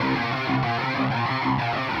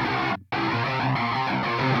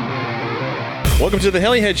Welcome to the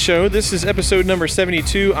Helihead Show. This is episode number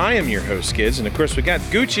 72. I am your host, Skids, and of course we got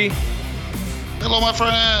Gucci. Hello, my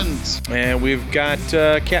friends. And we've got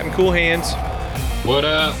Captain Cool Hands. What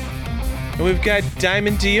up? And we've got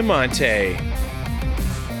Diamond Diamante.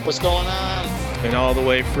 What's going on? And all the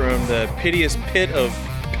way from the piteous pit of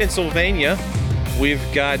Pennsylvania, we've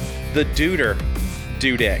got the Duder,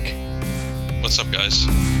 Dudek. What's up, guys?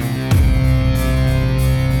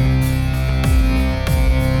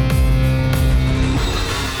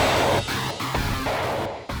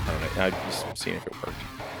 I just seeing if it worked.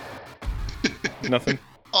 Nothing?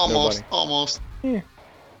 Almost. Yeah.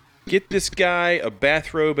 Get this guy a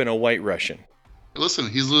bathrobe and a white Russian. Listen,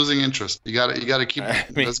 he's losing interest. You got to keep.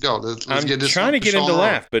 Let's go. Let's get this. I'm trying to get him to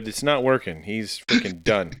laugh, but it's not working. He's freaking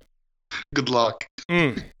done. Good luck.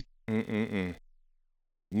 No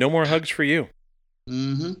more hugs for you.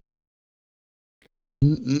 Mm-hmm.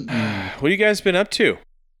 What have you guys been up to?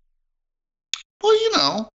 Well, you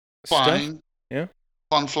know, flying. Stuff? Yeah.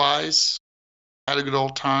 Fun flies. Had a good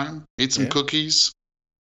old time. Ate some cookies.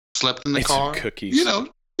 Slept in the car. Some cookies. You know,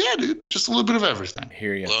 yeah, dude. Just a little bit of everything.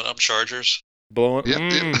 Here you go. Blowing up chargers. Yep.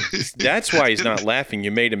 That's why he's not laughing.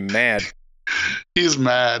 You made him mad. He's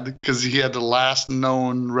mad because he had the last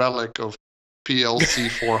known relic of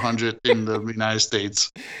PLC 400 in the United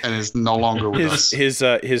States and is no longer with us. His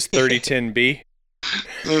 3010B.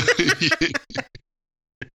 You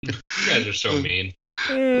guys are so mean.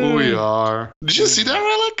 We are. Did you see that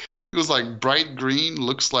relic? It was like bright green.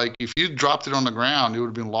 Looks like if you dropped it on the ground, it would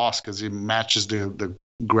have been lost because it matches the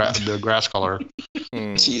grass color.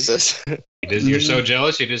 Jesus. You're so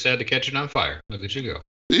jealous, you just had to catch it on fire. Look at you go.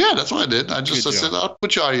 Yeah, that's what I did. I said, I'll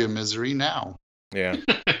put you out of your misery now. Yeah.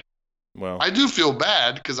 Well, I do feel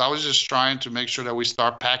bad because I was just trying to make sure that we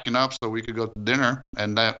start packing up so we could go to dinner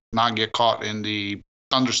and not get caught in the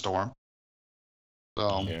thunderstorm.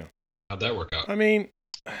 So, yeah. How'd that work out? I mean,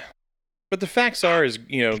 but the facts are,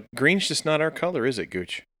 green's just not our color, is it,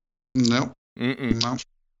 Gooch? No. Mm-mm. No.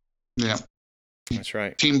 Yeah. That's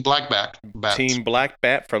right. Team Black Bat. Team Black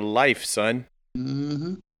Bat for life, son.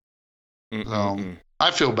 Mm-hmm.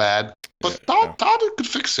 I feel bad, but Todd could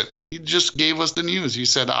fix it. He just gave us the news. He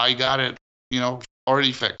said, I got it,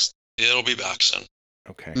 already fixed. It'll be back soon.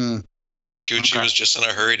 Okay. Gucci was just in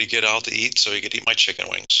a hurry to get out to eat so he could eat my chicken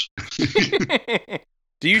wings.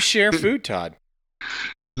 Do you share food, Todd?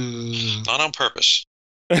 Not on purpose.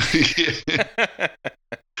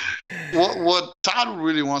 What Todd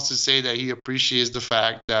really wants to say that he appreciates the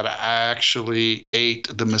fact that I actually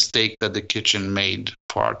ate the mistake that the kitchen made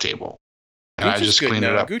for our table. And I just cleaned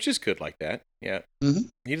it up. Gooch is good like that. Yeah. Mm-hmm.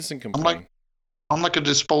 He doesn't complain. I'm like a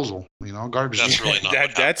disposal, garbage. That's really not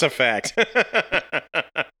that's a fact.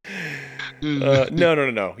 No.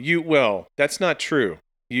 That's not true.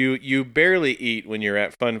 You barely eat when you're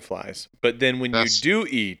at Fun Flies, but then when you do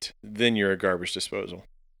eat, then you're a garbage disposal.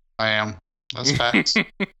 I am. That's facts.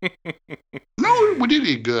 No, we did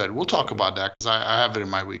eat good. We'll talk about that because I have it in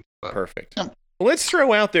my week. But, perfect. Yeah. Well, let's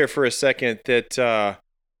throw out there for a second that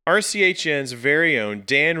RCHN's very own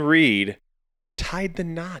Dan Reed tied the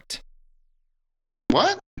knot.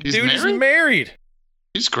 What? He's married.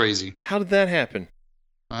 He's crazy. How did that happen?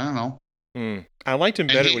 I don't know. I liked him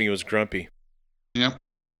better when he was grumpy. Yep.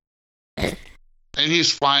 And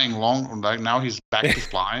he's flying long. Like now he's back to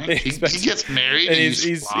flying. he gets married and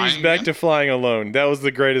he's back to flying alone. That was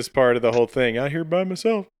the greatest part of the whole thing. Out here by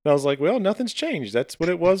myself. And I was like, well, nothing's changed. That's what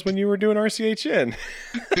it was when you were doing RCHN.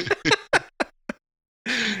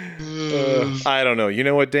 I don't know. You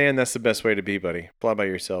know what, Dan? That's the best way to be, buddy. Fly by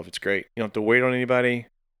yourself. It's great. You don't have to wait on anybody.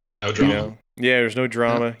 No drama. Yeah, there's no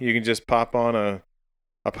drama. Yeah. You can just pop on a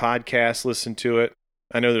podcast, listen to it.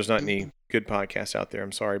 I know there's not any good podcasts out there.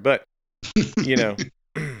 I'm sorry, but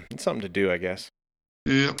it's something to do, I guess.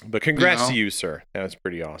 Yeah. But congrats to you, sir. That was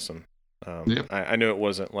pretty awesome. I know it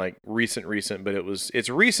wasn't like recent, but it's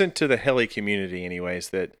recent to the heli community, anyways,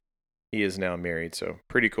 that he is now married. So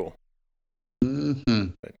pretty cool.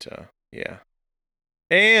 Mm-hmm. But yeah,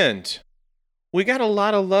 and we got a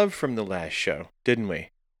lot of love from the last show, didn't we?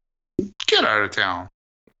 Get out of town.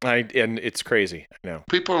 And it's crazy. I know.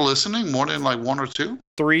 People are listening, more than like one or two?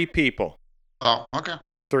 3 people. Oh, okay.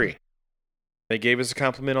 3. They gave us a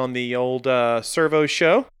compliment on the old Servo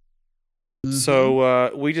show. Mm-hmm.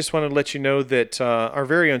 So we just wanted to let you know that our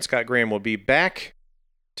very own Scott Graham will be back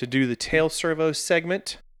to do the Tail Servo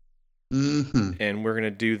segment. Mm-hmm. And we're going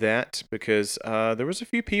to do that because there was a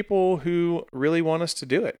few people who really want us to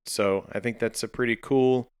do it. So I think that's a pretty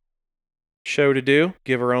cool show to do.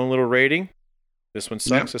 Give our own little rating. This one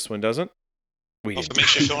sucks. Yep. This one doesn't. If it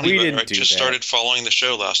makes you feel any better, I just started following the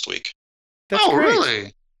show last week. That's great.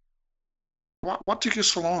 Really? What took you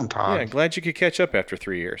so long, Todd? Yeah, glad you could catch up after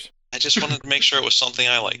 3 years. I just wanted to make sure it was something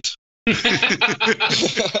I liked.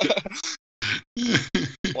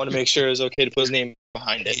 Want to make sure it's okay to put his name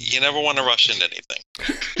behind it. You never want to rush into anything.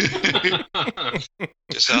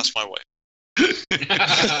 Just ask my wife.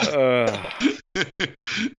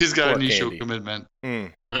 He's got an Poor initial Candy. commitment.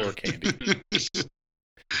 Poor Candy.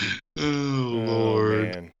 Oh Lord.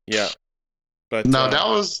 Man. Yeah. But No, that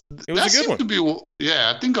was it was a good one. To be,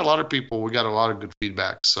 yeah, I think a lot of people, we got a lot of good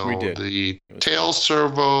feedback. So We did. The tail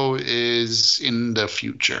servo is in the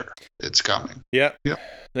future. It's coming. Yeah. Yep.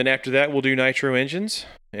 Then after that, we'll do nitro engines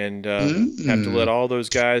and have to let all those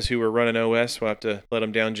guys who are running OS, we'll have to let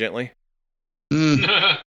them down gently.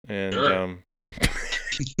 And Sure.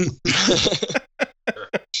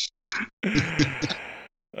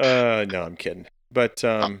 No, I'm kidding. But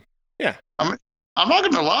yeah. I'm not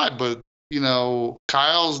gonna lie, but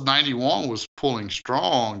Kyle's 91 was pulling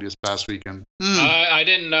strong this past weekend. I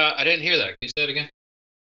didn't hear that. Can you say it again?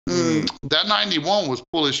 That 91 was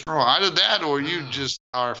pulling strong. Either that or you just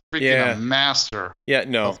are freaking a master. Yeah,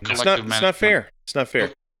 no. It's not fair. It's not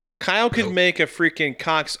fair. Kyle could make a freaking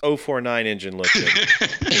Cox 049 engine look good.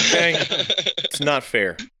 Okay? It's not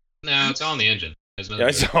fair. No, it's all in the engine. It's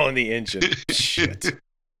all in the engine. Shit.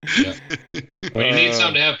 Yeah. When you need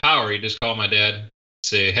something to have power, you just call my dad.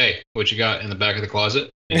 Say, hey, what you got in the back of the closet?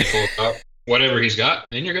 And you pull out whatever he's got,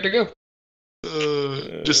 and you're good to go.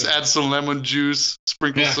 Just add some lemon juice,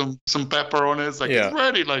 sprinkle some pepper on it. It's like, it's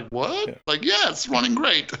ready. Like, what? Yeah. Like, it's running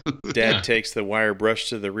great. Dad takes the wire brush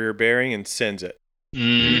to the rear bearing and sends it.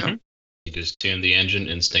 Mm-hmm. Yeah. You just tune the engine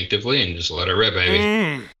instinctively and just let it rip,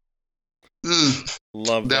 baby.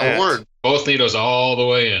 Love that word. Both needles all the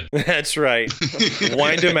way in. That's right.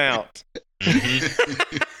 Wind them out.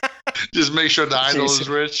 Just make sure the idle is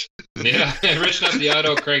rich. Yeah, rich enough the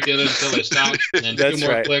idle, crank the other until they stop, and then 2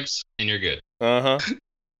 more clicks, and you're good. Uh-huh.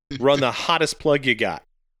 Run the hottest plug you got.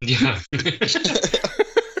 Yeah.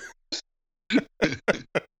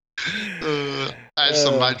 Add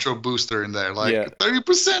some nitro booster in there, like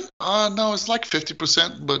 30%. No, it's like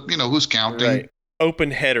 50%, but who's counting? Right.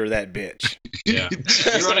 Open header that bitch. Yeah.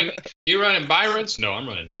 You running Byron's? No, I'm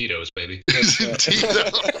running Tito's, baby.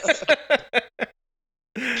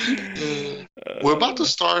 We're about to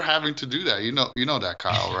start having to do that. You know that,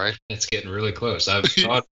 Kyle, right? It's getting really close.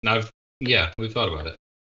 we've thought about it.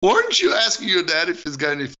 Weren't you asking your dad if he's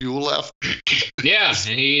got any fuel left? Yeah,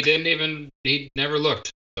 and he never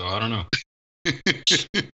looked. So I don't know.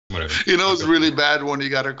 Whatever. It's really bad when you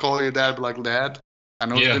gotta call your dad, be like, Dad, I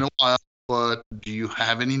know it's been a while, but do you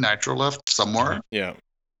have any nitro left somewhere? Yeah.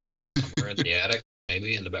 We're in the attic,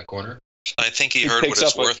 maybe in the back corner. I think he heard what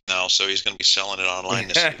it's worth now, so he's going to be selling it online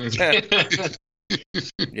this week.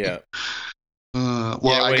 Yeah.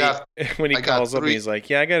 When he calls up, he's like,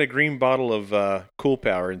 I got a green bottle of Cool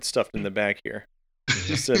Power and stuffed in the back here.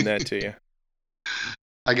 I'll send that to you.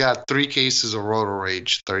 I got 3 cases of Rotor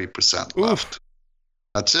Rage, 30% left.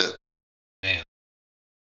 That's it. Man.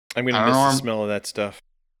 I'm going to miss the smell of that stuff.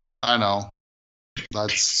 I know.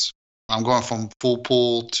 I'm going from full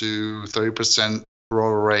pull to 30%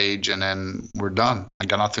 Rotor Rage, and then we're done. I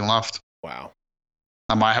got nothing left. Wow.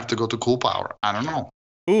 I might have to go to Cool Power. I don't know.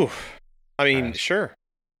 Oof. I mean, sure.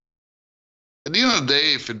 At the end of the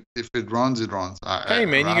day, if it runs, it runs. Hey,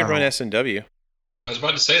 man, you can run S&W. I was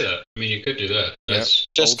about to say that. I mean, you could do that. That's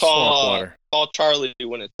just call Charlie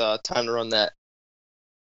when it's time to run that.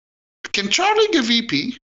 Can Charlie get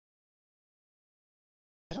VP?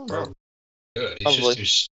 I don't know. Good. He's just too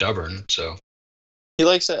stubborn, so. He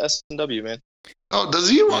likes that S&W, man. Oh, does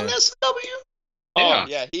he run S&W? Oh,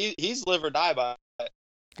 yeah. He's live or die by it.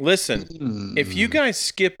 Listen, if you guys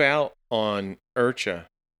skip out on Urcha,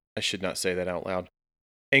 I should not say that out loud,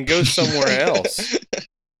 and go somewhere else,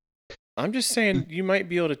 I'm just saying you might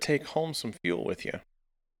be able to take home some fuel with you.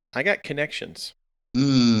 I got connections.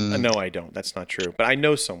 No, I don't. That's not true. But I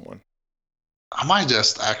know someone. I might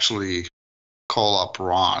just actually call up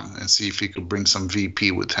Ron and see if he could bring some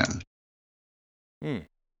VP with him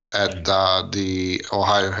at the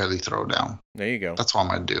Ohio Heli Throwdown. There you go. That's all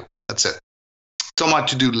I might do. That's it. It's on my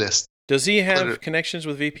to-do list. Does he have connections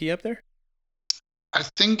with VP up there? I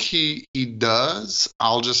think he does.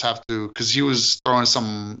 I'll just have to, because he was throwing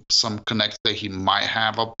some connects that he might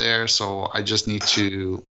have up there. So I just need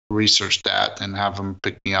to research that and have him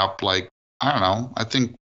pick me up. Like, I don't know. I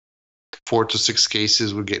think 4 to 6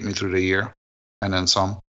 cases would get me through the year, and then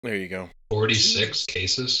some. There you go. 46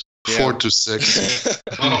 cases. 4 to 6.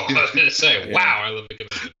 I was gonna say, wow, I love the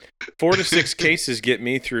commitment. 4 to 6 cases get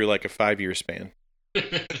me through like a 5-year span. I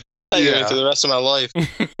get it through the rest of my life.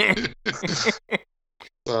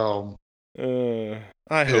 So,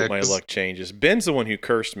 I hope my luck changes. Ben's the one who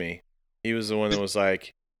cursed me. He was the one that was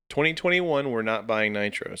like, 2021, we're not buying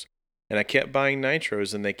nitros. And I kept buying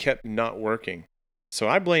nitros, and they kept not working. So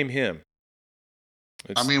I blame him.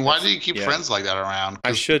 Why do you keep friends like that around?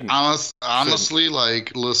 I shouldn't. Honestly,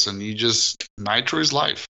 like, listen, nitro is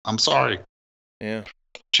life. I'm sorry. Yeah.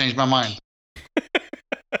 Changed my mind.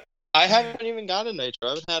 I haven't even got a nitro. I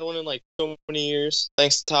haven't had one in like so many years.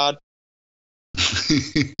 Thanks to Todd.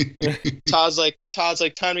 Todd's like,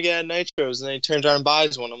 time to get out of nitros, and then he turns around and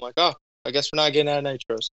buys one. I'm like, oh, I guess we're not getting out of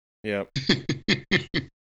nitros. Yep.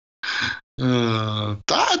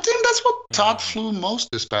 I think that's what Todd flew most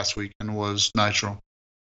this past weekend was nitro.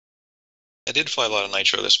 I did fly a lot of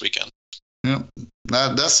nitro this weekend. Yeah,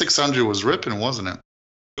 that 600 was ripping, wasn't it?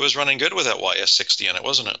 It was running good with that YS60 in it,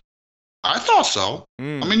 wasn't it? I thought so. I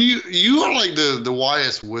mean, you are like the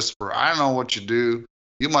YS whisperer. I don't know what you do.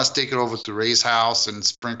 You must take it over to Ray's house and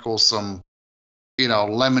sprinkle some,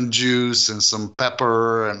 lemon juice and some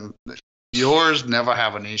pepper, and yours never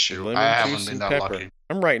have an issue. I haven't been that lucky.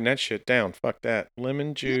 I'm writing that shit down. Fuck that.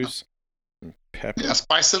 Lemon juice and pepper. Yeah,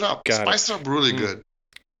 spice it up. Spice it up really good.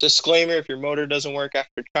 Disclaimer: if your motor doesn't work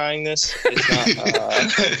after trying this, it's not.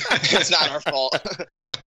 It's not our fault.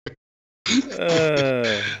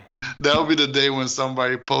 That'll be the day when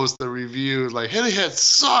somebody posts a review like, Helihead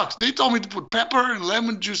sucks. They told me to put pepper and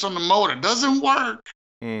lemon juice on the motor. Doesn't work.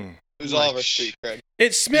 It was all of our street cred.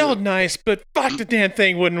 It smelled nice, but fuck, the damn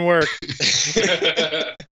thing wouldn't work.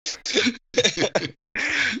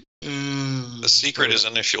 The secret is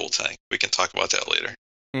in the fuel tank. We can talk about that later.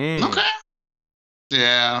 Okay.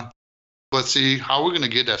 Yeah. But see, how are we going to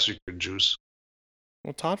get that secret juice?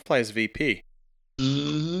 Well, Todd flies VP.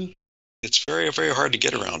 Mm-hmm. It's very, very hard to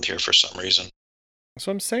get around here for some reason. That's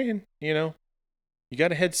what I'm saying. You got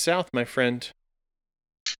to head south, my friend.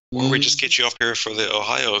 Or we just get you up here for the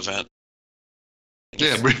Ohio event.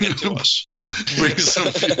 Yeah, bring it to us. Bring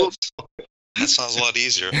some fuel. That sounds a lot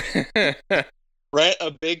easier. Rent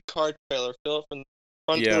a big car trailer, fill it from the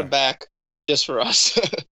front to the back, just for us.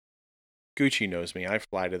 Gucci knows me. I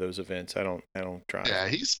fly to those events. I don't drive. Yeah,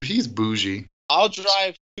 he's bougie. I'll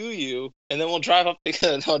drive to you, and then we'll drive up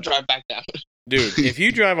together, and I'll drive back down. Dude, if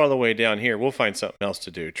you drive all the way down here, we'll find something else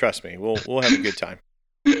to do. Trust me, we'll have a good time.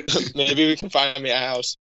 Maybe we can find me a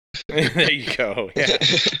house. There you go. Yeah,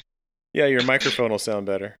 yeah, your microphone will sound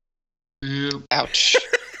better. Yeah. Ouch.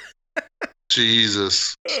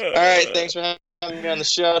 Jesus. All right, thanks for having me on the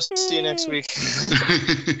show. See you next week.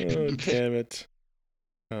 Oh, damn it.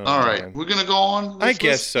 Oh, all right, man. we're going to go on? I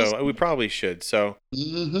guess so. We probably should. So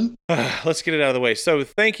let's get it out of the way. So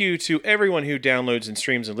thank you to everyone who downloads and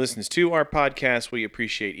streams and listens to our podcast. We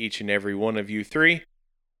appreciate each and every one of you three.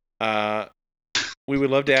 We would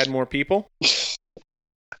love to add more people.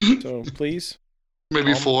 So please.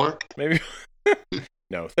 Maybe 4. Maybe.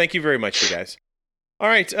 No, thank you very much, you guys. All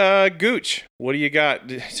right, Gooch, what do you got?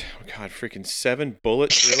 Oh, God, freaking 7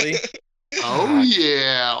 bullets, really? Oh,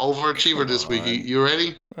 yeah. Overachiever this week. You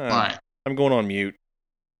ready? All right. I'm going on mute.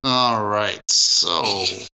 All right. So,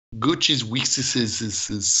 Gucci's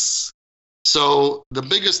weaknesses. So, the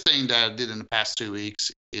biggest thing that I did in the past 2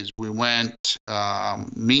 weeks is we went,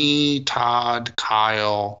 me, Todd,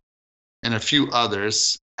 Kyle, and a few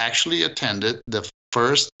others actually attended the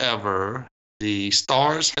first ever the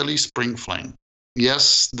Stars Heli Spring Fling.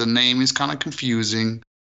 Yes, the name is kind of confusing,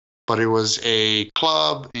 but it was a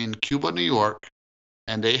club in Cuba, New York,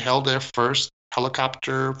 and they held their first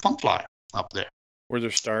helicopter fun fly up there. Were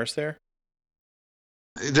there stars there?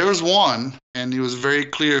 There was one, and it was very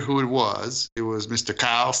clear who it was. It was Mr.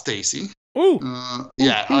 Kyle Stacy. Ooh.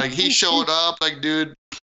 Yeah, like he showed up, like, dude,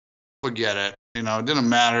 forget it. It didn't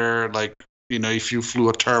matter, like, if you flew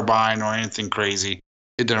a turbine or anything crazy.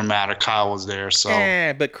 It didn't matter. Kyle was there, so.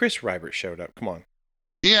 Yeah, but Chris Rybert showed up. Come on.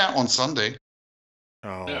 Yeah, on Sunday.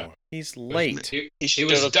 Oh, yeah. He's late. He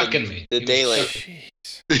was ducking me. The day late.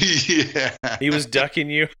 Yeah. He was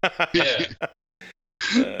ducking you? Yeah.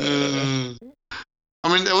 It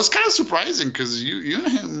was kind of surprising because you and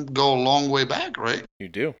him go a long way back, right? You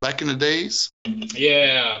do. Back in the days?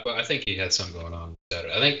 Yeah, but I think he had something going on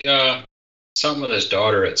Saturday. I think something with his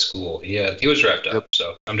daughter at school. He was wrapped up,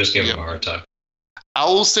 so I'm just giving him a hard time. I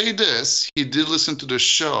will say this. He did listen to the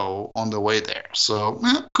show on the way there. So,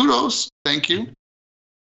 kudos. Thank you.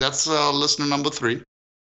 That's listener number 3.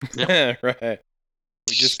 Yep. Right.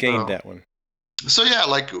 We just gained that one. So, yeah,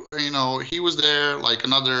 he was there. Like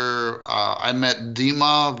another, I met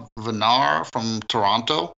Dima Vinar from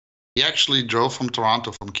Toronto. He actually drove from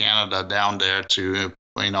Toronto, from Canada, down there to,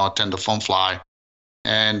 attend the fun fly.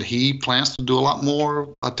 And he plans to do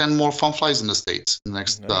attend more fun flies in the States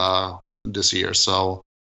next this year. So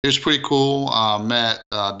It was pretty cool. Met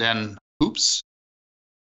Dan Hoops.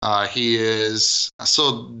 He is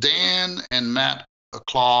so Dan and Matt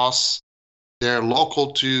Klaus. They're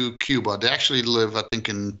local to Cuba. They actually live, I think,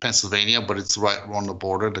 in Pennsylvania, but it's right on the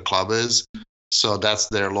border. The club is, so that's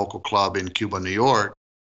their local club in Cuba, New York.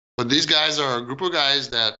 But these guys are a group of guys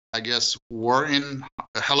that I guess were in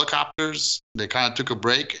helicopters. They kind of took a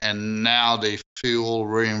break, and now they feel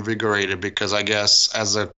reinvigorated because I guess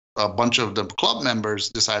as a bunch of the club members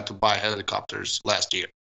decided to buy helicopters last year.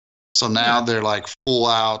 So now they're like full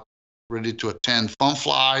out, ready to attend fun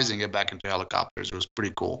flies and get back into helicopters. It was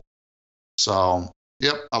pretty cool. So,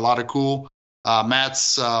 yep, a lot of cool.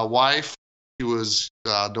 Matt's wife, she was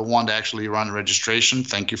the one to actually run registration.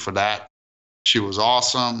 Thank you for that. She was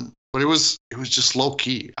awesome, but it was just low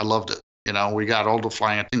key. I loved it. You know, we got all the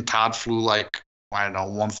flying. I think Todd flew like, I don't know,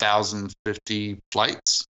 1,050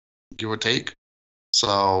 flights, give or take.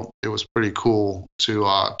 So it was pretty cool to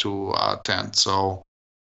attend. So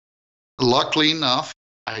luckily enough,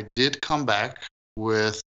 I did come back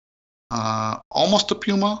with almost a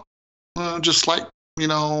Puma, just like,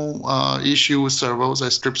 issue with servos. I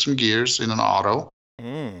stripped some gears in an auto.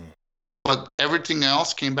 But everything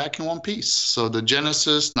else came back in one piece. So the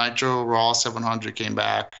Genesis Nitro Raw 700 came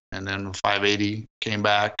back, and then 580 came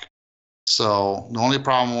back. So the only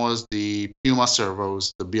problem was the Puma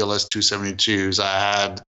servos, the BLS 272s. I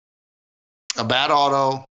had a bad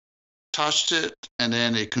auto, touched it, and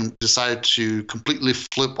then it decided to completely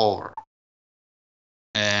flip over.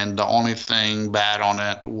 And the only thing bad on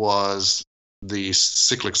it was the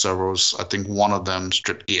cyclic servos. I think one of them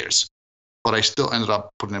stripped gears. But I still ended up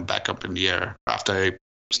putting it back up in the air after I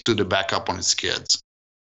stood it back up on its skids.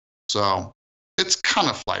 So it's kind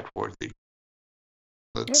of flight worthy.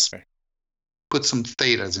 Let's put some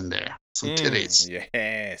thetas in there, some titties.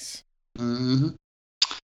 Yes. Mm-hmm.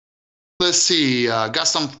 Let's see. Got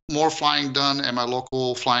some more flying done at my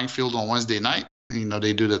local flying field on Wednesday night.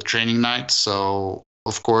 They do the training night. So,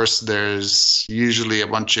 of course, there's usually a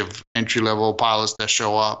bunch of entry-level pilots that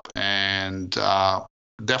show up, and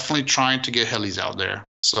definitely trying to get helis out there.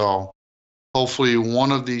 So hopefully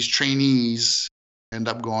one of these trainees end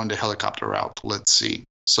up going the helicopter route. Let's see.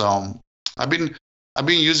 So I've been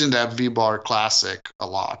using that V-Bar Classic a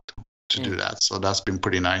lot to do that. So that's been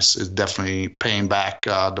pretty nice. It's definitely paying back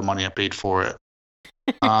the money I paid for it.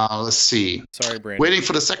 Let's see. Sorry, Brandon. Waiting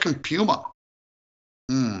for the second Puma.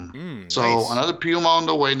 So nice. Another Puma on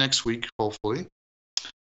the way next week, hopefully.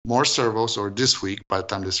 More servos, or this week by the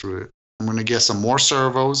time this through it. I'm going to get some more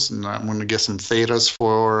servos, and I'm going to get some thetas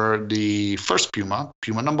for the first Puma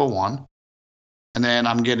number 1. And then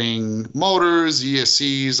I'm getting motors,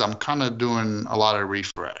 ESCs. I'm kind of doing a lot of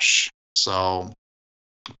refresh. So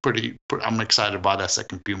I'm excited about that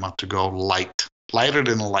second Puma to go lighter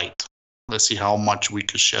than light. Let's see how much we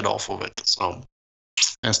could shed off of it. So,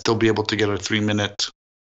 and still be able to get a 3-minute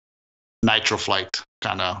nitro flight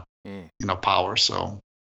kind of, power. So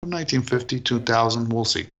 1950, 2000, we'll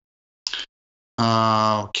see.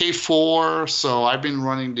 K4, so I've been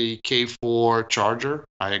running the K4 Charger.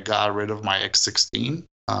 I got rid of my X16.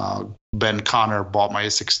 Ben Connor bought my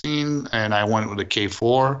X16, and I went with the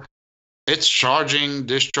K4. It's charging,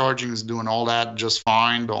 discharging, is doing all that just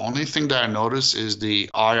fine. The only thing that I noticed is the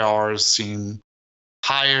IRs seem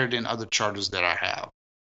higher than other chargers that I have.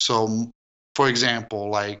 So, for example,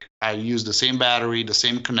 like I use the same battery, the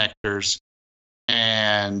same connectors,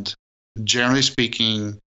 and generally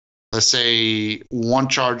speaking, let's say one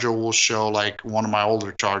charger will show, like one of my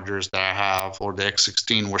older chargers that I have, or the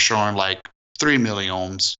X16 was showing like 3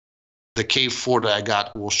 milliohms. The K4 that I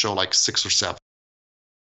got will show like 6 or 7.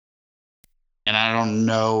 And I don't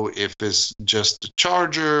know if it's just the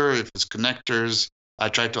charger, if it's connectors. I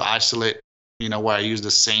tried to isolate, where I use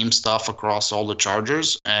the same stuff across all the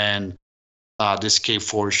chargers. And this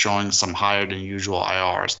K4 is showing some higher than usual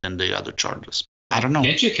IRs than the other chargers. I don't know.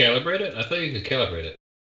 Can't you calibrate it? I thought you could calibrate it.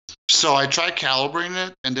 So I tried calibrating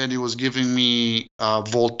it, and then it was giving me a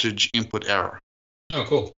voltage input error. Oh,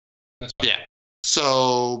 cool. That's fine. Yeah.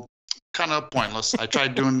 So kind of pointless. I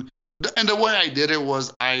tried doing, and the way I did it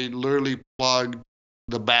was I literally plugged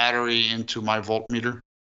the battery into my voltmeter,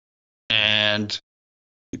 and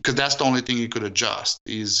because that's the only thing you could adjust,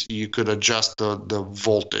 is you could adjust the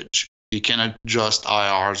voltage. You can't adjust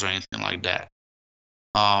IRs or anything like that.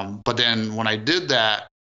 But then when I did that,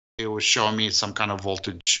 it was showing me some kind of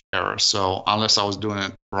voltage error. So unless I was doing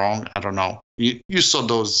it wrong, I don't know. You saw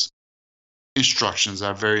those instructions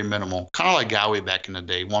are very minimal, kind of like Gaui back in the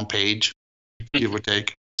day, 1 page, give or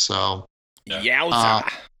take. So, yowza.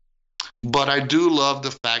 But I do love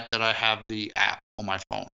the fact that I have the app on my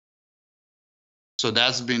phone. So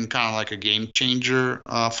that's been kind of like a game changer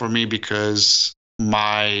for me, because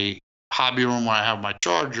my hobby room where I have my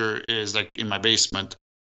charger is like in my basement.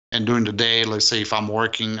 And during the day, let's say if I'm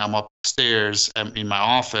working, I'm upstairs in my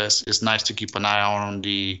office, it's nice to keep an eye on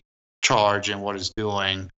the charge and what it's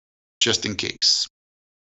doing just in case.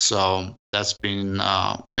 So that's been,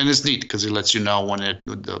 and it's neat because it lets you know when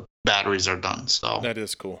the batteries are done. So that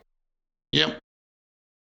is cool. Yep.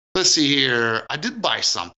 Let's see here. I did buy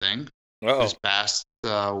something this past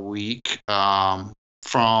week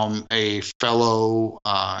from a fellow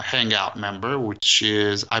Hangout member, which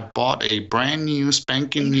is I bought a brand new,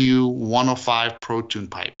 spanking new 105 Pro Tune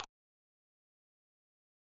pipe.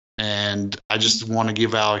 And I just want to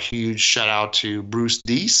give out a huge shout out to Bruce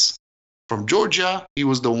Deese from Georgia. He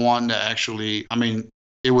was the one that actually,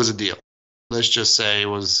 it was a deal. Let's just say it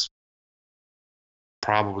was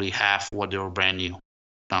probably half what they were brand new,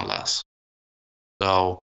 not less.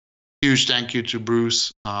 So huge thank you to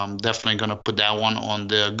Bruce. Definitely going to put that one on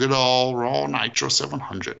the good old Raw Nitro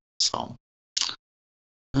 700. So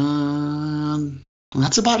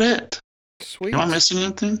that's about it. Sweet. Am I missing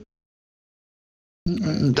anything?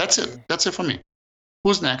 That's it. That's it for me.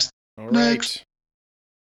 Who's next? All right. Next.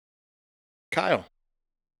 Kyle.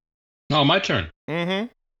 Oh, my turn. Mm-hmm.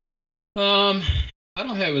 I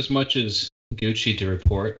don't have as much as Gucci to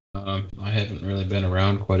report. I haven't really been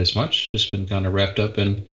around quite as much. Just been kind of wrapped up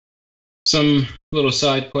in some little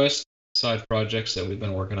side quests, side projects that we've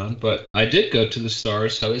been working on. But I did go to the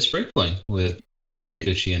Stars Heli Spring Fling with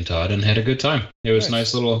Gucci and Todd and had a good time. It was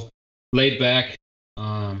nice little laid back,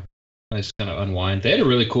 nice kind of unwind. They had a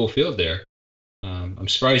really cool field there. I'm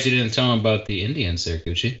surprised you didn't tell them about the Indians there,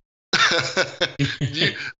 Gucci.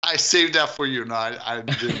 I saved that for you. No, I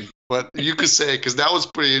didn't. But you could say, because that was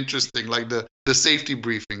pretty interesting, like the safety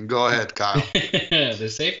briefing. Go ahead, Kyle. The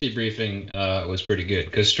safety briefing was pretty good,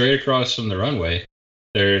 because straight across from the runway,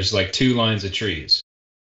 there's like 2 lines of trees.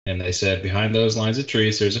 And they said behind those lines of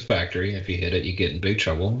trees, there's a factory. If you hit it, you get in big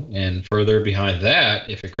trouble. And further behind that,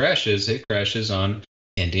 if it crashes on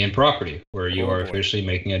Indian property, where you are officially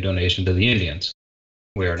making a donation to the Indians.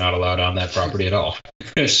 We are not allowed on that property at all.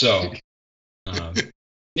 So,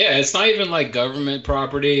 yeah, it's not even like government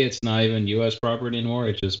property. It's not even U.S. property anymore.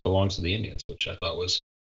 It just belongs to the Indians, which I thought was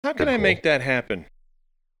How can I make that happen?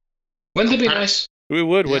 Wouldn't it be nice? We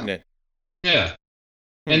would, wouldn't it? Yeah.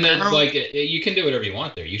 And then, like, you can do whatever you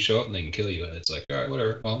want there. You show up and they can kill you, and it's like, all right,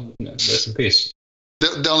 whatever. Well, rest in peace.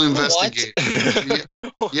 They'll investigate.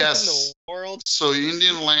 What? Yes. In the world? So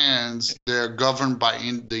Indian lands, they're governed by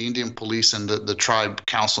the Indian police and the tribe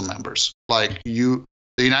council members. Like the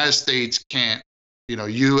United States can't,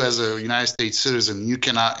 you as a United States citizen, you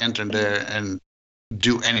cannot enter there and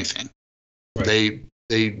do anything. Right.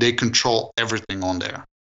 They control everything on there.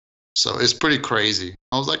 So it's pretty crazy.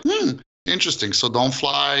 I was like, interesting. So don't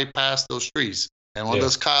fly past those trees. And what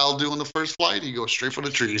does Kyle do on the first flight? He goes straight for the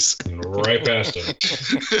trees. Right past it.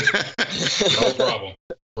 No problem.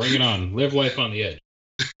 Bring it on. Live life on the edge.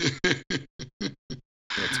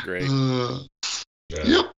 That's great.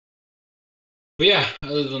 Yep. But yeah,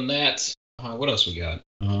 other than that, what else we got?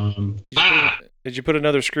 Did you put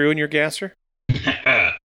another screw in your gasser?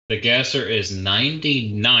 The gasser is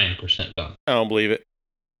 99% done. I don't believe it.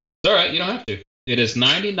 It's all right. You don't have to. It is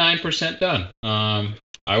 99% done.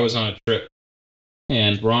 I was on a trip,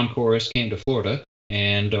 and Ron Chorus came to Florida,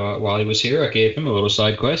 and while he was here, I gave him a little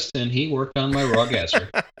side quest, and he worked on my raw gasser.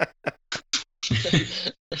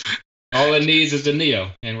 All it needs is the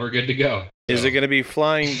Neo, and we're good to go. Is it going to be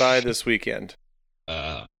flying by this weekend?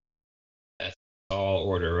 That's all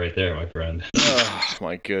order right there, my friend. Oh,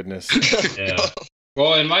 my goodness. Yeah.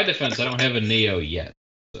 Well, in my defense, I don't have a Neo yet.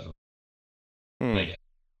 So.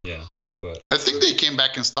 Yeah. But I think they came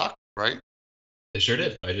back in stock, right? They sure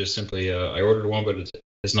did. I just simply I ordered one, but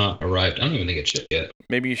it's not arrived. I don't even think it's shipped yet.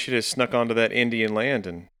 Maybe you should have snuck onto that Indian land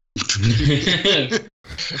and.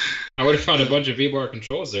 I would have found a bunch of V-bar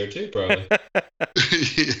controls there too, probably.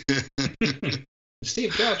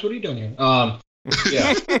 Steve Jobs, what are you doing here?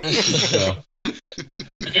 Yeah. So,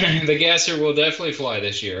 the gasser will definitely fly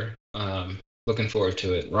this year. Looking forward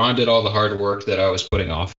to it. Ron did all the hard work that I was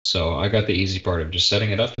putting off, so I got the easy part of just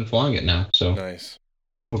setting it up and flying it now. So nice.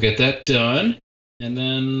 We'll get that done. And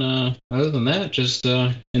then, other than that, just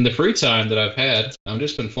in the free time that I've had, I've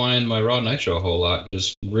just been flying my raw nitro a whole lot.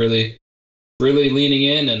 Just really, really leaning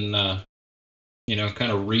in and,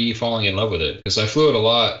 kind of falling in love with it. Because I flew it a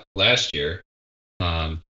lot last year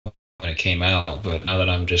when it came out. But now that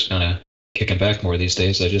I'm just kind of kicking back more these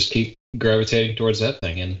days, I just keep gravitating towards that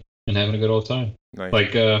thing and having a good old time. Nice.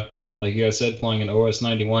 Like you guys said, flying an OS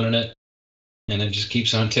 91 in it. And it just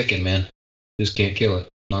keeps on ticking, man. Just can't kill it.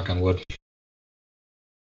 Knock on wood.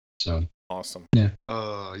 So awesome. Yeah.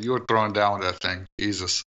 You were throwing down with that thing.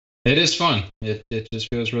 Jesus. It is fun. It just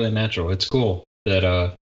feels really natural. It's cool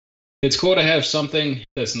that it's cool to have something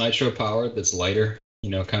that's nitro powered, that's lighter.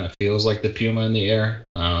 Kind of feels like the Puma in the air.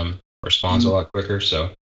 Responds a lot quicker.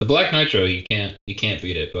 So the black nitro, you can't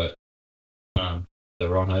beat it, but the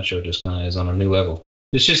raw nitro just kind of is on a new level.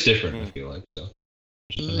 It's just different. I feel like so.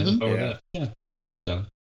 Just been having fun with that. Yeah. So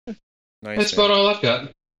Nice. That's about all I've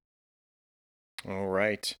got. All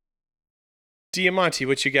right. Diamante,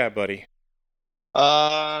 what you got, buddy?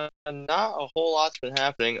 Not a whole lot's been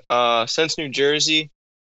happening. Since New Jersey,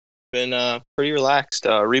 been pretty relaxed.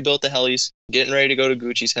 Rebuilt the helis, getting ready to go to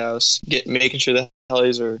Gucci's house, making sure the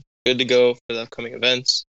helis are good to go for the upcoming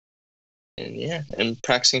events, and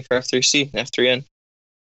practicing for F3C and F3N.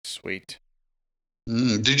 Sweet.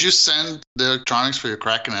 Did you send the electronics for your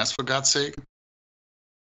Kraken S, for God's sake?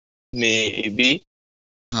 Maybe.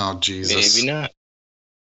 Oh, Jesus. Maybe not.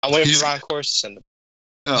 I'm waiting for Ron Course to send them.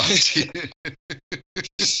 Oh, you should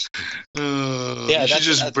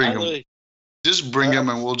just bring them. Just bring them,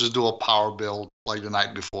 and we'll just do a power build like the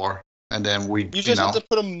night before, and then You just have to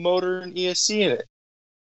put a motor and ESC in it.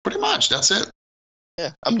 Pretty much, that's it.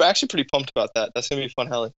 Yeah, I'm actually pretty pumped about that. That's gonna be a fun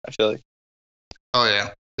heli, I feel like. Oh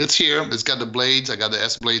yeah, it's here. It's got the blades. I got the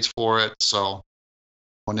S blades for it. So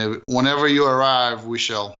whenever you arrive, we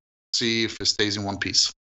shall see if it stays in one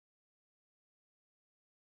piece.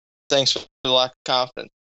 Thanks for the lack of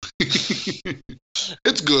confidence.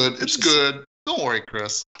 It's good. It's good. Don't worry,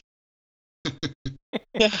 Chris.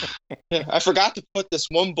 yeah, I forgot to put this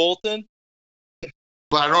one bolt in.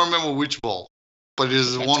 But I don't remember which bolt. But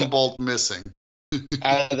there's one bolt missing.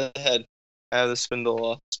 Out of the head. Out of the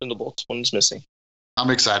spindle bolts. One's missing. I'm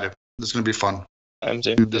excited. This is going to be fun. I'm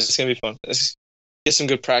too. This is going to be fun. Get some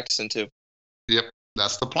good practice in too. Yep,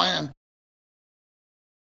 that's the plan.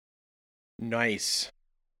 Nice.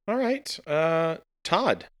 All right.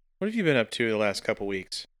 Todd, what have you been up to the last couple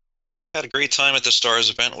weeks? Had a great time at the STARS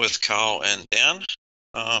event with Kyle and Dan.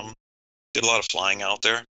 Did a lot of flying out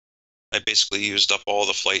there. I basically used up all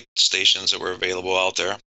the flight stations that were available out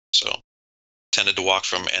there. So tended to walk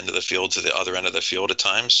from end of the field to the other end of the field at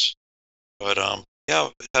times. But yeah,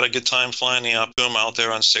 had a good time flying the Puma out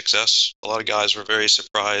there on 6S. A lot of guys were very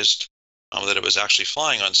surprised that it was actually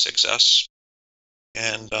flying on 6S.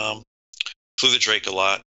 And flew the Drake a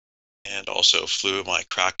lot. And also flew my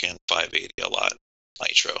Kraken 580 a lot,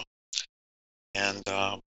 nitro. And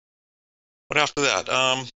what after that?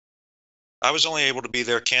 I was only able to be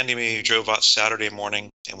there. Candy and me drove out Saturday morning,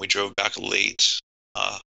 and we drove back late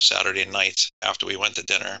Saturday night after we went to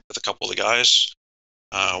dinner with a couple of the guys.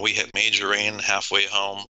 We hit major rain halfway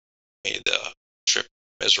home, made the trip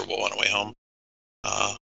miserable on the way home.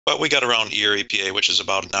 But we got around Erie, PA, which is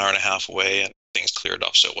about an hour and a half away, and things cleared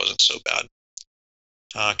up, so it wasn't so bad.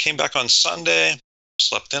 Came back on Sunday,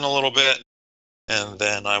 slept in a little bit, and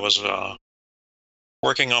then I was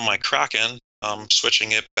working on my Kraken,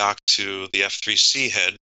 switching it back to the F3C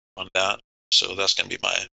head on that. So that's going to be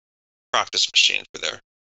my practice machine for there.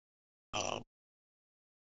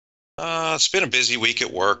 It's been a busy week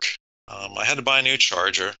at work. I had to buy a new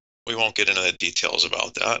charger. We won't get into the details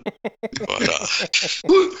about that.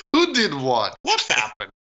 But who did what? What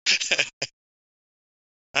happened?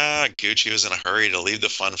 Gucci was in a hurry to leave the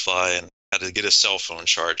Fun Fly and had to get his cell phone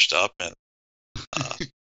charged up, and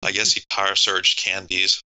I guess he power surged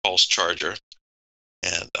Candy's pulse charger,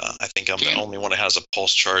 and I think I'm the only one that has a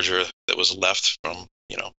pulse charger that was left from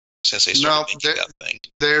since they started making that thing.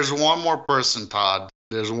 There's one more person, Todd.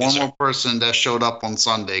 There's one more person that showed up on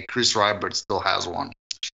Sunday. Chris Rybert still has one.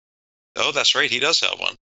 Oh, that's right. He does have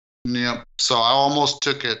one. Yep. So I almost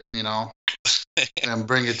took it, and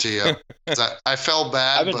bring it to you. I felt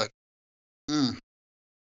bad, but.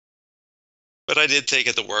 But I did take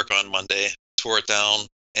it to work on Monday, tore it down,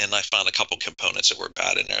 and I found a couple components that were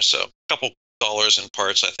bad in there. So a couple dollars in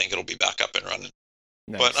parts, I think it'll be back up and running.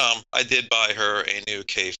 Nice. But I did buy her a new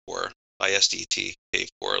K4, ISDT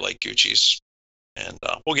K4 like Gucci's. And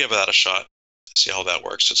we'll give that a shot, see how that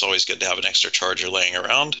works. It's always good to have an extra charger laying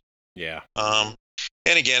around. Yeah. And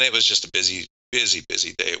again, it was just a busy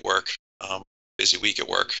day at work. Busy week at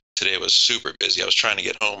work. Today was super busy. I was trying to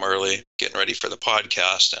get home early, getting ready for the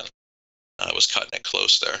podcast, and I was cutting it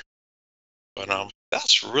close there. But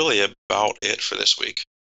that's really about it for this week.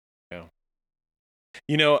 Yeah.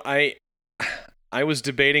 I was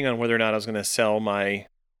debating on whether or not I was going to sell my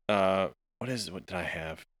what did I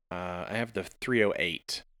have? I have the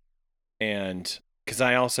 308, and because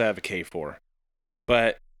I also have a K4,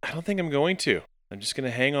 but I don't think I'm going to. I'm just going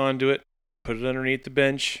to hang on to it, put it underneath the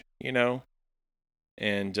bench,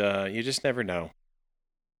 and you just never know.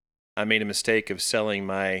 I made a mistake of selling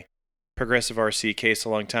my Progressive RC case a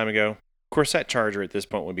long time ago. Of course, that charger at this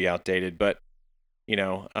point would be outdated, but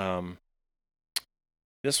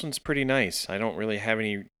this one's pretty nice. I don't really have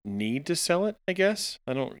any need to sell it, I guess.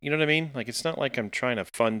 You know what I mean? Like, it's not like I'm trying to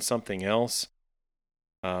fund something else.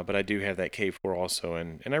 But I do have that K4 also,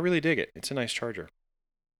 and I really dig it. It's a nice charger.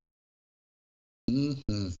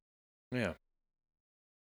 Mm-hmm. Yeah.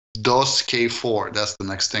 DOS K4, that's the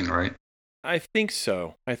next thing, right? I think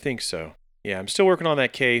so. Yeah, I'm still working on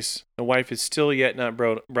that case. The wife has still yet not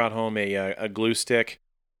brought home a glue stick.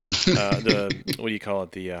 What do you call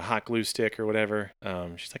it? The hot glue stick or whatever.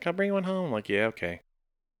 She's like, I'll bring one home. I'm like, yeah, okay.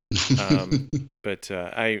 But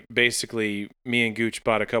I basically, me and Gooch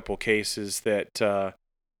bought a couple cases that,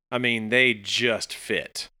 they just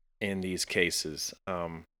fit in these cases.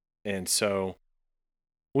 And so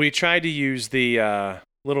we tried to use the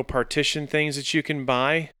little partition things that you can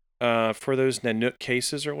buy for those Nanook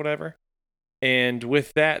cases or whatever. And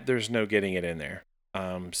with that, there's no getting it in there.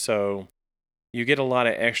 So you get a lot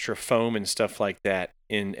of extra foam and stuff like that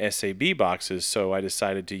in SAB boxes. So I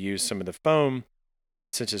decided to use some of the foam,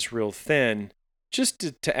 since it's real thin,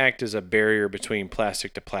 just to act as a barrier between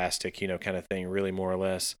plastic to plastic, kind of thing, really, more or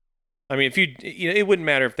less. I mean, if it wouldn't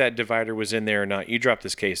matter if that divider was in there or not. You drop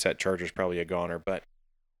this case, that charger's probably a goner. But,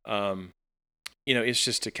 it's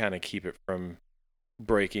just to kind of keep it from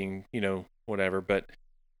breaking, whatever. But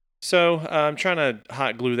so I'm trying to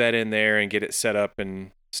hot glue that in there and get it set up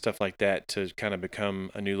and stuff like that to kind of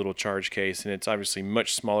become a new little charge case. And it's obviously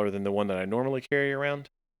much smaller than the one that I normally carry around.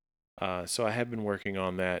 So I have been working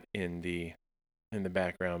on that in the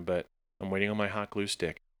background, but I'm waiting on my hot glue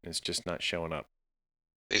stick. It's just not showing up.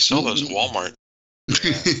 They sell those at Walmart.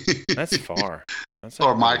 Yeah, that's far. That's or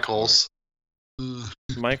really Michael's. far.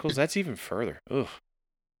 Michael's, that's even further. Ugh.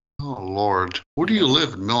 Oh, Lord. Where do you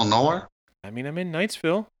live? In the middle of nowhere? I'm in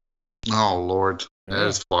Knightsville. Oh, Lord. That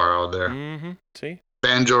is far out there. Mm-hmm. See?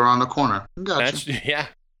 Banjo around the corner. Gotcha. Yeah.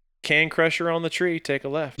 Can crusher on the tree. Take a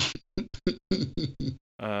left.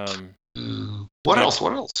 What else?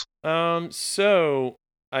 So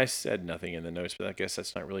I said nothing in the notes, but I guess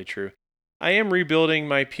that's not really true. I am rebuilding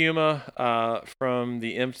my Puma from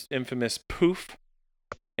the infamous poof,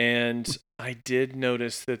 and I did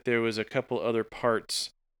notice that there was a couple other parts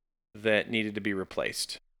that needed to be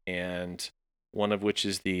replaced, and one of which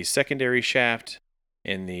is the secondary shaft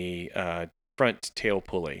and the front tail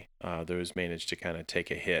pulley. Those managed to kind of take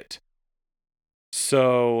a hit.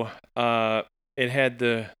 So it had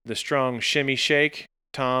the strong shimmy shake.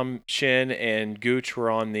 Tom, Shin, and Gooch were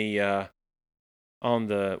on the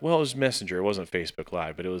it was Messenger. It wasn't Facebook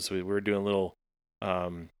Live, but we were doing a little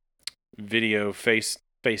video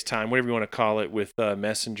FaceTime, whatever you want to call it, with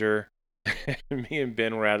Messenger. Me and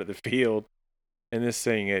Ben were out at the field, and this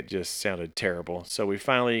thing, it just sounded terrible. So we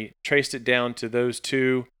finally traced it down to those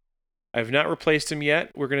two. I've not replaced them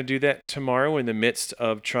yet. We're going to do that tomorrow in the midst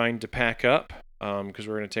of trying to pack up, because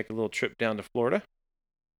we're going to take a little trip down to Florida.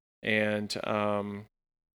 And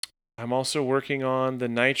I'm also working on the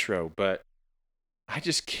Nitro, but I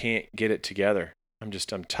just can't get it together. I'm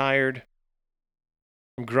tired.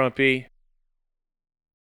 I'm grumpy.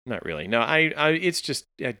 Not really. No, I just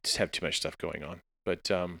have too much stuff going on. But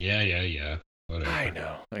Yeah. Whatever. I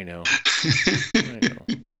know. I know.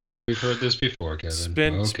 We've heard this before,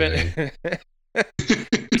 Kevin.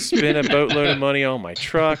 Spent a boatload of money on my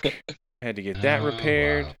truck. Had to get that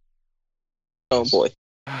repaired. Wow. Oh boy.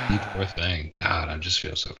 You poor thing. God, I just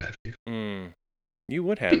feel so bad for you. You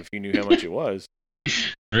would have if you knew how much it was.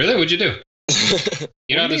 Really? What'd you do?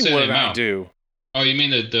 You don't have to say what the did I amount. do? Oh, you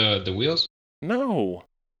mean the wheels? No.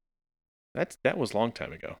 That was a long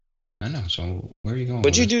time ago. I know. So where are you going?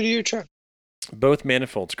 What'd you do to your truck? Both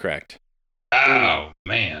manifolds cracked. Oh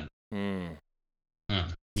man. Huh.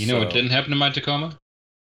 You know what didn't happen to my Tacoma?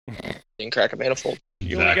 Didn't crack a manifold.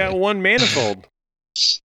 You only got one manifold.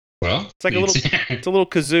 Well, It's like it's a little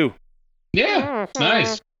kazoo. Yeah, it's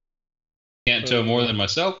nice. Can't tow more than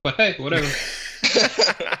myself, but hey, whatever.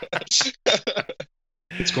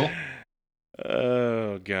 It's cool.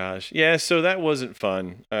 Oh gosh, yeah. So that wasn't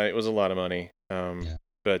fun. It was a lot of money.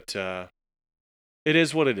 But it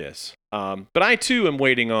is what it is. But I too am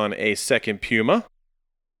waiting on a second Puma.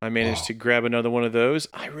 I managed to grab another one of those.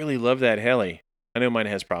 I really love that heli. I know mine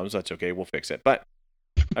has problems. That's okay. We'll fix it. But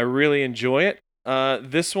I really enjoy it.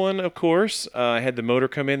 This one, of course, I had the motor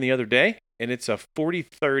come in the other day, and it's a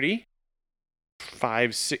 4030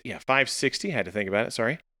 560. I had to think about it.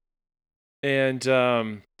 Sorry. And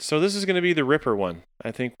so this is going to be the Ripper one.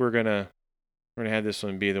 I think we're gonna have this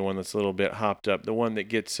one be the one that's a little bit hopped up, the one that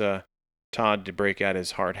gets Todd to break out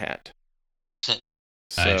his hard hat. Nice.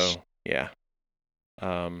 So yeah.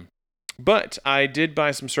 But I did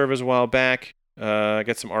buy some servos a while back. I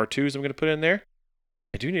got some R2s I'm going to put in there.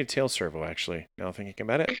 I do need a tail servo, actually, now thinking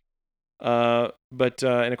about it.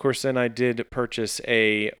 And of course, then I did purchase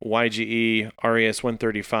a YGE RES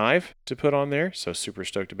 135 to put on there, so super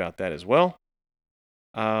stoked about that as well.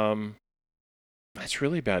 That's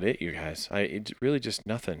really about it, you guys. It's really just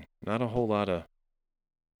nothing. Not a whole lot of...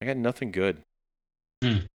 I got nothing good.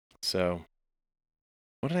 So,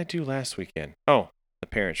 what did I do last weekend? Oh, the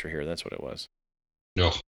parents were here. That's what it was.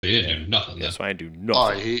 No, he didn't do nothing. That's why I do Oh,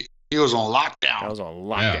 nothing. he was on lockdown. I was on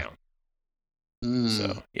lockdown.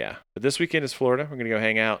 So, yeah. But this weekend is Florida. We're going to go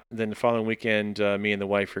hang out. Then the following weekend, me and the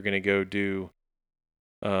wife are going to go do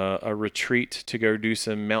a retreat to go do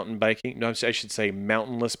some mountain biking. No, I should say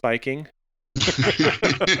mountainless biking.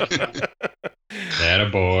 That a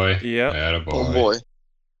boy. Yeah. That a boy. Oh boy.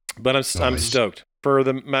 But I'm stoked. For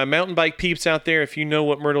my mountain bike peeps out there, if you know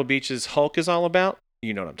what Myrtle Beach's Hulk is all about,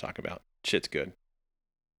 you know what I'm talking about. Shit's good.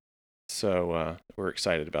 So we're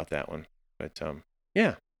excited about that one. But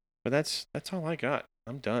yeah. But that's all I got.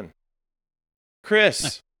 I'm done.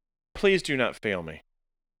 Chris, please do not fail me.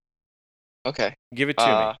 Okay. Give it to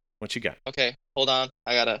me. What you got? Okay. Hold on.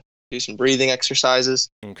 I gotta do some breathing exercises.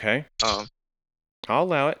 Okay. I'll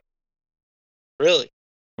allow it. Really?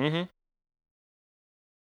 Mm-hmm.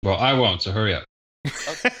 Well, I won't, so hurry up.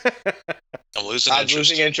 I'm losing I'm interest.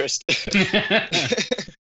 losing interest.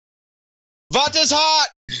 Vata's hot!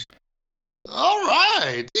 All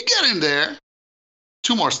right. You're getting there.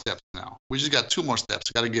 2 more steps now. We just got 2 more steps.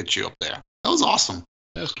 Got to get you up there. That was awesome.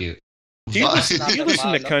 That was cute. Do you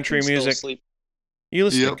listen to country music? Sleep. You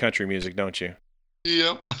listen to country music, don't you?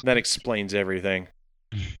 Yep. That explains everything.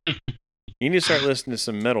 You need to start listening to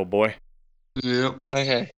some metal, boy. Yep.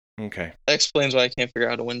 Okay. Okay. That explains why I can't figure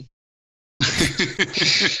out how to win.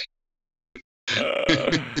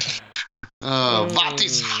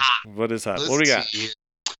 Vati's hot. What is hot? Let's What do we got? see.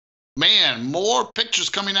 Man, more pictures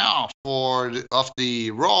coming out of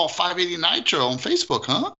the Raw 580 Nitro on Facebook,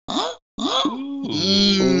 huh?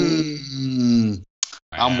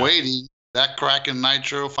 I'm waiting. That Kraken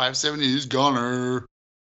Nitro 570 is goner.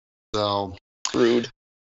 So Rude,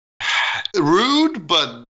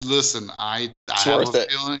 but listen, I have a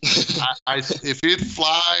feeling if it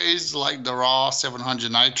flies like the Raw 700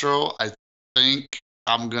 Nitro, I think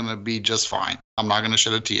I'm gonna be just fine. I'm not gonna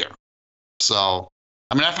shed a tear. So,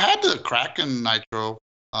 I mean, I've had the Kraken Nitro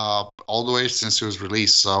all the way since it was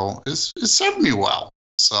released, so it's served me well.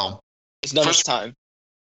 So it's done its time.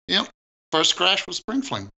 Yep, first crash was Spring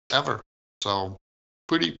Fling ever. So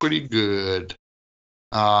pretty good.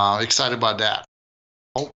 Excited about that.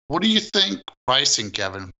 Oh, what do you think pricing,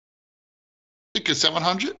 Kevin? I think it's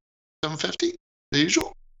 700, 750, the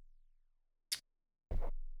usual.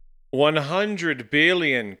 100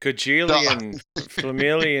 billion, cajillion,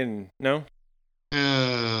 flamillion. No.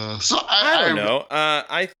 So I don't know.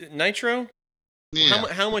 Nitro.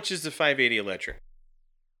 Yeah. How much is the 580 electric?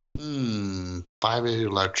 580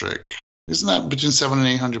 electric. Isn't that between $700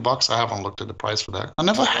 and $800? I haven't looked at the price for that. I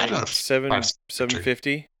never had a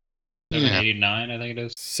 750. 789, I think it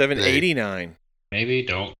is. 789. Maybe.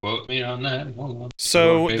 Don't quote me on that.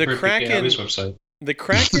 So the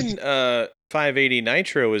Kraken 580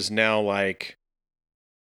 Nitro is now like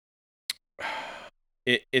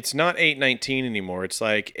it's not 819 anymore. It's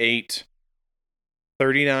like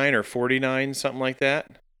 839 or 49, something like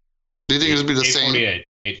that. Do you think it'll be the same?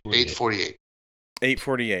 848.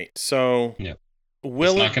 848. So yeah.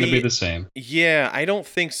 Will it's not going to be the same? Yeah, I don't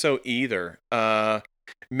think so either.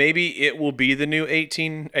 Maybe it will be the new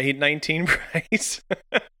 819 price.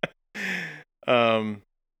 I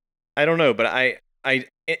don't know, but I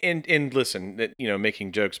listen, that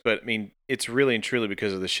making jokes, but I mean, it's really and truly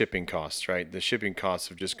because of the shipping costs, right? The shipping costs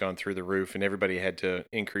have just gone through the roof, and everybody had to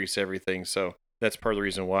increase everything. So that's part of the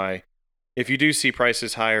reason why. If you do see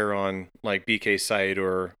prices higher on like BK's site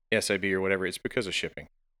or SIB or whatever, it's because of shipping.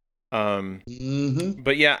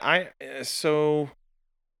 But yeah, so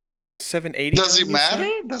 780. Does it matter?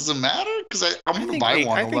 Does it matter? Because I'm going to buy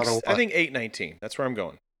one. I think 819. That's where I'm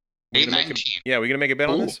going. 819. Yeah, we gonna make a bet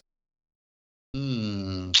on this?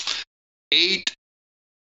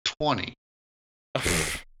 820.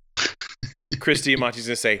 Chris Diamante's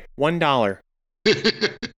gonna say $1.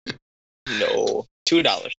 No,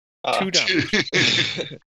 $2.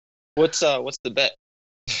 $2. What's the bet?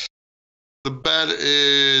 The bet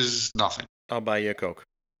is nothing. I'll buy you a Coke.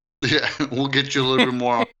 Yeah, we'll get you a little bit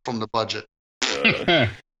more from the budget.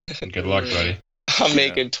 Good luck, buddy. I'm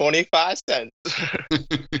making 25 cents.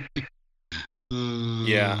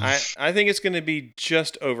 Yeah, I think it's going to be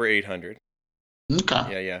just over 800.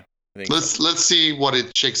 Okay. Yeah. I think Let's see what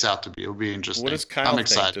it shakes out to be. It'll be interesting. What does Kyle I'm think?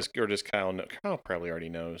 excited. Does Kyle know? Kyle probably already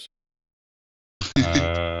knows.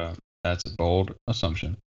 That's a bold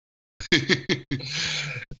assumption.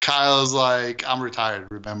 Kyle's like, I'm retired,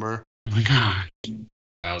 remember? Oh my god.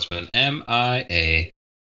 Kyle's been MIA.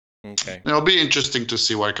 Okay. It'll be interesting to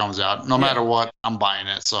see what comes out. No matter what, I'm buying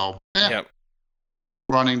it. So yeah. Yep.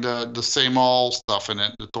 Running the same old stuff in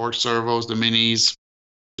it. The torque servos, the minis.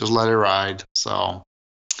 Just let it ride. So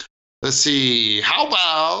let's see. How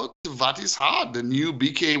about What is Hot, the new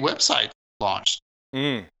BK website launched?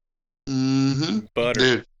 Butter.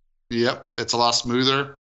 Dude, yep. It's a lot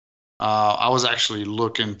smoother. I was actually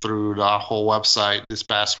looking through the whole website this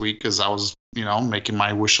past week because I was, making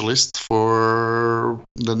my wish list for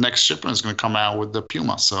the next shipment is going to come out with the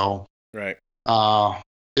Puma. So, right.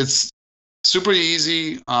 It's super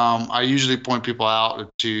easy. I usually point people out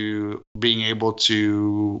to being able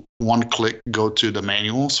to one click go to the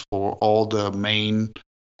manuals for all the main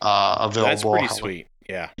available. That's pretty sweet.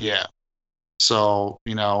 Yeah. Yeah. So,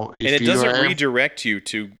 if and it doesn't redirect you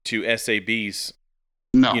to SAB's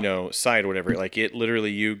site or whatever. Like it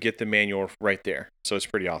literally, you get the manual right there. So it's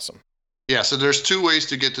pretty awesome. Yeah, so there's two ways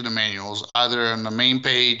to get to the manuals. Either on the main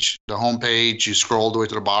page, the home page, you scroll all the way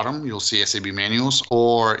to the bottom, you'll see SAB manuals.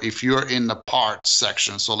 Or if you're in the parts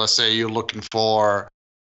section, so let's say you're looking for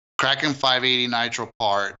Kraken 580 Nitro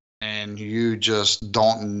part and you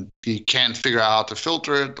can't figure out how to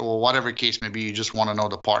filter it or whatever case may be, you just want to know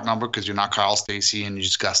the part number because you're not Carl Stacy and you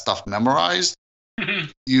just got stuff memorized.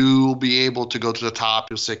 You'll be able to go to the top.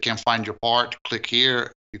 You'll say, can't find your part. Click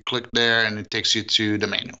here. You click there, and it takes you to the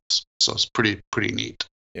manuals. So it's pretty neat.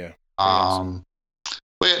 Yeah. Awesome.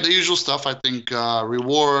 But yeah, the usual stuff. I think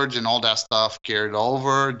rewards and all that stuff carried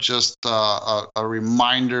over. Just a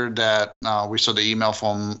reminder that we saw the email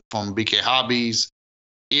from BK Hobbies.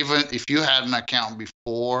 Even if you had an account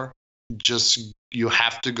before, you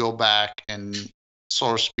have to go back and,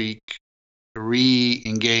 so to speak,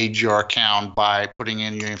 re-engage your account by putting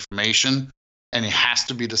in your information, and it has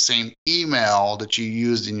to be the same email that you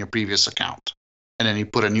used in your previous account, and then you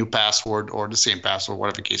put a new password or the same password,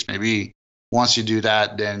 whatever the case may be. Once you do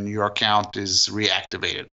that, then your account is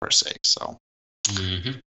reactivated per se. So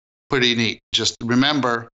pretty neat. Just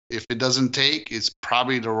remember, if it doesn't take, it's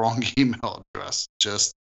probably the wrong email address.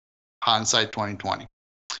 Just hindsight 2020.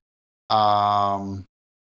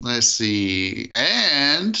 Let's see.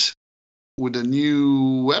 And with a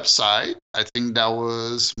new website, I think that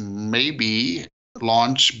was maybe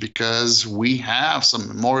launched because we have some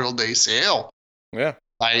Memorial Day sale. Yeah.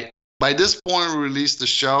 By this point, we release the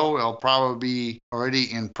show. It'll probably be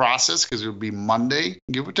already in process because it'll be Monday,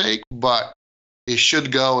 give or take. But it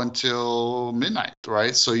should go until midnight,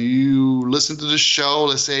 right? So you listen to the show,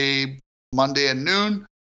 let's say Monday at noon.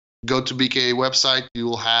 Go to BK website. You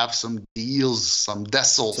will have some deals, some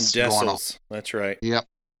decils going on. That's right. Yep.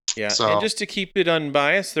 Yeah, and just to keep it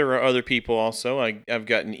unbiased, there are other people also. I've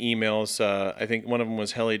gotten emails. I think one of them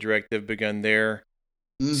was Heli Direct. They've begun their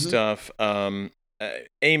stuff.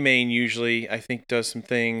 A-Main usually, I think, does some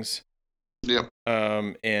things. Yep.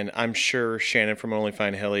 And I'm sure Shannon from Only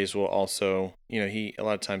Fine Helis will also, a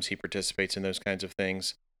lot of times he participates in those kinds of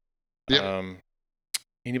things. Yep.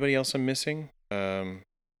 Anybody else I'm missing? Sorry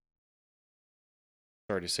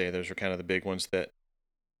to say, those are kind of the big ones that.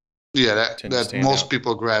 Yeah, that most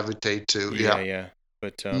people gravitate to. Yeah.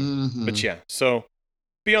 But yeah. So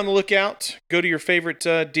be on the lookout. Go to your favorite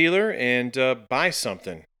dealer and buy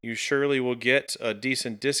something. You surely will get a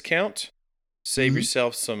decent discount. Save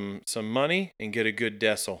yourself some money and get a good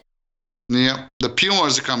decil. Yeah, the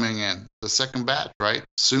Pumas are coming in, the second batch, right?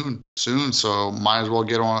 Soon. So might as well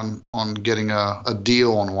get on getting a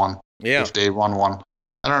deal on one. Yeah. If they run one,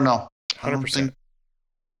 I don't know. 100%. I don't think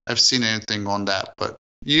I've seen anything on that, but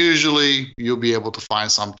usually you'll be able to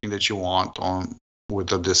find something that you want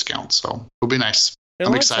with a discount. So it'll be nice. And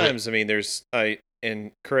I'm a lot excited. of times,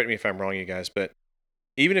 and correct me if I'm wrong, you guys, but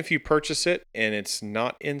even if you purchase it and it's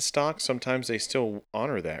not in stock, sometimes they still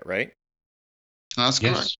honor that, right? That's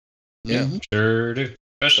correct. Yeah, sure do.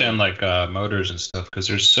 Especially on like motors and stuff, because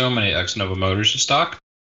there's so many X-Nova motors in stock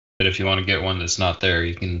that if you want to get one that's not there,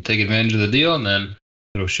 you can take advantage of the deal, and then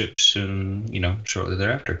it'll ship soon, shortly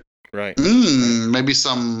thereafter. Right. Maybe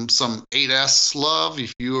some 8S love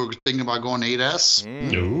if you were thinking about going 8S.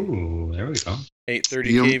 Ooh, there we go.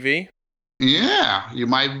 830 kV. Yeah, you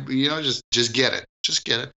might. Just get it. Just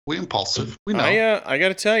get it. We impulsive. We know. I got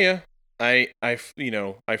to tell you, I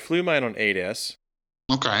flew mine on 8S.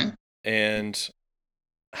 Okay. And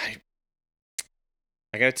I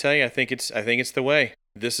got to tell you, I think it's the way.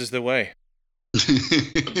 This is the way.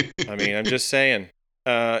 I mean, I'm just saying.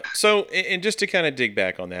 And just to kind of dig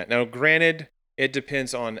back on that. Now, granted, it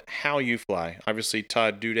depends on how you fly. Obviously,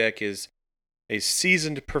 Todd Dudek is a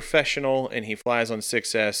seasoned professional, and he flies on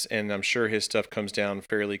 6S, and I'm sure his stuff comes down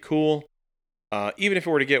fairly cool. Even if it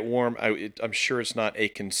were to get warm, I'm sure it's not a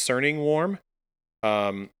concerning warm.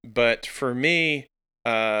 But for me,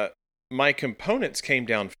 my components came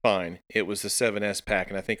down fine. It was the 7S pack,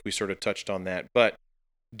 and I think we sort of touched on that. But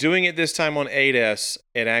doing it this time on 8S,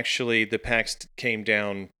 the packs came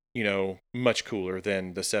down, much cooler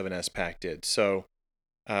than the 7S pack did. So,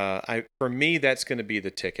 for me, that's going to be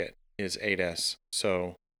the ticket is 8S.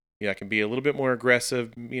 So, I can be a little bit more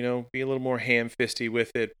aggressive, be a little more ham-fisty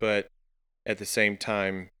with it, but at the same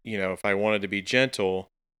time, if I wanted to be gentle,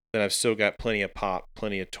 then I've still got plenty of pop,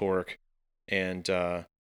 plenty of torque, and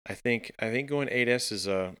I think going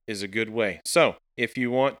 8S is a good way. So if you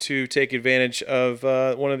want to take advantage of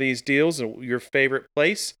one of these deals, your favorite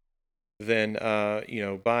place, then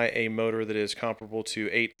buy a motor that is comparable to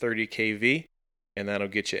 830 kV, and that'll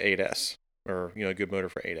get you 8S, or a good motor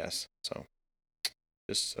for 8S. So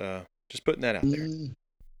just putting that out there.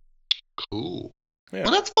 Cool. Yeah.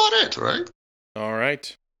 Well, that's about it, right? All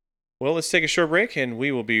right. Well, let's take a short break, and we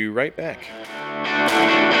will be right back.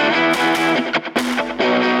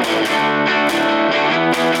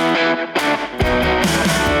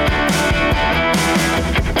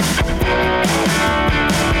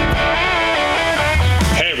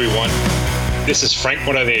 Hey everyone, this is Frank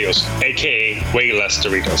Moradeos, aka Way Less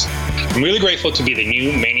Doritos. I'm really grateful to be the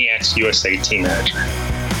new Maniacs USA team manager.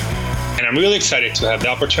 And I'm really excited to have the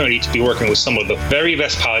opportunity to be working with some of the very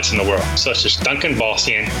best pilots in the world, such as Duncan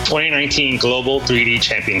Bostian, 2019 Global 3D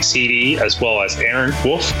Champion CD, as well as Aaron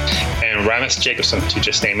Wolf and Ramis Jacobson, to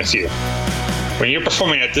just name a few. When you're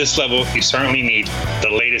performing at this level, you certainly need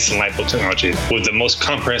the latest in LiPo technology with the most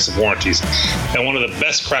comprehensive warranties and one of the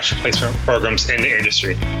best crash replacement programs in the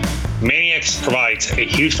industry. Maniacs provides a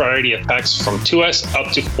huge variety of packs from 2S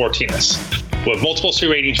up to 14S, with multiple C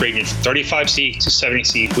ratings ranging from 35C to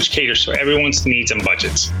 70C, which caters to everyone's needs and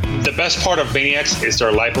budgets. The best part of Maniacs is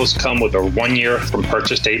their LiPos come with a 1 year from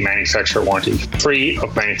purchase date manufacturer warranty, free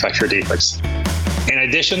of manufacturer defects. In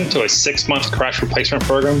addition to a 6-month crash replacement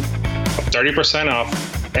program of 30% off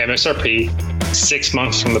MSRP, 6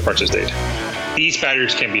 months from the purchase date. These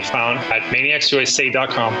batteries can be found at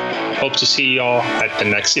maniacsusa.com. Hope to see you all at the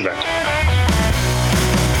next event.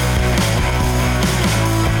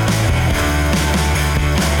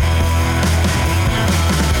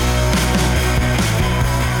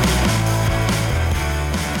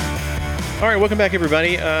 All right, welcome back,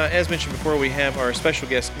 everybody. As mentioned before, we have our special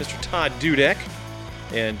guest, Mr. Todd Dudek.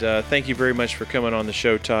 And thank you very much for coming on the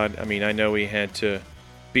show, Todd. I mean, I know we had to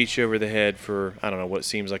beat you over the head for, I don't know, what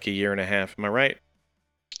seems like a year and a half. Am I right?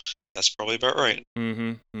 That's probably about right.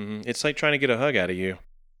 Mm-hmm. It's like trying to get a hug out of you.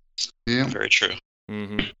 Yeah. Very true.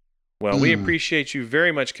 Mm-hmm. Well, we appreciate you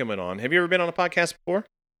very much coming on. Have you ever been on a podcast before?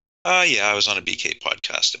 Yeah, I was on a BK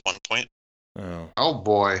podcast at one point. Oh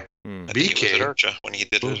boy. I think it was at IRCHA when he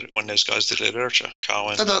did it, when those guys did it at IRCHA.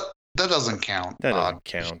 Cowan. That doesn't count. That doesn't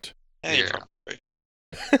count. Yeah, you're probably right.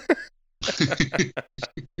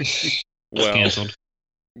 Well, canceled.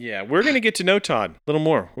 Yeah, we're gonna get to know Todd a little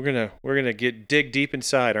more. We're gonna dig deep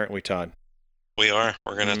inside, aren't we, Todd? We are.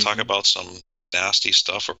 We're gonna talk about some nasty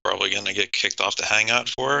stuff. We're probably gonna get kicked off the Hangout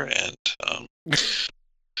for, and it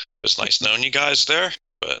was nice knowing you guys there.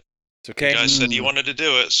 But it's okay. You guys said you wanted to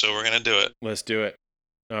do it, so we're gonna do it. Let's do it.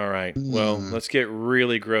 All right. Well, let's get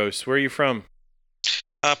really gross. Where are you from?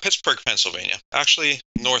 Pittsburgh, Pennsylvania. Actually,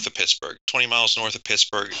 north of Pittsburgh, 20 miles north of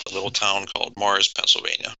Pittsburgh, a little town called Mars,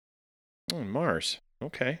 Pennsylvania. Oh, Mars.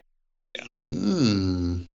 Okay. Yeah.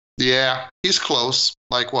 Yeah, he's close.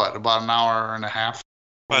 Like what? About an hour and a half?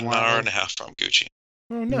 About an hour and a half from Gucci.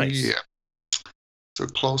 Oh, nice. Yeah. So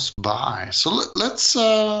close by. So let's,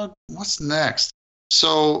 what's next?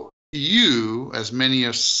 So you, as many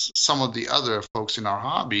as some of the other folks in our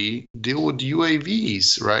hobby, deal with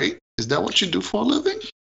UAVs, right? Is that what you do for a living?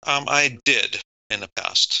 I did in the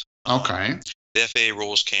past. Okay. The FAA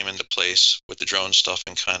rules came into place with the drone stuff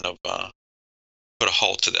and kind of put a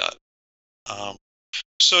halt to that.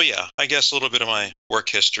 So yeah, I guess a little bit of my work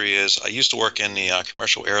history is I used to work in the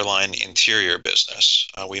commercial airline interior business.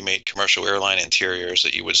 We made commercial airline interiors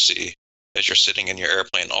that you would see as you're sitting in your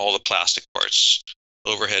airplane, all the plastic parts,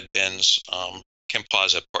 overhead bins,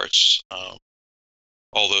 composite parts,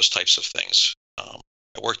 all those types of things.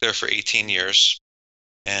 I worked there for 18 years,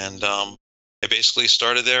 and I basically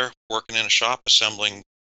started there working in a shop, assembling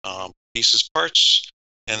pieces, parts,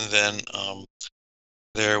 and then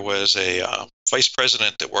there was a vice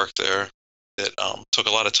president that worked there that took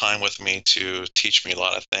a lot of time with me to teach me a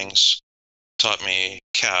lot of things, taught me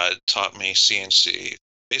CAD, taught me CNC.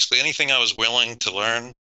 Basically anything I was willing to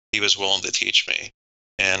learn, he was willing to teach me.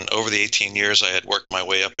 And over the 18 years, I had worked my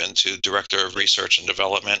way up into director of research and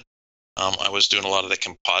development. I was doing a lot of the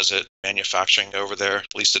composite manufacturing over there,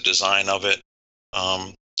 at least the design of it,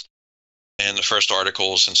 and the first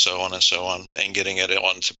articles and so on, and getting it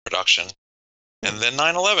onto production. And then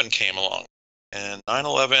 9/11 came along, and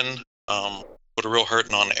 9/11 put a real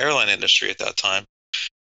hurting on the airline industry at that time.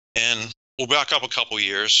 And we'll back up a couple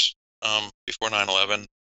years before 9/11.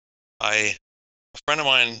 A friend of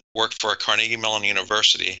mine worked for Carnegie Mellon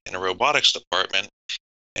University in a robotics department,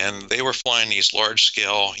 and they were flying these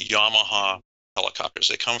large-scale Yamaha helicopters.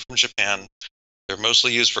 They come from Japan. They're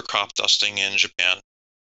mostly used for crop dusting in Japan,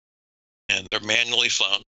 and they're manually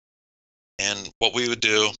flown. And what we would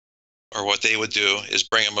do, or what they would do, is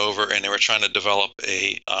bring them over, and they were trying to develop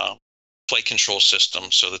a flight control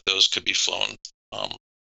system so that those could be flown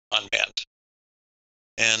unmanned.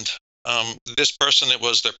 And this person that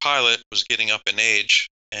was their pilot was getting up in age,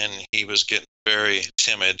 and he was getting very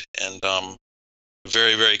timid and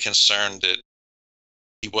very, very concerned that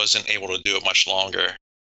he wasn't able to do it much longer.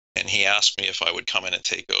 And he asked me if I would come in and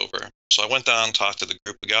take over. So I went down and talked to the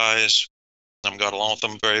group of guys. Got along with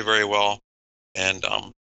them very, very well. And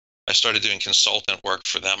I started doing consultant work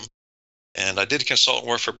for them. And I did consultant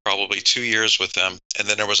work for probably 2 years with them. And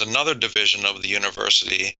then there was another division of the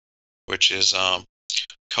university, which is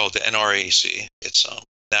called the NRAC. It's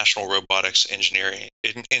National Robotics Engineering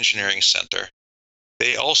Center.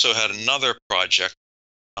 They also had another project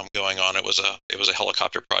going on. It was a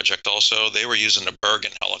helicopter project also. They were using the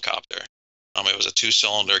Bergen helicopter. It was a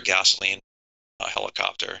 2-cylinder gasoline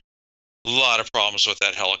helicopter. A lot of problems with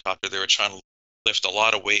that helicopter. They were trying to lift a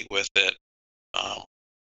lot of weight with it.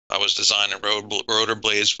 I was designing rotor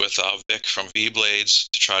blades with Vic from V-Blades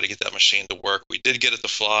to try to get that machine to work. We did get it to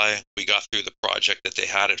fly. We got through the project that they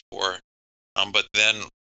had it for. But then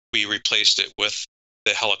we replaced it with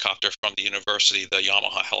the helicopter from the university. The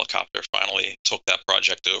Yamaha helicopter finally took that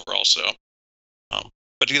project over also.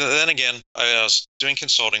 But then again, I was doing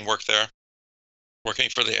consulting work there, working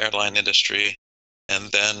for the airline industry. And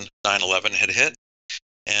then 9/11 had hit,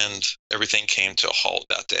 and everything came to a halt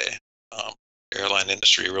that day. Airline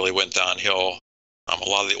industry really went downhill. A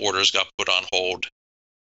lot of the orders got put on hold.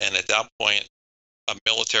 And at that point, a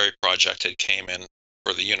military project had came in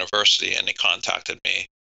for the university, and they contacted me.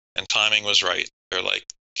 And timing was right. They're like,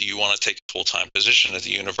 do you want to take a full-time position at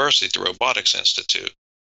the university at the Robotics Institute?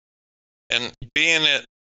 And being at,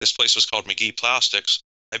 this place was called McGee Plastics,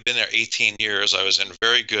 I've been there 18 years. I was in a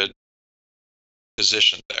very good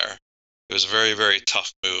position there. It was a very, very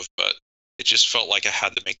tough move, but it just felt like I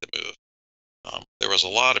had to make the move. There was a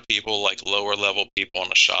lot of people, like lower level people in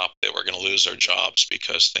the shop, that were going to lose their jobs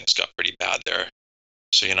because things got pretty bad there.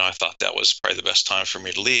 So, I thought that was probably the best time for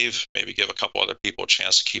me to leave, maybe give a couple other people a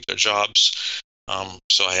chance to keep their jobs.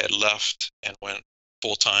 So I had left and went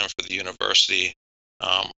full time for the university.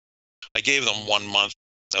 I gave them 1 month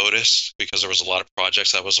notice because there was a lot of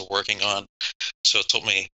projects I was working on. So it took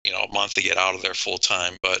me, a month to get out of there full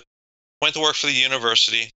time, but went to work for the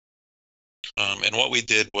university. And what we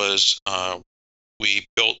did was we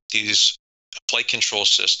built these flight control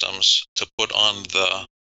systems to put on the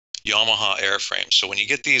Yamaha airframe. So when you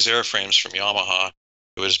get these airframes from Yamaha,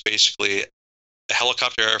 it was basically a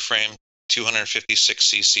helicopter airframe,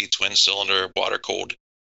 256cc twin cylinder, water cooled,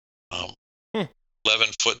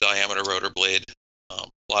 11-foot diameter rotor blade, a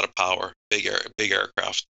lot of power, big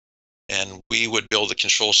aircraft. And we would build a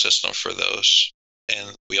control system for those.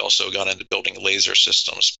 And we also got into building laser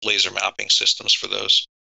systems, laser mapping systems for those.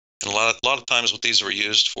 And a lot of times what these were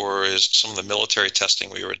used for is some of the military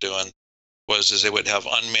testing we were doing is they would have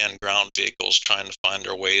unmanned ground vehicles trying to find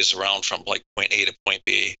their ways around from like point A to point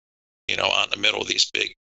B, out in the middle of these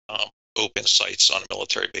big open sites on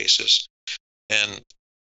military bases. And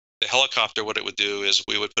the helicopter, what it would do is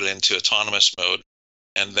we would put it into autonomous mode,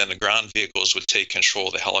 and then the ground vehicles would take control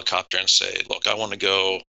of the helicopter and say, look, I want to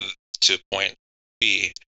go to point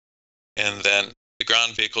B. And then the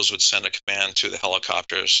ground vehicles would send a command to the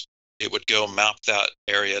helicopters. It would go map that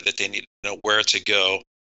area that they need to know where to go.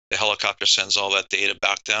 The helicopter sends all that data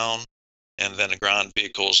back down, and then the ground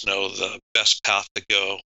vehicles know the best path to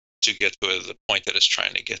go to get to the point that it's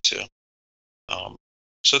trying to get to.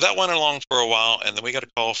 So that went along for a while, and then we got a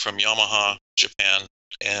call from Yamaha, Japan,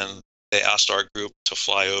 and they asked our group to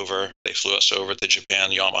fly over. They flew us over to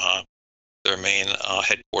Japan, Yamaha, their main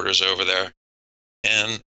headquarters over there.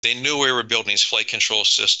 And they knew we were building these flight control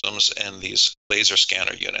systems and these laser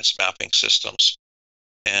scanner units, mapping systems.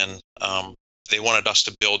 And they wanted us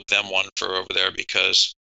to build them one for over there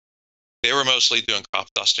because They were mostly doing crop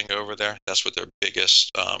dusting over there. That's what their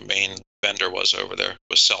biggest main vendor was over there,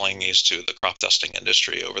 was selling these to the crop dusting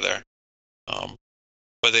industry over there.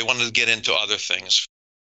 But they wanted to get into other things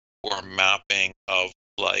for mapping of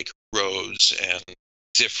like roads and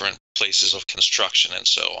different places of construction and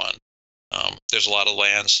so on. There's a lot of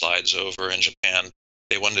landslides over in Japan.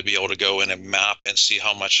 They wanted to be able to go in and map and see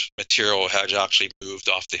how much material had actually moved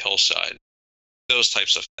off the hillside, those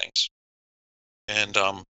types of things. And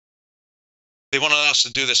they wanted us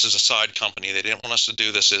to do this as a side company. They didn't want us to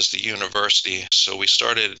do this as the university. So we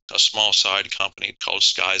started a small side company called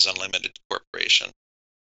Skies Unlimited Corporation.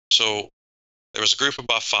 So there was a group of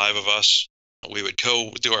about 5 of us. We would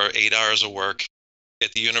go do our 8 hours of work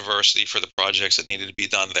at the university for the projects that needed to be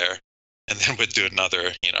done there. And then we'd do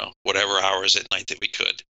another, whatever hours at night that we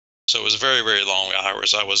could. So it was very, very long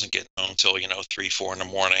hours. I wasn't getting home till, 3, 4 in the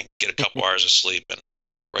morning, get a couple hours of sleep and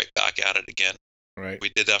right back at it again. Right. We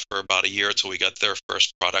did that for about a year until we got their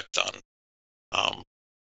first product done.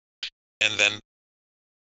 And then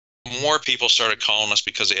more people started calling us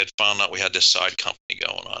because they had found out we had this side company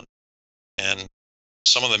going on. And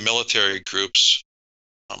some of the military groups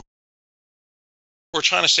were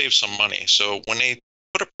trying to save some money. So when they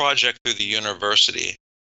put a project through the university,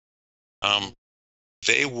 the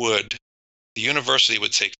university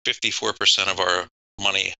would take 54% of our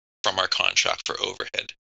money from our contract for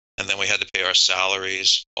overhead. And then we had to pay our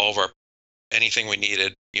salaries, all of anything we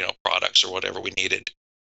needed, products or whatever we needed.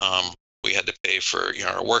 We had to pay for,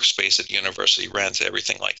 our workspace at the university, rent,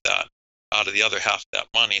 everything like that, out of the other half of that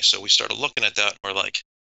money. So we started looking at that and we're like,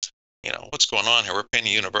 what's going on here? We're paying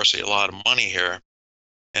the university a lot of money here.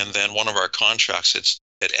 And then one of our contracts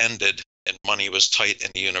had ended and money was tight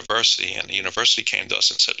in the university. And the university came to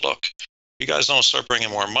us and said, look, you guys don't start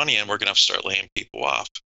bringing more money in, we're going to have to start laying people off.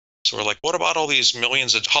 So we're like, what about all these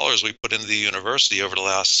millions of dollars we put into the university over the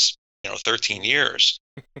last, 13 years?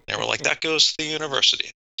 And we're like, that goes to the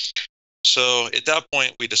university. So at that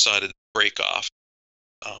point, we decided to break off.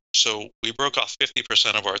 So we broke off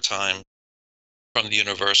 50% of our time from the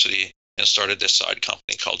university and started this side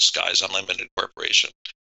company called Skies Unlimited Corporation.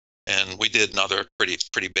 And we did another pretty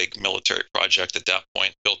big military project at that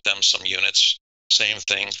point, built them some units, same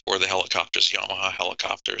thing for the helicopters, Yamaha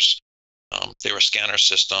helicopters. They were scanner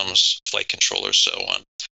systems, flight controllers, so on.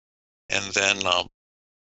 And then,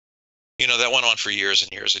 that went on for years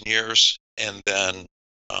and years and years. And then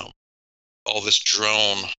all this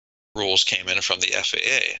drone rules came in from the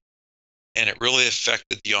FAA. And it really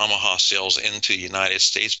affected Yamaha sales into the United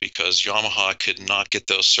States because Yamaha could not get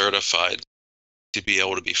those certified to be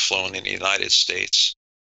able to be flown in the United States.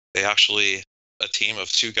 They actually, a team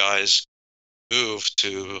of 2 guys moved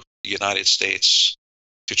to the United States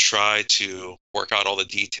to try to work out all the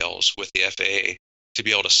details with the FAA to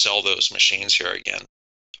be able to sell those machines here again.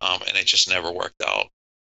 And it just never worked out.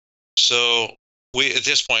 So at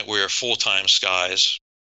this point, we were full-time Skies.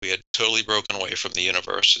 We had totally broken away from the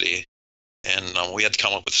university, and we had to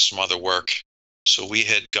come up with some other work. So we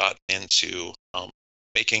had gotten into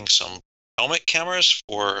making some helmet cameras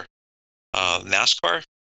for NASCAR.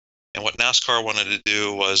 And what NASCAR wanted to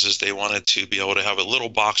do is they wanted to be able to have a little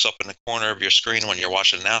box up in the corner of your screen when you're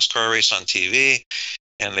watching a NASCAR race on TV.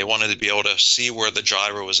 And they wanted to be able to see where the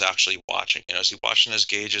driver was actually watching. Is he watching his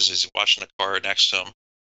gauges? Is he watching the car next to him?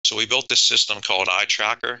 So we built this system called Eye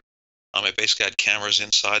Tracker. It basically had cameras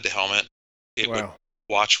inside the helmet. It would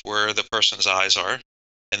watch where the person's eyes are,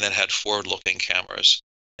 and then had forward-looking cameras.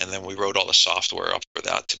 And then we wrote all the software up for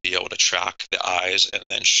that to be able to track the eyes and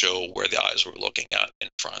then show where the eyes were looking at in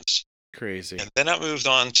front. Crazy. And then I moved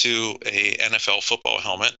on to a NFL football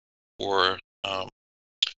helmet for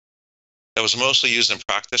that was mostly used in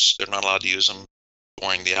practice. They're not allowed to use them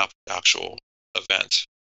during the actual event,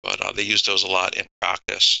 but they used those a lot in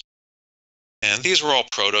practice. And these were all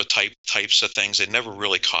prototype types of things. They never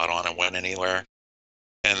really caught on and went anywhere.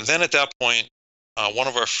 And then at that point, one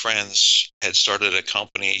of our friends had started a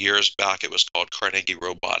company years back. It was called Carnegie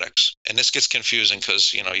Robotics. And this gets confusing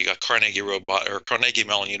because, you got Carnegie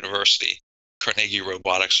Mellon University, Carnegie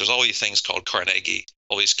Robotics. There's all these things called Carnegie,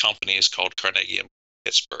 all these companies called Carnegie in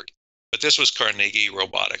Pittsburgh. But this was Carnegie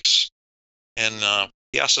Robotics. And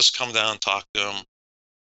he asked us to come down and talk to him.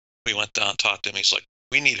 We went down and talked to him. He's like,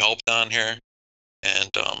 we need help down here.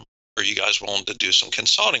 And are you guys willing to do some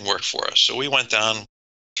consulting work for us? So we went down,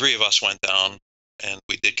 3 of us went down, and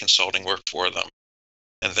we did consulting work for them.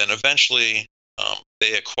 And then eventually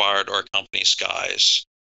they acquired our company, Skies.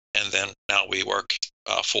 And then now we work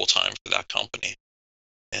full-time for that company.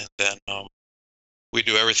 And then we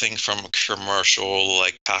do everything from commercial,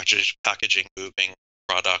 like packaging, moving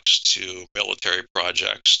products, to military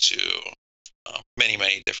projects, to many,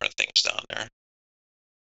 many different things things down there.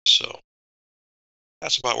 So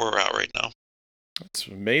that's about where we're at right now. That's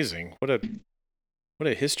amazing. What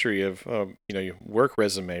a history of your work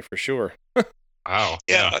resume for sure. Wow.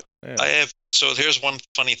 Yeah, Yeah. I have. So here's one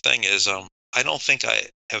funny thing is I don't think I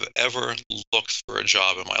have ever looked for a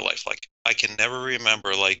job in my life. Like I can never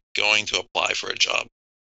remember like going to apply for a job.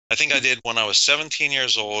 I think I did when I was 17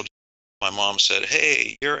 years old. My mom said,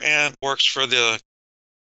 "Hey, your aunt works for the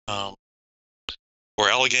for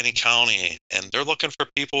Allegheny County, and they're looking for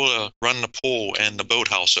people to run the pool and the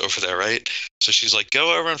boathouse over there, right?" So she's like,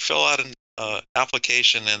 "Go over and fill out an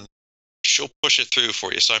application, and she'll push it through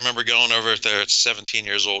for you." So I remember going over there at 17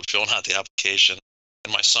 years old, filling out the application,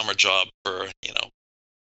 and my summer job for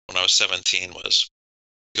when I was 17 was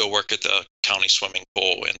go work at the county swimming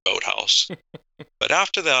pool and boathouse. But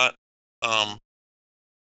after that,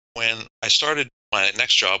 when I started, my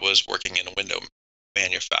next job was working in window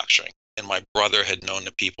manufacturing, and my brother had known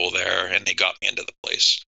the people there, and they got me into the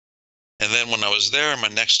place. And then when I was there, my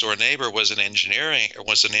next door neighbor was an engineer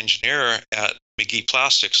at McGee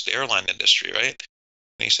Plastics, the airline industry, right?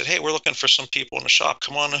 And he said, "Hey, we're looking for some people in the shop.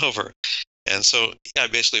 Come on over." And so I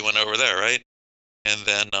basically went over there, right? And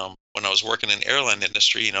then when I was working in the airline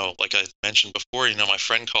industry, like I mentioned before, my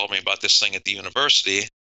friend called me about this thing at the university,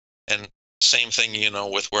 and same thing,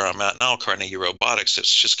 with where I'm at now, Carnegie Robotics.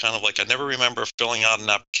 It's just kind of like I never remember filling out an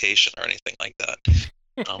application or anything like that.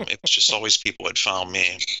 It was just always people had found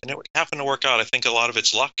me, and it happened to work out. I think a lot of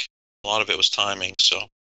it's luck, a lot of it was timing. So,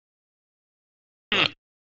 but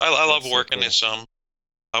I love That's working. so cool. It's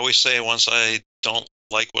I always say once I don't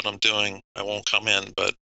like what I'm doing, I won't come in.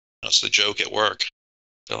 But that's the joke at work.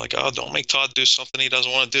 They're like, "Oh, don't make Todd do something he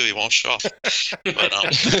doesn't want to do. He won't show up." But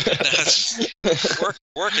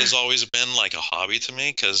work has always been like a hobby to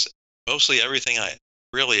me because mostly everything I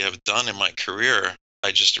really have done in my career,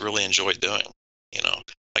 I just really enjoy doing.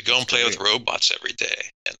 I go and play with robots every day,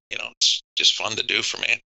 and it's just fun to do for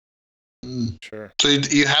me. Sure. So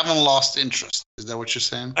you haven't lost interest? Is that what you're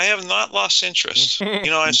saying? I have not lost interest.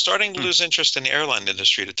 I'm starting to lose interest in the airline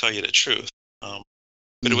industry, to tell you the truth.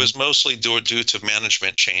 But it was mostly due to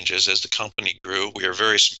management changes as the company grew. We were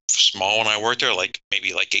very small when I worked there,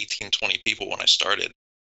 maybe 18, 20 people when I started.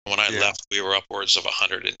 When I left, we were upwards of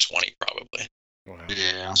 120 probably. Wow.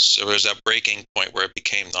 Yeah. So there's that breaking point where it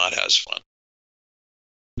became not as fun.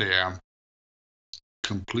 Yeah.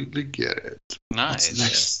 Completely get it. Nice. What's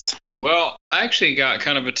next? Well, I actually got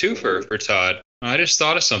kind of a twofer for Todd. I just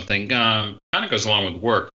thought of something. Kind of goes along with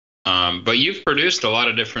work. But you've produced a lot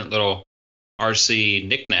of different little RC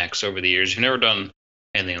knickknacks over the years. You've never done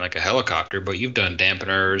anything like a helicopter, but you've done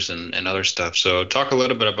dampeners and other stuff. So talk a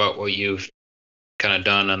little bit about what you've kind of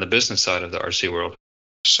done on the business side of the RC world.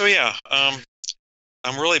 So yeah, I'm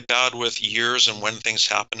really bad with years and when things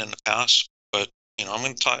happened in the past, but I'm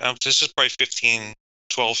going to talk. This is probably 15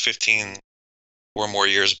 or more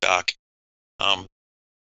years back. I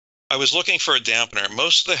was looking for a dampener.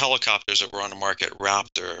 Most of the helicopters that were on the market,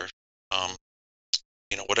 Raptor,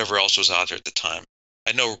 whatever else was out there at the time.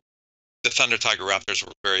 I know the Thunder Tiger Raptors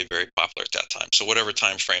were very, very popular at that time. So whatever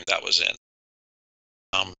time frame that was in,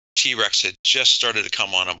 T-Rex had just started to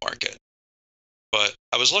come on the market. But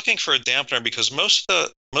I was looking for a dampener because most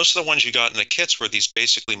of the ones you got in the kits were these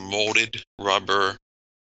basically molded rubber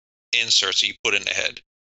inserts that you put in the head.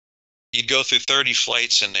 You'd go through 30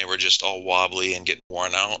 flights and they were just all wobbly and get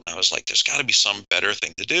worn out. And I was like, there's got to be some better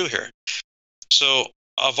thing to do here. So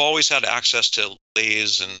I've always had access to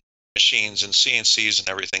lathes and machines and CNCs and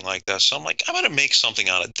everything like that. So I'm like, I'm going to make something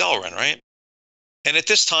out of Delrin, right? And at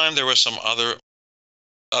this time, there were some other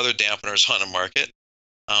dampeners on the market,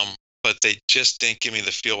 but they just didn't give me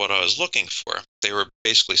the feel what I was looking for. They were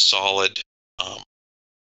basically solid,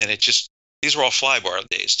 and these were all flybar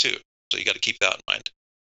days too. So you got to keep that in mind.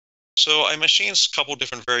 So I machined a couple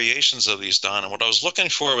different variations of these done, and what I was looking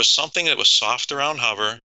for was something that was soft around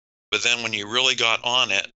hover, but then when you really got on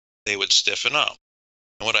it, they would stiffen up.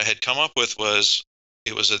 And what I had come up with was,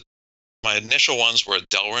 my initial ones were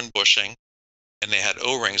Delrin bushing, and they had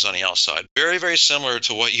O-rings on the outside, very, very similar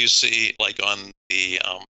to what you see like on the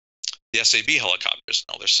SAB helicopters.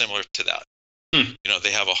 Now they're similar to that.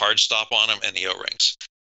 They have a hard stop on them and the O-rings.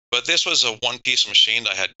 But this was a one-piece machine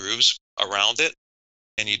that had grooves around it,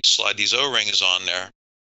 and you'd slide these O-rings on there,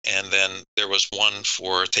 and then there was one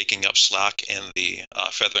for taking up slack in the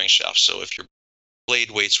feathering shaft. So if your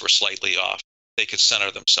blade weights were slightly off, they could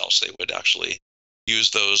center themselves. They would actually use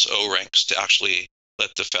those O-rings to actually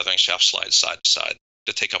let the feathering shaft slide side to side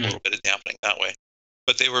to take up a little bit of dampening that way.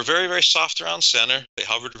 But they were very, very soft around center. They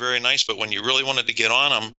hovered very nice, but when you really wanted to get on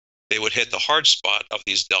them, they would hit the hard spot of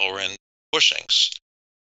these Delrin bushings.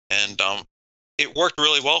 And it worked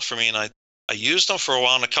really well for me, and I used them for a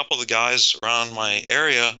while, and a couple of the guys around my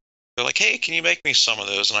area, they're like, hey, can you make me some of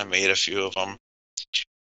those? And I made a few of them.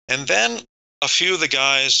 And then a few of the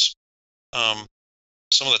guys,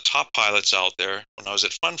 some of the top pilots out there, when I was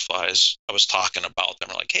at Fun Flies, I was talking about them.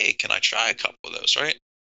 Like, hey, can I try a couple of those, right?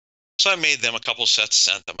 So I made them a couple sets,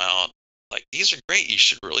 sent them out. Like, these are great. You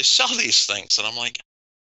should really sell these things. And I'm like,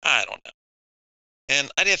 I don't know.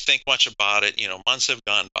 And I didn't think much about it. Months have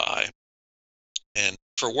gone by. And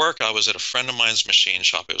for work, I was at a friend of mine's machine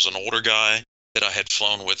shop. It was an older guy that I had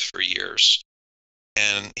flown with for years.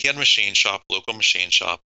 And he had a machine shop, local machine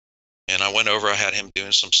shop. And I went over, I had him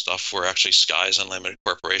doing some stuff for actually Skies Unlimited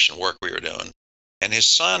Corporation work we were doing. And his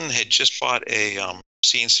son had just bought a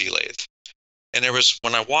CNC lathe. And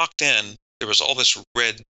when I walked in, there was all this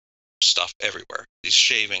red stuff everywhere. These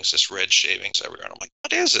shavings, this red shavings everywhere. And I'm like,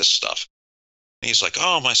 what is this stuff? And he's like,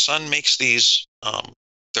 oh, my son makes these,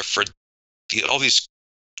 they're for all these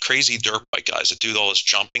crazy dirt bike guys that do all this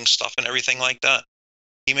jumping stuff and everything like that.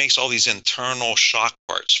 He makes all these internal shock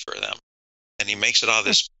parts for them. And he makes it out of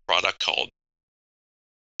this product called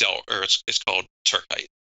it's called Turkite.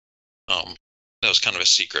 That was kind of a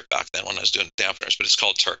secret back then when I was doing dampeners, but it's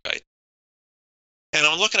called Turkite. And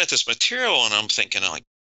I'm looking at this material and I'm thinking, like,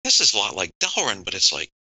 this is a lot like Delrin, but it's like,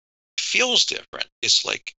 it feels different. It's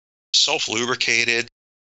like self-lubricated.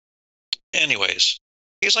 Anyways,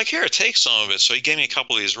 he's like, here, take some of it. So he gave me a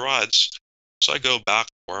couple of these rods. So I go back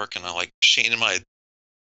to work and I like machining my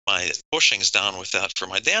bushings down with that for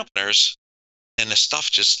my dampeners. And the stuff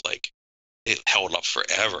just like, it held up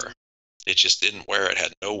forever. It just didn't wear. It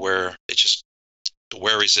had no wear. The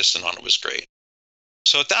wear resistant on it was great.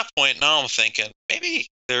 So at that point, now I'm thinking, maybe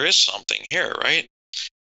there is something here, right?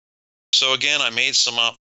 So again, I made some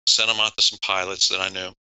up, sent them out to some pilots that I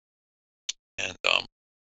knew. And,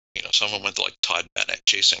 some of them went to like Todd Bennett,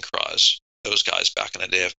 Jason Cross, those guys back in the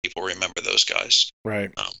day, if people remember those guys. Right.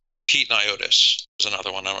 Pete Niotis was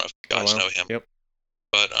another one. I don't know if you guys know him. Yep.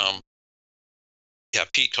 But, yeah,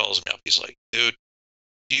 Pete calls me up. He's like, dude,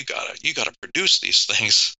 you gotta produce these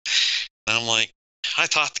things. And I'm like, I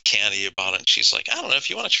talked to Candy about it. And she's like, I don't know, if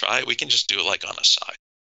you want to try it, we can just do it like on the side.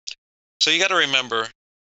 So you got to remember,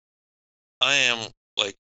 I am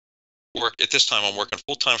like at this time, I'm working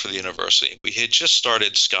full time for the university. We had just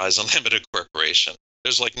started Skies Unlimited Corporation.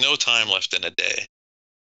 There's like no time left in a day.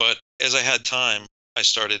 But as I had time, I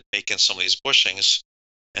started making some of these bushings.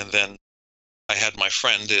 And then I had my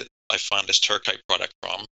friend that I found this Turkite product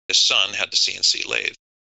from. His son had the CNC lathe.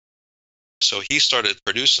 So he started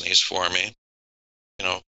producing these for me,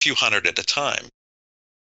 a few hundred at a time.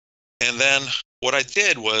 And then what I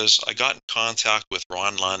did was I got in contact with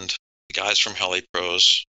Ron Lund, the guys from Heli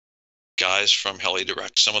Pros, guys from Heli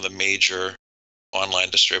Direct, some of the major online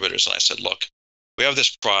distributors. And I said, look, we have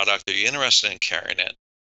this product. Are you interested in carrying it?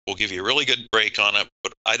 We'll give you a really good break on it,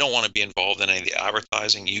 but I don't want to be involved in any of the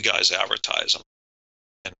advertising. You guys advertise them.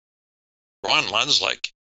 And Ron Lund's like,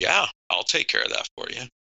 yeah, I'll take care of that for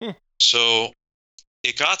you. So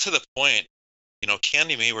it got to the point,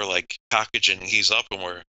 Candy and me were like packaging these up,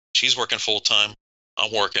 and she's working full time.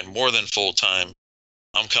 I'm working more than full time.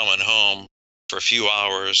 I'm coming home for a few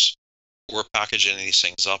hours. We're packaging these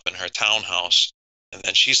things up in her townhouse, and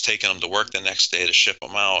then she's taking them to work the next day to ship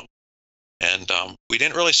them out. And we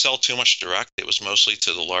didn't really sell too much direct. It was mostly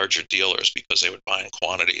to the larger dealers because they would buy in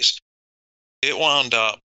quantities. It wound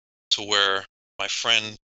up to where my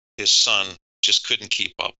friend, his son, just couldn't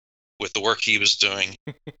keep up with the work he was doing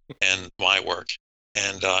and my work.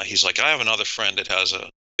 And he's like, I have another friend that has a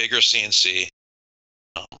bigger CNC.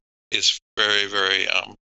 It's very, very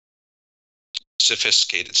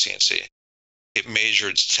sophisticated CNC. It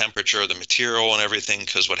measured temperature of the material and everything,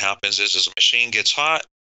 because what happens is as a machine gets hot,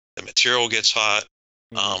 the material gets hot.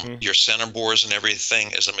 Your center bores and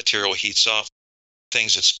everything, as the material heats up,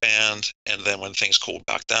 things expand, and then when things cool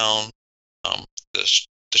back down,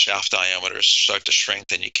 the shaft diameters start to shrink,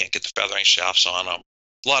 then you can't get the feathering shafts on them.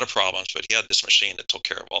 A lot of problems, but he had this machine that took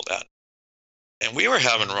care of all that. And we were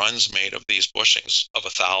having runs made of these bushings of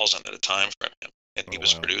 1,000 at a time from him, and he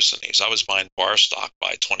was producing these. I was buying bar stock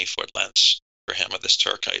by 20-foot lengths for him of this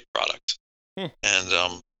Turkite product. And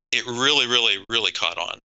it really, really, really caught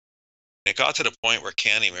on. And it got to the point where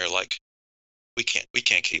Candy and me were like, we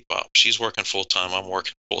can't keep up. She's working full time. I'm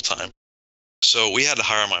working full time. So we had to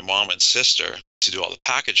hire my mom and sister to do all the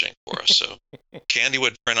packaging for us. So Candy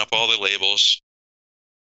would print up all the labels.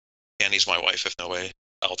 Candy's my wife, if nobody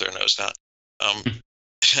out there knows that.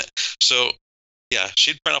 So yeah,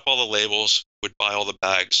 she'd print up all the labels, would buy all the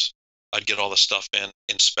bags. I'd get all the stuff in,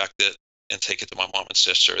 inspect it, and take it to my mom and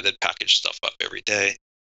sister. They'd package stuff up every day.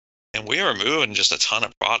 And we were moving just a ton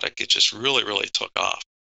of product. It just really, really took off.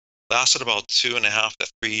 Lasted about 2.5 to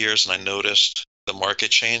 3 years, and I noticed the market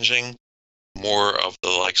changing. More of the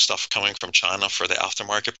like stuff coming from China for the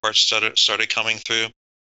aftermarket parts started coming through.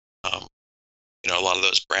 A lot of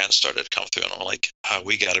those brands started to come through, and I'm like,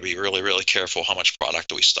 we got to be really, really careful how much product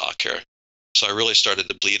do we stock here. So I really started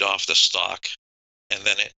to bleed off the stock, and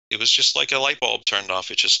then it was just like a light bulb turned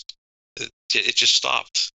off. It just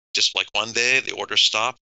stopped. Just like one day, the order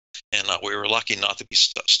stopped, and we were lucky not to be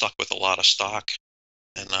stuck with a lot of stock.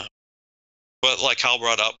 And but like Hal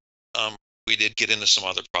brought up, we did get into some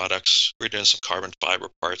other products. We were doing some carbon fiber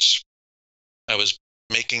parts. I was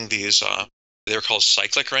making these. They were called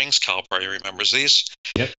cyclic rings. Cal probably remembers these.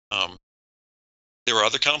 Yep. There were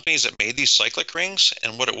other companies that made these cyclic rings,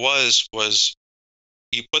 and what it was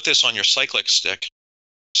you put this on your cyclic stick.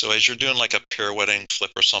 So as you're doing like a pirouetting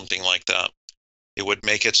flip or something like that, it would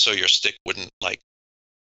make it so your stick wouldn't like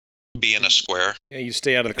be in a square. Yeah, you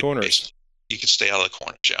stay out of the corners. You could stay out of the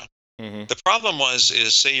corners, yeah. Mm-hmm. The problem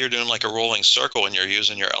is say you're doing like a rolling circle and you're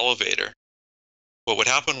using your elevator. What would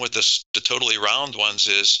happen with the totally round ones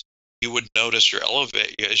is you would notice your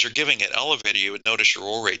elevator, as you're giving it elevator, you would notice your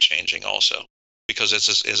roll rate changing also, because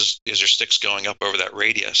as your stick's going up over that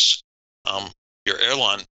radius, your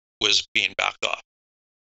aileron was being backed off.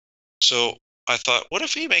 So I thought, what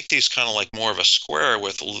if we make these kind of like more of a square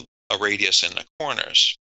with a radius in the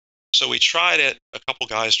corners? So we tried it. A couple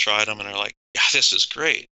guys tried them, and they're like, yeah, this is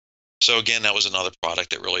great. So again, that was another product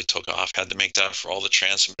that really took off. Had to make that for all the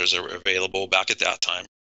transmitters that were available back at that time.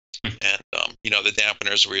 And, the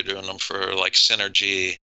dampeners, we were doing them for like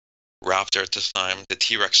Synergy, Raptor at the time. The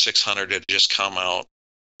T-Rex 600 had just come out,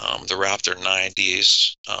 the Raptor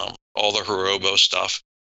 90s, all the Hirobo stuff.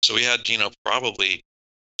 So we had, probably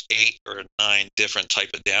 8 or 9 different type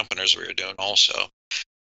of dampeners we were doing also.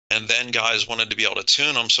 And then guys wanted to be able to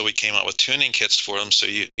tune them, so we came out with tuning kits for them. So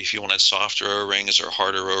if you wanted softer O-rings or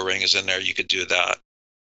harder O-rings in there, you could do that.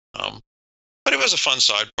 But it was a fun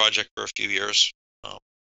side project for a few years.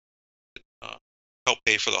 Helped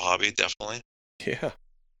pay for the hobby, definitely. Yeah.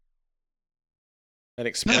 That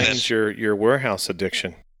explains your warehouse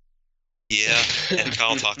addiction. Yeah, and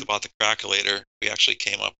Kyle talked about the crackulator. We actually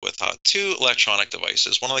came up with 2 electronic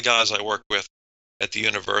devices. One of the guys I worked with at the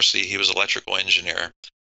university, he was an electrical engineer.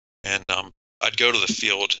 And I'd go to the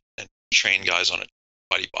field and train guys on a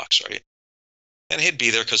buddy box, right? And he'd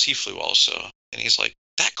be there because he flew also. And he's like,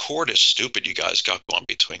 that cord is stupid you guys got going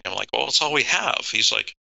between. I'm like, well, it's all we have. He's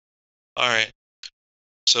like, all right.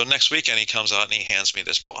 So next weekend he comes out and he hands me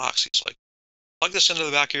this box. He's like, plug this into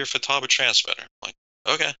the back of your Futaba transmitter. I'm like,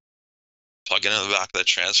 okay. Plug it into the back of the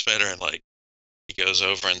transmitter, and like he goes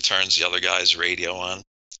over and turns the other guy's radio on,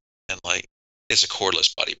 and like it's a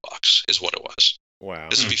cordless buddy box is what it was. Wow.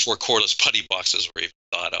 This is before cordless buddy boxes were even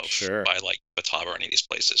thought of Sure. by like Futaba or any of these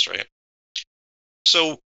places, right?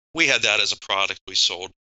 So we had that as a product we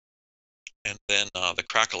sold. And then the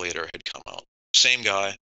crackulator had come out. Same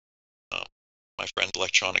guy, my friend,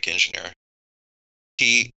 electronic engineer.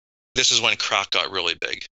 This is when crack got really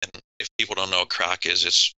big. And if people don't know what crack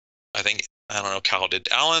is, I don't know, Cal, did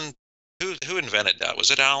Alan, who invented that?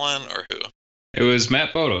 Was it Alan or who? It was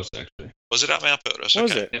Matt Bodos, actually. Was it Matt Bodos? What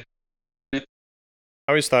was Okay. it?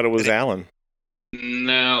 I always thought it was Alan.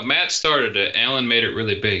 No, Matt started it. Alan made it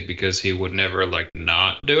really big because he would never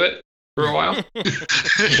not do it for a while.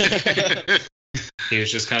 He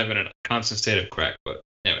was just kind of in a constant state of crack. But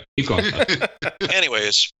anyway, keep going.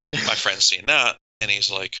 Anyways, my friend's seen that, and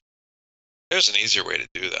he's like, there's an easier way to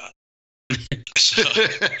do that. So,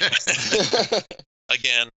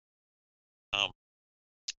 again,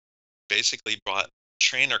 basically brought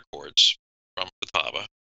trainer cords from Futaba.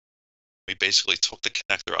 We basically took the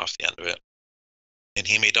connector off the end of it, and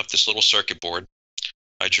he made up this little circuit board.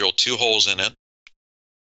 I drilled 2 holes in it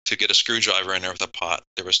to get a screwdriver in there with a pot.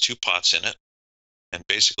 There was 2 pots in it, and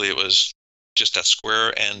basically it was just that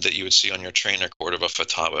square end that you would see on your trainer cord of a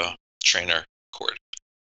Futaba trainer cord.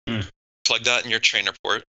 Plug that in your trainer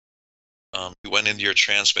port. You went into your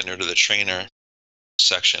transmitter to the trainer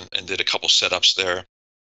section and did a couple setups there.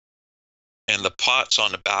 And the pots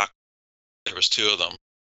on the back, there was 2 of them.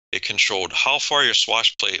 It controlled how far your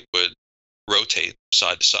swash plate would rotate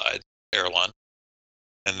side to side, aileron,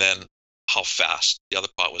 and then how fast. The other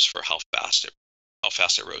pot was for how fast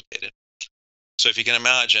it rotated. So if you can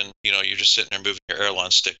imagine, you're just sitting there moving your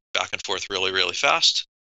aileron stick back and forth really, really fast.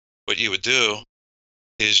 What you would do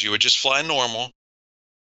is you would just fly normal,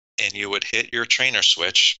 and you would hit your trainer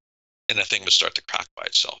switch, and the thing would start to crack by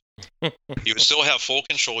itself. You would still have full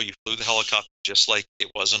control. You flew the helicopter just like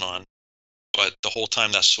it wasn't on. But the whole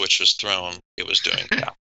time that switch was thrown, it was doing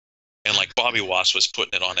that. And like Bobby Watts was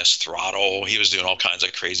putting it on his throttle. He was doing all kinds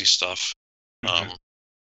of crazy stuff.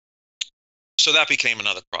 So that became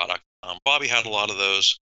another product. Bobby had a lot of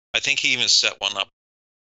those. I think he even set one up.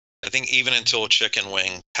 I think even until Chicken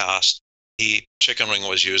Wing passed, Chicken Wing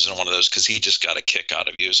was using one of those because he just got a kick out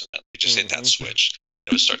of using it. He just hit that switch.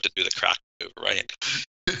 It would start to do the crack move, right?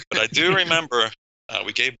 But I do remember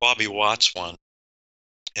we gave Bobby Watts one,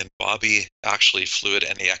 and Bobby actually flew it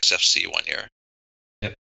in the XFC one year.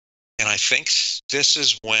 Yep. And I think this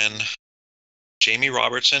is when Jamie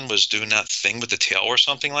Robertson was doing that thing with the tail or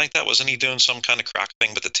something like that. Wasn't he doing some kind of crack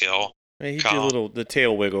thing with the tail? He did the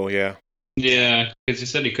tail wiggle, yeah. Yeah, because he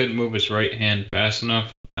said he couldn't move his right hand fast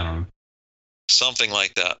enough. I don't know. Something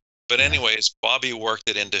like that. But anyways, Bobby worked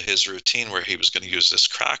it into his routine where he was going to use this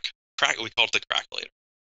crack. We called it the crackulator.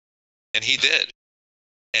 And he did.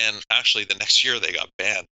 And actually, the next year they got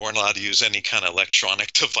banned. Weren't allowed to use any kind of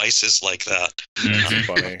electronic devices like that. That's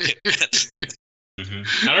funny.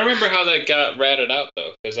 I don't remember how that got ratted out,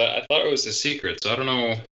 though, because I thought it was a secret, so I don't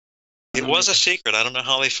know. It was a secret. I don't know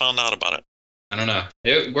how they found out about it. I don't know.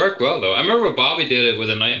 It worked well, though. I remember Bobby did it with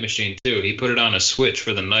a night machine, too. He put it on a switch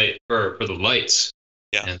for the night, for the lights.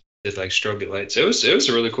 Yeah. And did, like, strobe lights. It was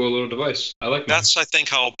a really cool little device. I like that. That's, I think,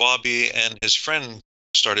 how Bobby and his friend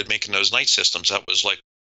started making those night systems. That was like,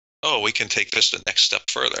 oh, we can take this the next step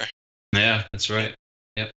further. Yeah, that's right.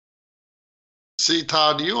 Yep. See,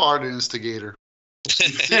 Todd, you are the instigator.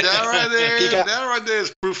 That right there, that right there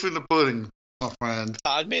is proof in the pudding, my friend.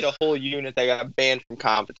 Todd made a whole unit that got banned from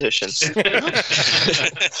competition. Yeah,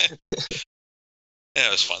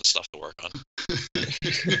 it was fun stuff to work on.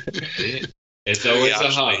 It's always a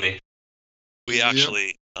hobby. We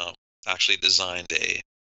actually designed a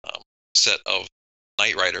set of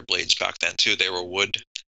Knight Rider blades back then too. They were wood.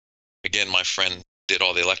 Again, my friend did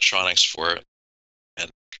all the electronics for it,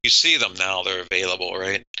 and you see them now. They're available,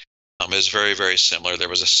 right? It was very, very similar. There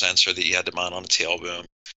was a sensor that you had to mount on a tail boom.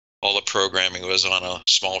 All the programming was on a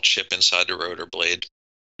small chip inside the rotor blade.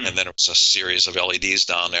 And then it was a series of LEDs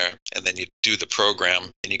down there. And then you do the program,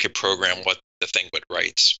 and you could program what the thing would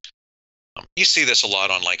write. You see this a lot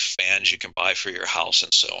on like fans you can buy for your house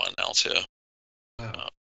and so on now too. Wow.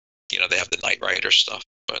 They have the Knight Rider stuff.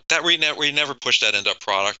 But that we never pushed that into a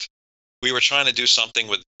product. We were trying to do something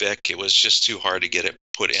with Bic. It was just too hard to get it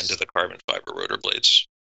put into the carbon fiber rotor blades.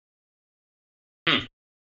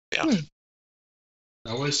 Yeah.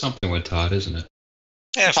 Always something with Todd, isn't it?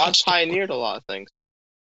 Yeah, Todd pioneered a lot of things.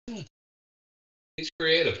 He's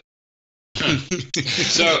creative.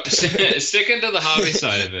 So, sticking to the hobby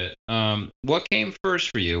side of it, what came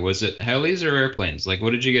first for you? Was it helis or airplanes? Like,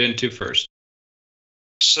 what did you get into first?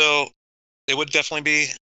 So, it would definitely be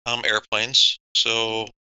airplanes. So,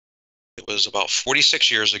 it was about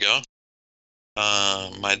 46 years ago.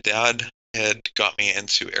 My dad had got me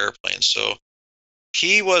into airplanes. So,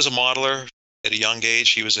 he was a modeler at a young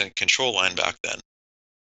age. He was in control line back then.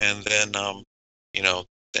 And then,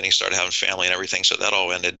 then he started having family and everything. So that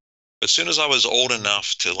all ended. But as soon as I was old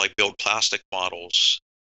enough to like build plastic models,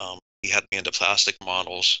 he had me into plastic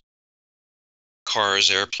models, cars,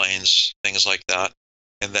 airplanes, things like that.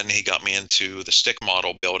 And then he got me into the stick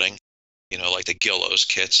model building, like the Gillows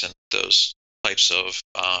kits and those types of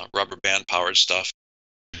rubber band powered stuff.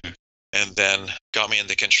 And then got me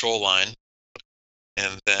into control line.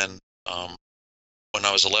 And then when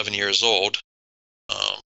I was 11 years old,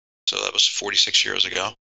 so that was 46 years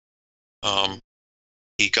ago,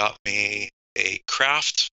 he got me a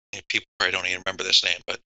Kraft. People probably don't even remember this name,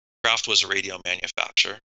 but Kraft was a radio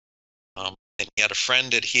manufacturer. And he had a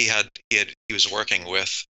friend that he was working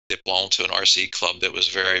with that belonged to an RC club that was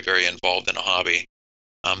very, very involved in a hobby.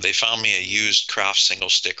 They found me a used Kraft single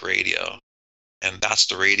stick radio, and that's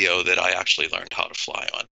the radio that I actually learned how to fly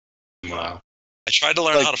on. Wow. I tried to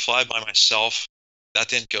learn how to fly by myself. That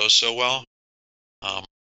didn't go so well.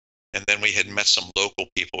 And then we had met some local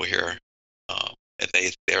people here, and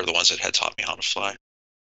they're the ones that had taught me how to fly.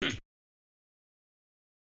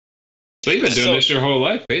 So you've been doing this your whole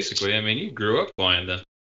life, basically. I mean, you grew up flying then.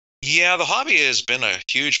 Yeah, the hobby has been a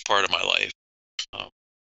huge part of my life.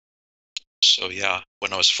 So yeah,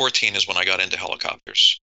 when I was 14 is when I got into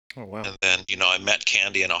helicopters. Oh, wow. And then, I met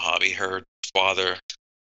Candy in a hobby. Her father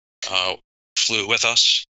flew with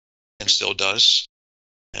us and still does.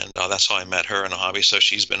 And that's how I met her in a hobby. So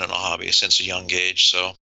she's been in a hobby since a young age.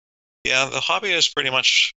 So yeah, the hobby is pretty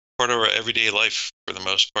much part of our everyday life for the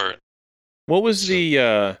most part. What was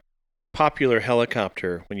the popular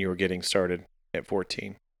helicopter when you were getting started at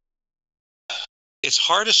 14? It's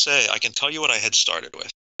hard to say. I can tell you what I had started with.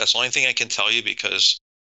 That's the only thing I can tell you because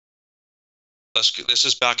this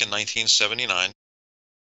is back in 1979.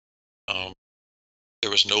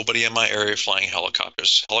 there was nobody in my area flying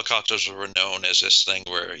helicopters. Helicopters were known as this thing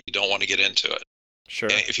where you don't want to get into it. Sure.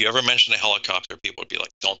 And if you ever mention a helicopter, people would be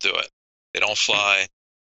like, don't do it. They don't fly.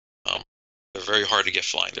 They're very hard to get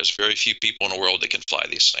flying. There's very few people in the world that can fly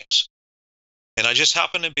these things. And I just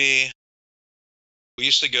happened to be,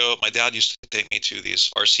 my dad used to take me to these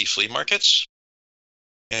RC flea markets,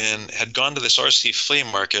 and had gone to this RC flea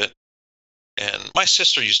market. And my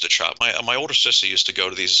sister used to travel. My older sister used to go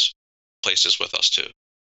to these places with us too.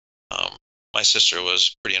 My sister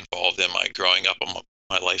was pretty involved in my growing up in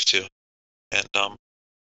my life too. And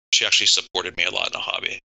she actually supported me a lot in the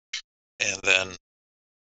hobby. And then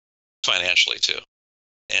financially too.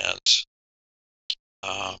 And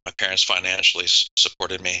my parents financially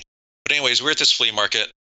supported me. But anyways, we're at this flea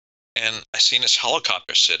market, and I seen this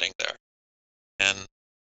helicopter sitting there. And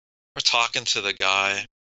we're talking to the guy,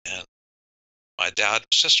 and my dad and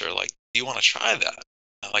sister like, do you want to try that?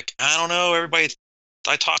 I'm like, I don't know. Everybody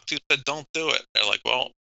I talked to said don't do it. They're like, well,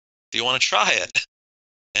 do you want to try it?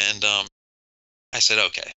 And I said,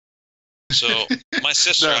 okay. So my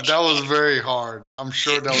sister... that was very hard. I'm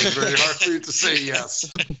sure that was very hard for you to say yes.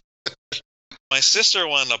 My sister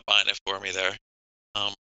wound up buying it for me there.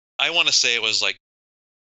 I want to say it was like,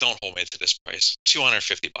 don't hold me to this price,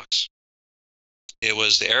 $250. It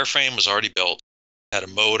was, the airframe was already built, had a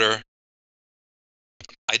motor.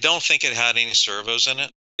 I don't think it had any servos in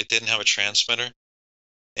it. It didn't have a transmitter.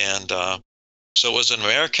 And so it was an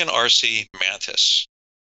American RC Mantis.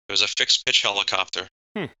 It was a fixed pitch helicopter.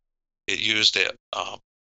 It used a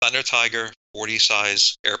Thunder Tiger 40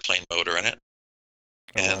 size airplane motor in it.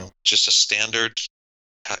 And just a standard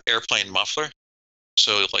airplane muffler.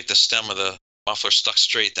 So like the stem of the muffler stuck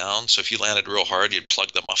straight down. So if you landed real hard, you'd plug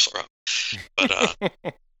the muffler up. But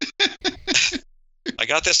I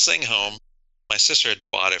got this thing home. My sister had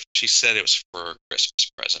bought it. She said it was for a Christmas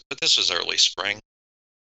present, but this was early spring.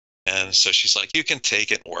 And so she's like, you can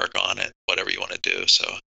take it and work on it, whatever you want to do. So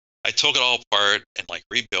I took it all apart and like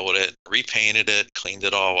rebuilt it, repainted it, cleaned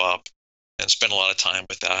it all up, and spent a lot of time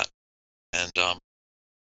with that. And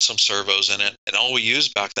some servos in it. And all we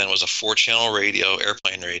used back then was a 4-channel radio,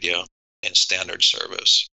 airplane radio, and standard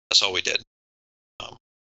servos. That's all we did.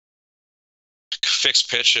 Fixed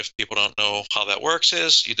pitch, if people don't know how that works,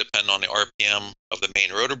 is you depend on the RPM of the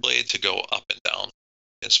main rotor blade to go up and down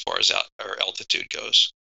as far as our altitude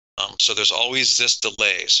goes. So there's always this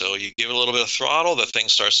delay. So you give it a little bit of throttle, the thing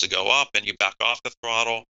starts to go up, and you back off the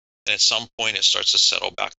throttle, and at some point it starts to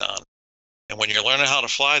settle back down. And when you're learning how to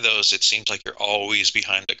fly those, it seems like you're always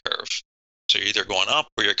behind the curve. So you're either going up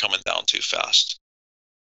or you're coming down too fast.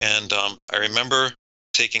 And I remember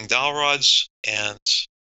taking dowel rods and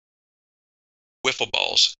wiffle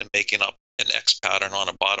balls and making up an X pattern on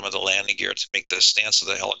the bottom of the landing gear to make the stance of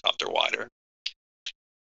the helicopter wider.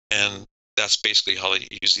 And that's basically how you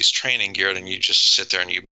use these training gear. And you just sit there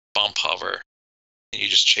and you bump hover, and you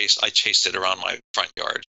just I chased it around my front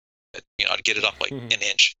yard. I'd get it up like an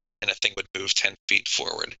inch, and the thing would move 10 feet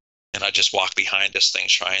forward. And I'd just walk behind this thing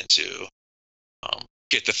trying to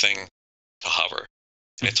get the thing to hover.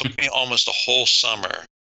 And it took me almost a whole summer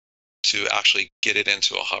to actually get it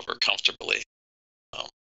into a hover comfortably.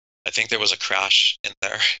 I think there was a crash in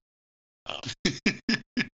there.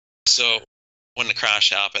 So when the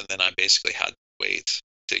crash happened, then I basically had to wait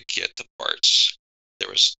to get the parts. There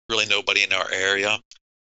was really nobody in our area.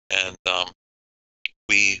 And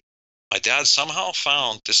my dad somehow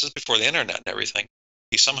found, this is before the internet and everything,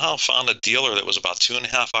 he somehow found a dealer that was about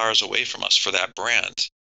 2.5 hours away from us for that brand.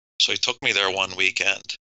 So he took me there one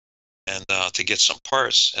weekend and to get some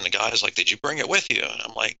parts. And the guy is like, did you bring it with you? And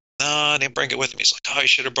I'm like, no, I didn't bring it with me. He's like, oh, you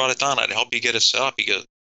should have brought it down. I'd help you get it set up. You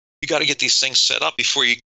got to get these things set up before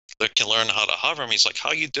you can learn how to hover. And he's like,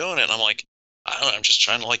 how you doing it? And I'm like, I don't know. I'm just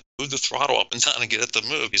trying to like move the throttle up and down and get it to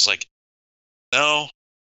move. He's like, no,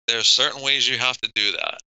 there's certain ways you have to do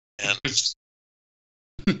that. And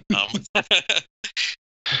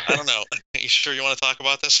I don't know. Are you sure you want to talk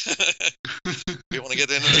about this? You want to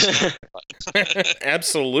get into this?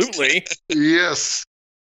 Absolutely. Yes.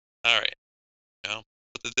 All right.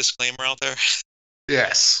 Put the disclaimer out there.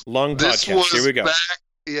 Yes. Long podcast. Here we go.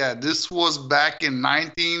 This was back in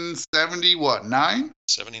 1970, what, 9?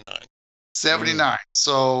 79. 79.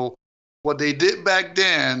 So what they did back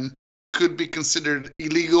then could be considered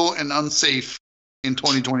illegal and unsafe in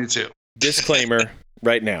 2022. Disclaimer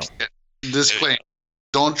right now. Disclaimer.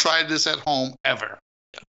 Don't try this at home ever.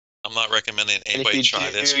 Yeah. I'm not recommending anybody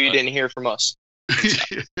try this. You didn't hear from us.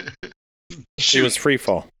 It was free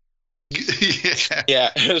fall.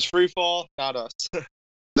 Yeah, it was free fall, not us.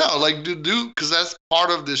 No, like, dude, because that's part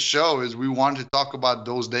of this show is we want to talk about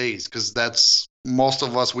those days because that's most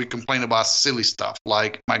of us, we complain about silly stuff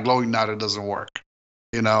like my glowing nutter doesn't work,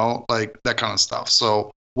 you know, like that kind of stuff.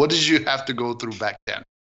 So what did you have to go through back then?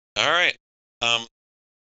 All right.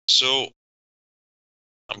 So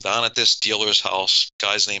I'm down at this dealer's house.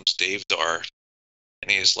 Guy's name's Dave Dar.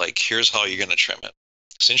 And he's like, here's how you're going to trim it.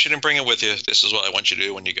 Since you didn't bring it with you, this is what I want you to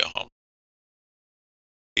do when you go home.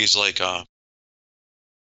 He's like,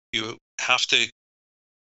 you have to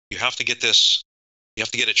get this, you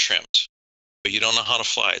have to get it trimmed, but you don't know how to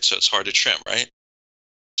fly it, so it's hard to trim, right?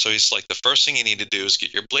 So he's like, the first thing you need to do is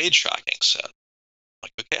get your blade tracking set. I'm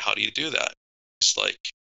like, okay, how do you do that? He's like,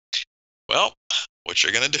 well, what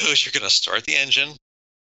you're going to do is you're going to start the engine.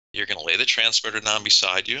 You're going to lay the transmitter down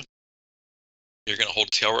beside you. You're going to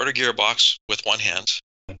hold tail rotor gearbox with one hand.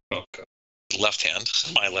 Oh, God. Left hand,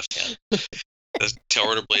 my left hand. The tail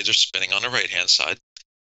rotor blades are spinning on the right hand side.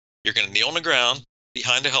 You're going to kneel on the ground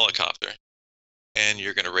behind the helicopter, and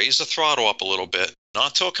you're going to raise the throttle up a little bit, not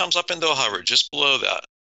until it comes up into a hover, just below that.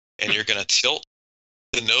 And you're going to tilt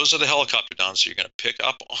the nose of the helicopter down, so you're going to pick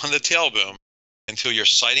up on the tail boom until you're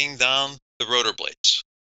sighting down the rotor blades.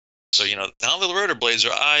 So, you know, now the rotor blades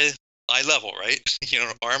are eye level, right? You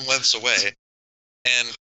know, arm lengths away. And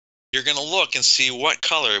you're going to look and see what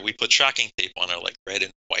color we put tracking tape on it, like red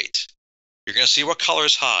and white. You're going to see what color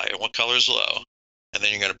is high and what color is low. And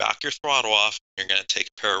then you're going to back your throttle off. You're going to take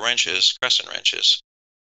a pair of wrenches, crescent wrenches,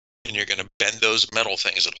 and you're going to bend those metal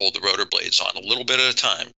things that hold the rotor blades on a little bit at a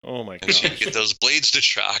time. Oh my And so you gosh. get those blades to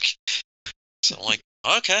track. So I'm like,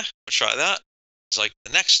 okay, we'll try that. It's like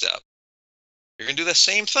the next step. You're going to do the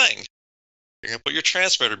same thing. You're going to put your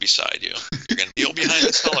transmitter beside you. You're going to kneel behind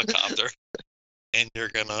this helicopter, and you're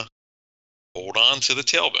going to hold on to the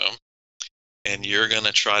tail boom, and you're going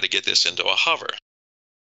to try to get this into a hover.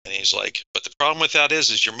 And he's like, but the problem with that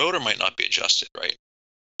is your motor might not be adjusted right.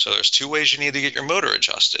 So there's two ways you need to get your motor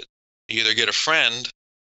adjusted. You either get a friend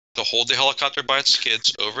to hold the helicopter by its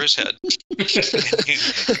skids over his head, and you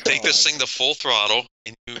take this thing to full throttle,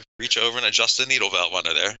 and you reach over and adjust the needle valve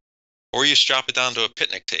under there, or you strap it down to a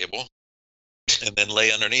picnic table and then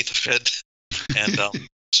lay underneath of it. And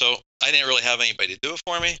so I didn't really have anybody to do it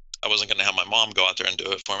for me. I wasn't going to have my mom go out there and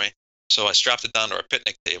do it for me. So I strapped it down to our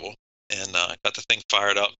picnic table and got the thing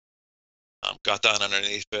fired up, got down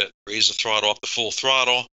underneath it, raised the throttle up to full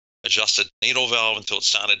throttle, adjusted the needle valve until it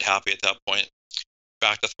sounded happy at that point,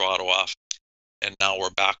 backed the throttle off, and now we're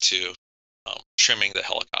back to trimming the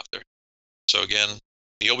helicopter. So again,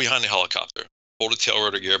 kneel behind the helicopter, hold the tail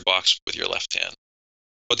rotor gearbox with your left hand,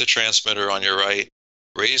 put the transmitter on your right,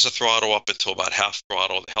 raise the throttle up until about half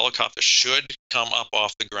throttle. The helicopter should come up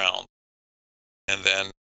off the ground. And then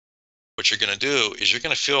what you're going to do is you're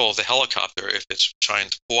going to feel the helicopter if it's trying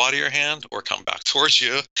to pull out of your hand or come back towards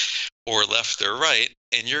you or left or right.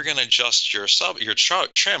 And you're going to adjust your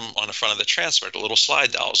trim on the front of the transmitter, the little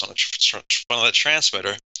slide dials on the front of the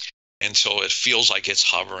transmitter until it feels like it's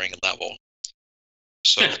hovering level.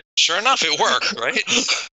 So sure enough, it worked,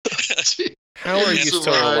 right? How are you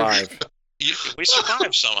still alive? We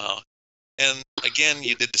survived somehow. And again,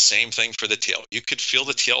 you did the same thing for the tail. You could feel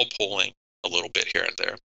the tail pulling a little bit here and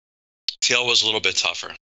there. Tail was a little bit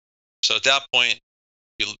tougher. So at that point,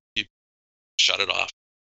 you shut it off.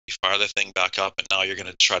 You fire the thing back up, and now you're going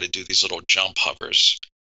to try to do these little jump hovers.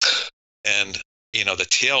 And, you know, the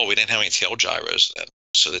tail, we didn't have any tail gyros then.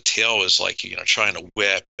 So the tail is like, you know, trying to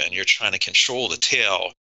whip, and you're trying to control the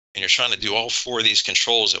tail, and you're trying to do all four of these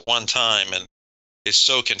controls at one time, and it's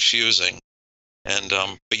so confusing. And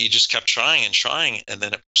but you just kept trying, and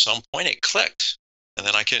then at some point it clicked. And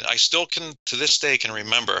then I still can, to this day, can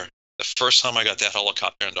remember the first time I got that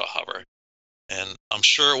helicopter into a hover. And I'm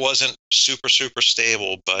sure it wasn't super, super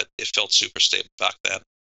stable, but it felt super stable back then.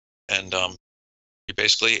 And you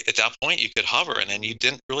basically, at that point, you could hover, and then you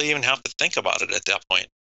didn't really even have to think about it at that point.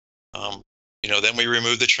 You know, then we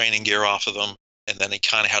removed the training gear off of them, and then they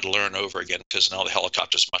kind of had to learn over again because now the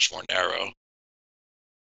helicopter's much more narrow.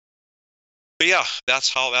 But yeah,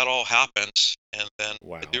 that's how that all happened. And then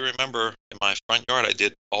Wow. I do remember in my front yard, I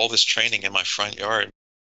did all this training in my front yard.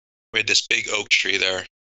 We had this big oak tree there.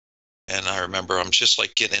 And I remember I'm just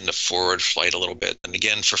like getting into forward flight a little bit. And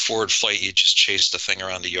again, for forward flight, you just chase the thing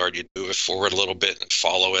around the yard. You'd move it forward a little bit and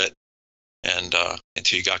follow it. And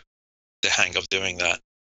until you got the hang of doing that.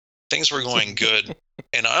 Things were going good.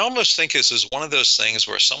 And I almost think this is one of those things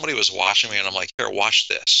where somebody was watching me and I'm like, here, watch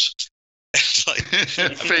this. It's like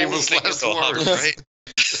famous last words,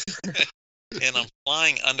 right? And I'm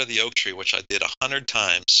flying under the oak tree, which I did 100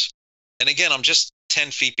 times. And again, I'm just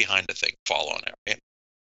 10 feet behind the thing, following it. Right?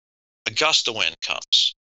 A gust of wind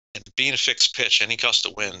comes, and being a fixed pitch, any gust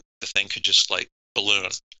of wind, the thing could just like balloon.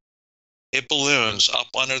 It balloons up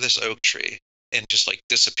under this oak tree, and just like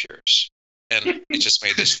disappears. And it just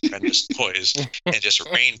made this tremendous noise and just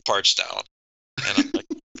rained parts down. And I'm like,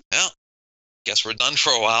 well, guess we're done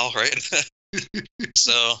for a while, right?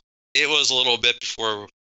 So it was a little bit before,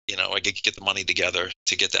 I could get the money together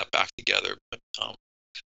to get that back together. But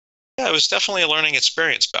yeah, it was definitely a learning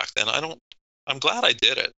experience back then. I'm glad I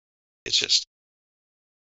did it. It's just,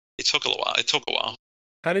 it took a while. It took a while.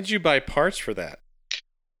 How did you buy parts for that?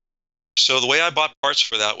 So the way I bought parts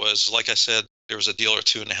for that was, like I said, there was a dealer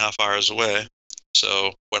 2.5 hours away.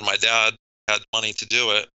 So when my dad had money to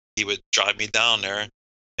do it, he would drive me down there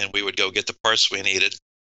and we would go get the parts we needed.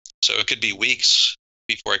 So it could be weeks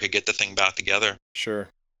before I could get the thing back together. Sure.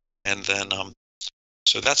 And then,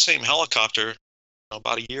 so that same helicopter,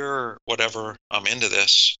 about a year or whatever I'm into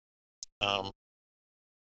this, I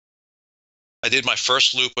did my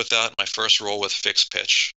first loop with that, my first roll with fixed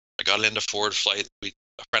pitch. I got it into forward flight. A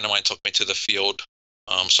friend of mine took me to the field,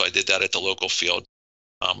 so I did that at the local field.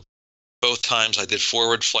 Both times I did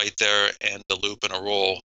forward flight there and the loop and a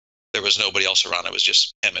roll. There was nobody else around. It was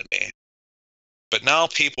just him and me. But now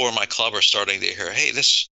people in my club are starting to hear, hey,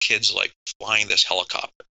 this kid's like flying this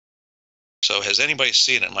helicopter. So has anybody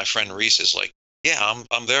seen it? My friend Reese is like, yeah,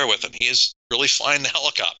 I'm there with him. He is really flying the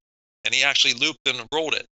helicopter. And he actually looped and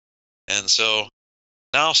rolled it. And so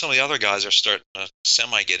now some of the other guys are starting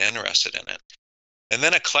to get interested in it. And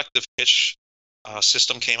then a collective pitch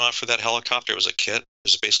system came out for that helicopter. It was a kit. It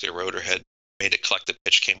was basically a rotor head. Made a collective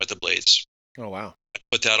pitch, came with the blades. Oh, wow. I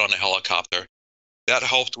put that on the helicopter. That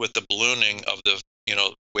helped with the ballooning of the,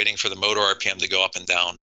 waiting for the motor RPM to go up and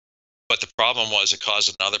down. But the problem was it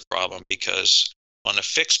caused another problem because on a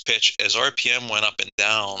fixed pitch, as RPM went up and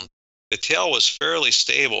down, the tail was fairly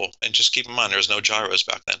stable. And just keep in mind, there was no gyros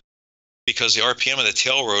back then because the RPM of the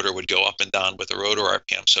tail rotor would go up and down with the rotor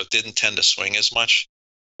RPM. So it didn't tend to swing as much.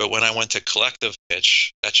 But when I went to collective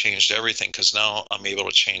pitch, that changed everything because now I'm able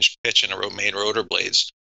to change pitch in the main rotor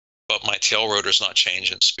blades. But my tail rotor's not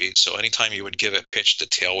changing speed. So anytime you would give it pitch, the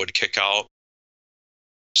tail would kick out.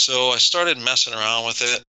 So I started messing around with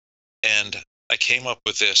it, and I came up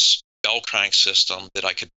with this bell crank system that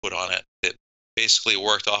I could put on it that basically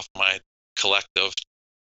worked off my collective.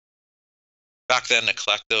 Back then, the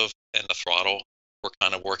collective and the throttle were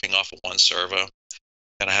kind of working off of one servo.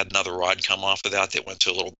 And I had another rod come off of that went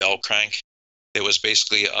to a little bell crank. It was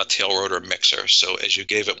basically a tail rotor mixer. So as you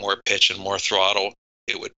gave it more pitch and more throttle,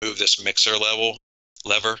 it would move this mixer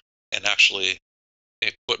lever and actually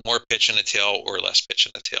it put more pitch in the tail or less pitch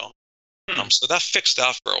in the tail. So that fixed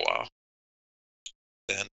that for a while.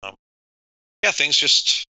 Then, things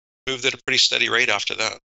just moved at a pretty steady rate after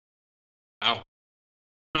that. Wow.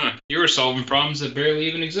 You were solving problems that barely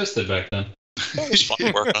even existed back then. It was fun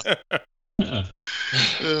to work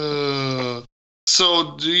on.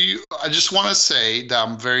 So I just want to say that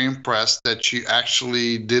I'm very impressed that you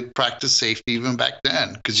actually did practice safety even back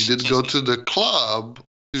then, because you did go to the club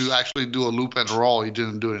to actually do a loop and roll. You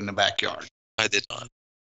didn't do it in the backyard. I did not.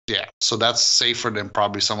 Yeah, so that's safer than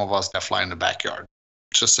probably some of us that fly in the backyard.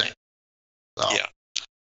 Just saying. So. Yeah.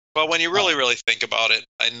 Well, when you really, really think about it,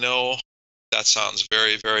 I know that sounds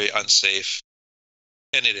very, very unsafe.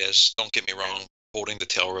 And it is. Don't get me wrong. Holding the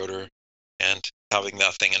tail rotor and having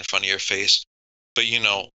that thing in front of your face. But,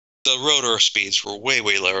 the rotor speeds were way,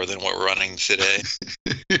 way lower than what we're running today.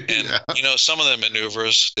 And, some of the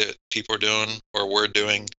maneuvers that people are doing or we're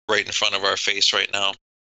doing right in front of our face right now,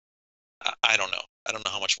 I don't know. I don't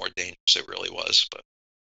know how much more dangerous it really was. But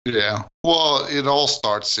yeah. Well, it all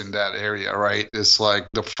starts in that area, right? It's like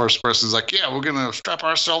the first person's like, yeah, we're going to strap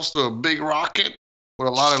ourselves to a big rocket with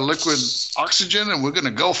a lot of liquid oxygen and we're going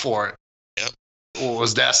to go for it. Yep. Well,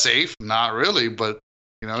 was that safe? Not really, but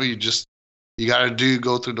you got to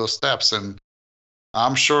go through those steps. And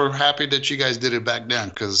I'm sure happy that you guys did it back then,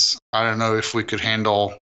 because I don't know if we could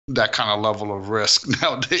handle that kind of level of risk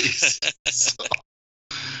nowadays. So,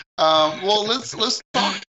 well, let's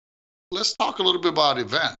talk a little bit about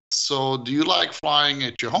events. So do you like flying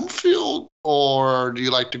at your home field or do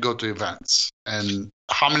you like to go to events? And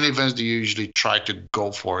how many events do you usually try to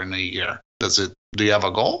go for in a year? Do you have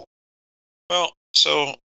a goal? Well,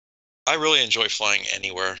 so I really enjoy flying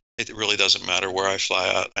anywhere. It really doesn't matter where I fly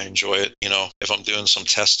at. I enjoy it. If I'm doing some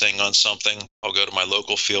testing on something, I'll go to my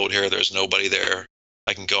local field here. There's nobody there.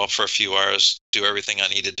 I can go up for a few hours, do everything I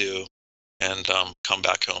need to do, and come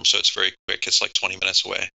back home. So it's very quick. It's like 20 minutes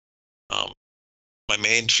away. My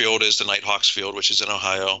main field is the Nighthawks field, which is in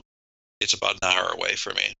Ohio. It's about an hour away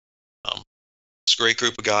for me. It's a great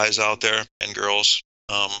group of guys out there and girls.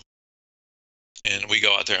 And we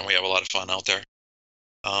go out there and we have a lot of fun out there.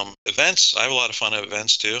 Events, I have a lot of fun at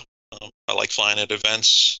events too. I like flying at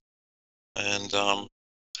events. And I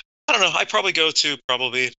I don't know. I probably go to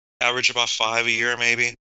average about 5 a year,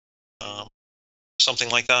 maybe. Something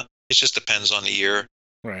like that. It just depends on the year.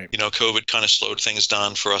 Right. You know, COVID kind of slowed things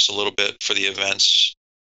down for us a little bit for the events.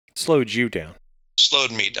 Slowed you down.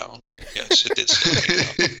 Slowed me down. Yes, it did slow me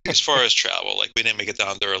down. As far as travel, like we didn't make it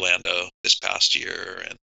down to Orlando this past year,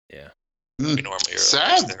 and yeah, we normally are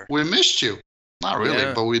sad. there. We missed you. Not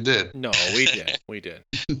really, but we did. No, we did. We did.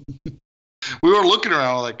 We were looking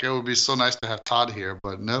around like it would be so nice to have Todd here,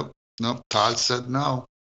 but nope. Todd said no.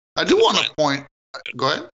 I do want to point.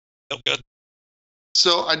 Go ahead. Oh, good.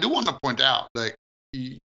 So I do want to point out, like,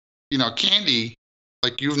 you know, Candy,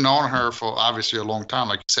 like you've known her for obviously a long time,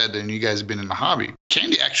 like you said, and you guys have been in the hobby.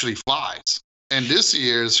 Candy actually flies, and this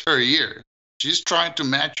year is her year. She's trying to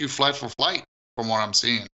match you flight for flight, from what I'm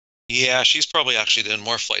seeing. Yeah, she's probably actually done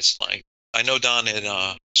more flights than I know down in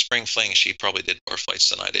Spring Fling, she probably did more flights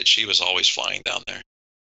than I did. She was always flying down there.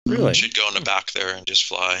 Really? She'd go in the back there and just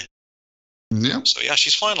fly. Yeah. So yeah,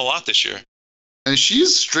 she's flying a lot this year. And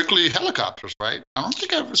she's strictly helicopters, right? I don't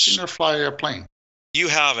think I've ever seen her fly a plane. You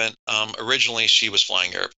haven't. Originally, she was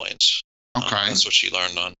flying airplanes. Okay. That's what she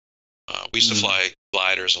learned on. We used to fly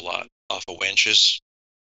gliders a lot off of winches.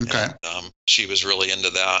 Okay. And, she was really into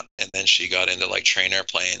that, and then she got into like train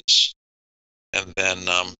airplanes, and then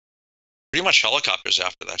pretty much helicopters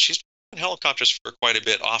after that. She's been in helicopters for quite a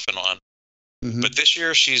bit, off and on. Mm-hmm. But this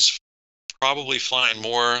year, she's probably flying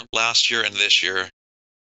more last year and this year.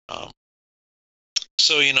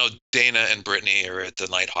 So, you know, Dana and Brittany are at the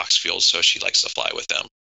Nighthawks field, so she likes to fly with them.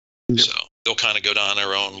 Yep. So they'll kind of go down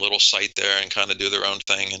their own little site there and kind of do their own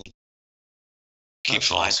thing and keep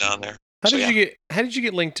flying down there. How did you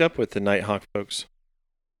get linked up with the Nighthawk folks?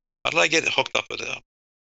 How did I get hooked up with them?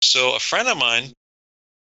 So a friend of mine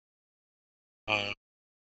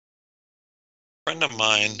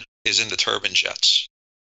is into turbine jets,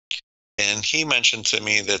 and he mentioned to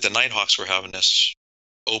me that the Nighthawks were having this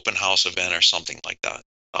open house event or something like that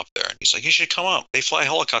up there, and he's like, you should come up. They fly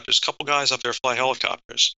helicopters. A couple guys up there fly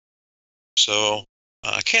helicopters. So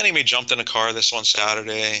Candy and me jumped in a car this one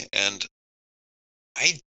Saturday, and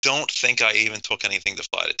I don't think I even took anything to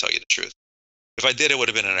fly, to tell you the truth. If I did, it would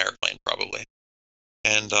have been an airplane probably.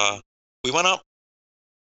 And we went up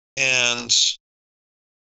and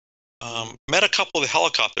met a couple of the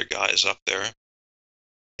helicopter guys up there,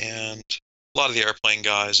 and a lot of the airplane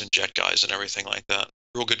guys and jet guys and everything like that.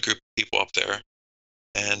 Real good group of people up there.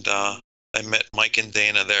 And I met Mike and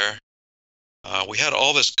Dana there. We had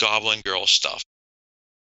all this Goblin Girl stuff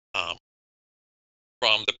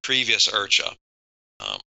from the previous IRCHA.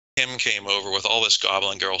 Kim came over with all this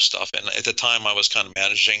Goblin Girl stuff, and at the time I was kind of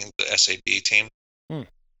managing the SAB team.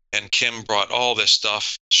 And Kim brought all this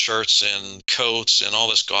stuff, shirts and coats and all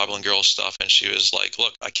this Goblin Girl stuff, and she was like,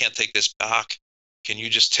 look, I can't take this back. Can you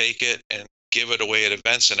just take it and give it away at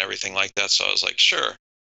events and everything like that? So I was like, sure.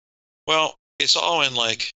 Well, it's all in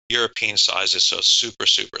like European sizes, so it's super,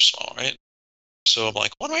 super small, right? So I'm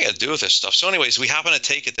like, what am I going to do with this stuff? So anyways, we happened to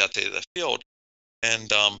take it that day to the field,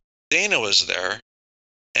 and Dana was there,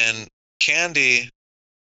 and Candy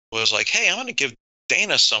was like, hey, I'm going to give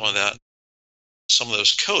Dana some of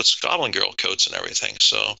those coats, Goblin Girl coats and everything.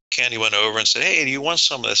 So Candy went over and said, hey, do you want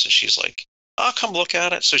some of this? And she's like, I'll come look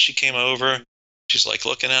at it. So she came over. She's like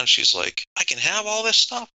looking at it. She's like, I can have all this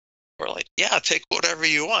stuff? We're like, yeah, take whatever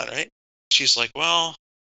you want, right? She's like, well,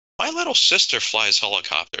 my little sister flies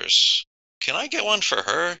helicopters. Can I get one for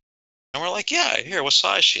her? And we're like, yeah, here, what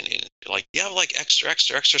size she needed? Like, you have like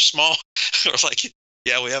extra small? We're like,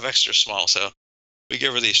 yeah, we have extra small. So we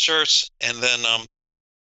give her these shirts, and then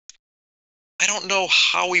I don't know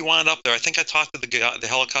how we wound up there. I think I talked to the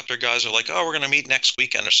helicopter guys. Are like, oh, we're going to meet next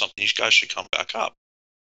weekend or something. You guys should come back up.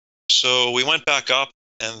 So we went back up,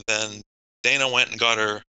 and then Dana went and got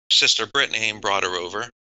her sister Brittany and brought her over,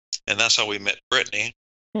 and that's how we met Brittany.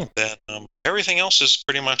 Then everything else is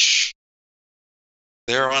pretty much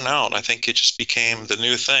there on out. I think it just became the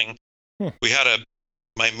new thing. We had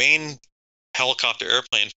my main helicopter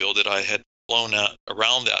airplane field that I had flown at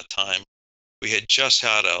around that time. We had just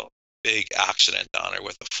had a big accident down there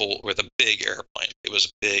with a big airplane. It was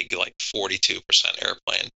a big, like 42%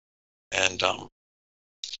 airplane, and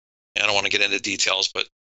I don't want to get into details, but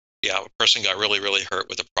yeah, a person got really, really hurt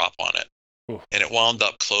with a prop on it. And it wound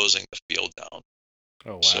up closing the field down.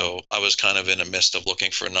 Oh, wow. So I was kind of in the midst of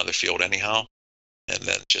looking for another field anyhow, and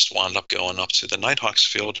then just wound up going up to the Nighthawks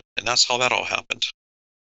field, and that's how that all happened.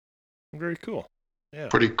 Very cool. Yeah.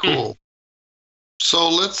 Pretty cool. So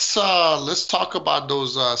let's talk about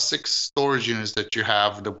those 6 storage units that you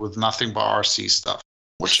have with nothing but RC stuff.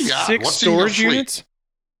 What you got? 6 What's storage in your fleet? units?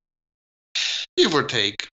 Give or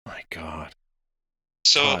take. My God.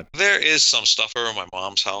 So Todd. there is some stuff over my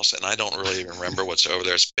mom's house, and I don't really remember what's over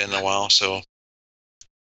there. It's been a while, so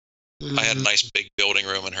I had a nice big building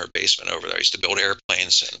room in her basement over there. I used to build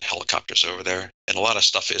airplanes and helicopters over there, and a lot of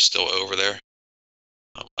stuff is still over there.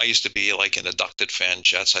 I used to be like into ducted fan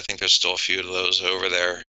jets. I think there's still a few of those over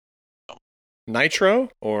there. Nitro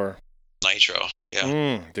or Nitro,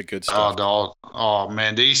 yeah. the good stuff. Oh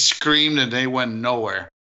man, they screamed and they went nowhere.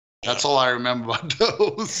 That's all I remember about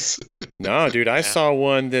those. No, dude, I saw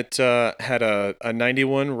one that had a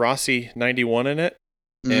 91 Rossi 91 in it,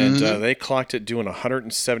 and they clocked it doing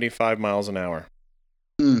 175 miles an hour.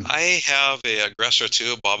 I have a Aggressor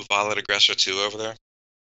 2, a Bob Violet Aggressor 2 over there.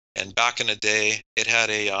 And back in the day, it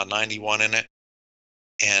had a 91 in it,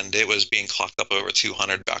 and it was being clocked up over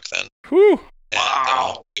 200 back then. Whew. And,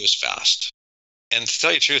 Wow. it was fast. And to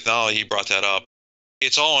tell you the truth, now you brought that up,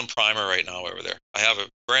 it's all on primer right now over there. I have a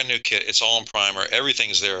brand new kit. It's all on primer.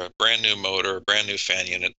 Everything's there. A brand new motor, a brand new fan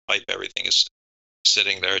unit, pipe, everything is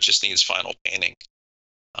sitting there. It just needs final painting.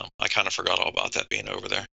 I kind of forgot all about that being over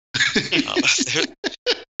there.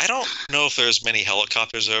 I don't know if there's many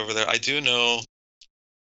helicopters over there. I do know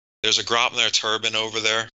there's a Grotner turbine over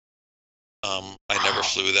there. I never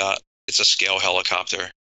flew that. It's a scale helicopter.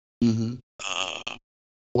 Mm-hmm.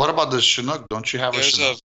 What about the Chinook? Don't you have a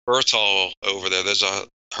Chinook? There's a Vertol over there. There's a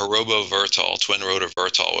Hirobo Vertol, twin rotor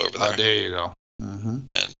Vertol over there. There you go. Mm-hmm.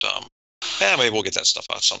 And maybe we'll get that stuff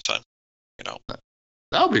out sometime.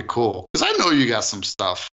 That would be cool. Because I know you got some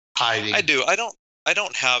stuff hiding. I do. I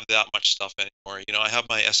don't have that much stuff anymore. I have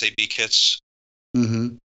my SAB kits.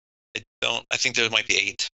 Mm-hmm. I think there might be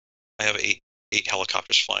 8. I have eight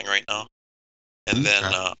helicopters flying right now. And then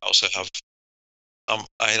I also have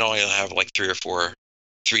I don't even have like 3 or 4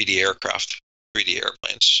 3D aircraft, 3D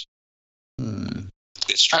airplanes.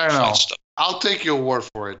 I don't know. Stuff. I'll take your word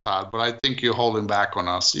for it, Todd, but I think you're holding back on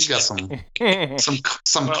us. You got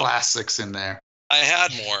some classics in there. I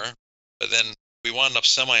had more, but then we wound up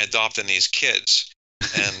semi-adopting these kids.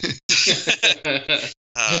 And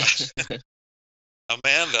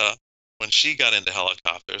Amanda, when she got into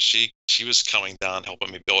helicopters, she was coming down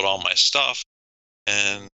helping me build all my stuff.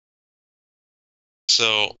 And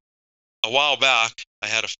so a while back, I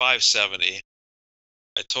had a 570.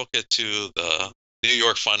 I took it to the New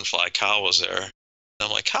York Fun Fly. Kyle was there. And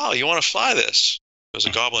I'm like, Kyle, you want to fly this? It was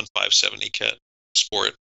a Goblin 570 kit,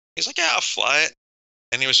 sport. He's like, yeah, I'll fly it.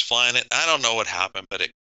 And he was flying it. I don't know what happened, but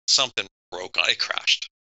something broke. It crashed.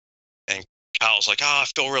 And Kyle's like, I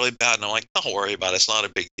feel really bad. And I'm like, don't worry about it. It's not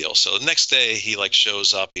a big deal. So the next day he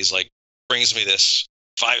shows up. He's like, brings me this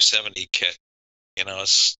 570 kit.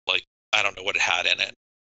 It's like, I don't know what it had in it.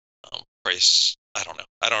 Price, I don't know.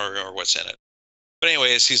 I don't remember what's in it. But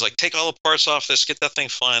anyways, he's like, take all the parts off this, get that thing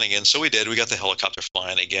flying again. So we did. We got the helicopter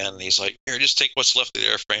flying again. And he's like, here, just take what's left of the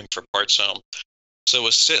airframe for parts home. So it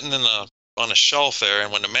was sitting on a shelf there.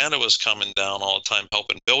 And when Amanda was coming down all the time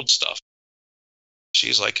helping build stuff,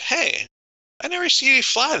 she's like, hey, I never see you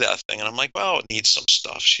fly that thing. And I'm like, well, it needs some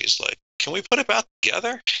stuff. She's like, can we put it back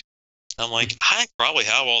together? I'm like, I probably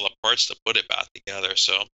have all the parts to put it back together.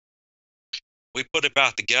 So we put it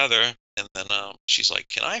back together. And then she's like,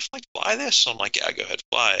 can I fly this? I'm like, yeah, go ahead,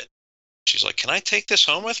 fly it. She's like, can I take this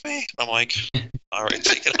home with me? I'm like, all right,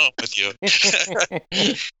 take it home with you.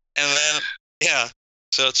 And then, yeah.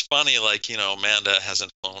 So it's funny, Amanda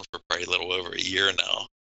hasn't flown for probably a little over a year now.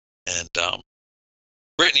 And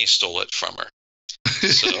Brittany stole it from her.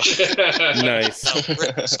 So, nice.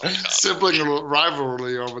 Sibling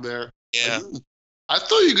rivalry over there. Yeah. I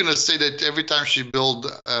thought you were going to say that every time she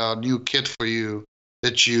built a new kit for you,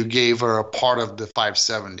 that you gave her a part of the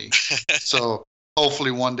 570. So hopefully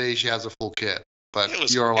one day she has a full kit.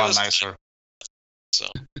 But you're a lot nicer. So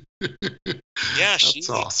yeah, that's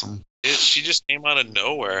awesome. She just came out of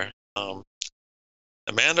nowhere.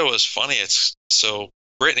 Amanda was funny. So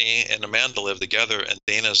Brittany and Amanda live together, and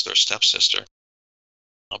Dana's their stepsister.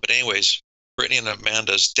 But anyways, Brittany and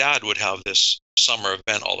Amanda's dad would have this summer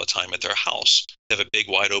event all the time at their house. They have a big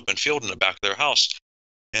wide open field in the back of their house.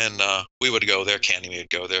 And we would go there, Candy would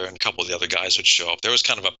go there, and a couple of the other guys would show up. There was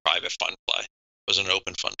kind of a private fun fly. It wasn't an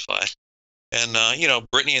open fun fly. And,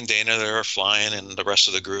 Brittany and Dana, they were flying, and the rest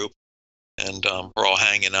of the group. And we're all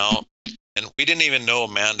hanging out. And we didn't even know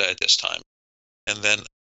Amanda at this time. And then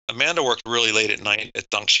Amanda worked really late at night at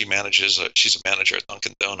Dunk. She's a manager at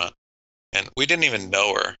Dunkin' Donut. And we didn't even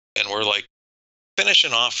know her. And we're like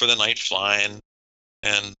finishing off for the night flying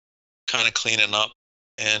and kind of cleaning up.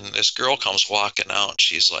 And this girl comes walking out. And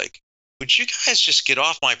she's like, would you guys just get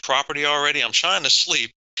off my property already? I'm trying to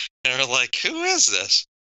sleep. And we're like, who is this?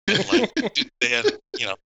 And they had,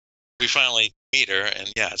 we finally meet her.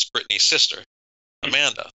 And yeah, it's Brittany's sister,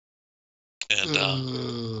 Amanda.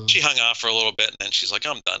 And she hung out for a little bit, and then she's like,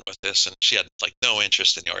 I'm done with this. And she had like no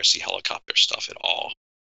interest in the RC helicopter stuff at all.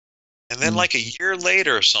 And then like a year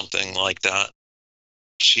later or something like that,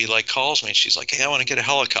 she like calls me and she's like, hey, I want to get a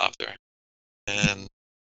helicopter. And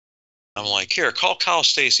I'm like, here, call Kyle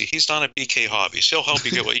Stacy. He's down at BK Hobbies. He'll help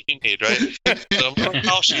you get what you need, right? So I'm calling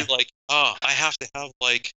Kyle. She's like, oh, I have to have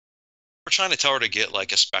like, we're trying to tell her to get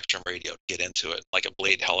like a Spectrum radio to get into it, like a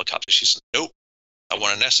Blade helicopter. She said, nope, I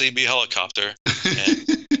want an SAB helicopter,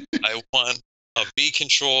 and I want a B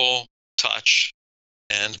control touch.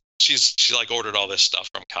 And she like ordered all this stuff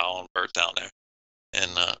from Kyle and Bert down there.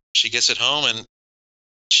 And she gets it home, and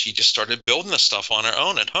she just started building the stuff on her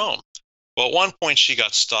own at home. Well, at one point she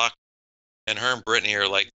got stuck, and her and Brittany are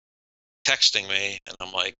like texting me, and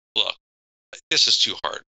I'm like, look, this is too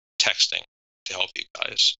hard texting to help you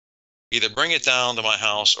guys. Either bring it down to my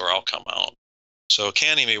house or I'll come out. So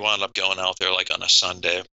Candy and me wound up going out there like on a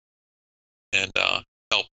Sunday and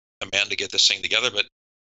help Amanda get this thing together. But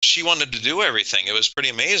she wanted to do everything. It was pretty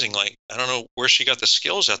amazing. Like, I don't know where she got the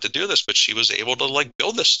skills at to do this, but she was able to like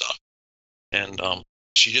build this stuff. And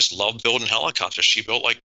she just loved building helicopters. She built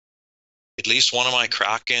like at least one of my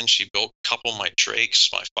Kraken. She built a couple of my Drakes,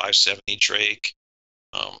 my 570 Drake,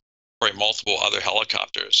 probably multiple other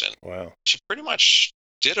helicopters. And wow, she pretty much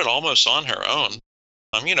did it almost on her own.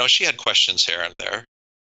 You know, she had questions here and there.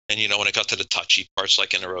 And, you know, when it got to the touchy parts,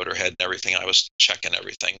 like in the rotor head and everything, I was checking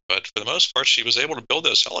everything. But for the most part, she was able to build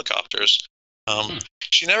those helicopters.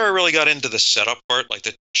 She never really got into the setup part, like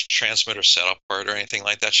the transmitter setup part or anything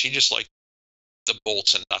like that. She just liked the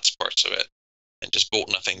bolts and nuts parts of it and just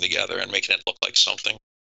bolting a thing together and making it look like something.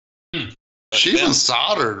 She even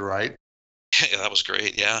soldered, right? Yeah, that was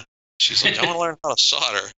great. Yeah. She's like, I want to learn how to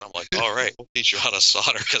solder. And I'm like, all right, we'll teach you how to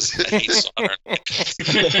solder because I hate soldering. I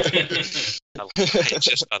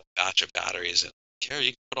just got a batch of batteries and here you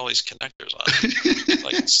can put all these connectors on.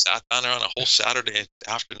 Like sat down there on a whole Saturday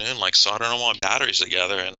afternoon, like soldering all my batteries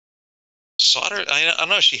together and solder. I don't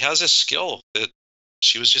know. She has this skill that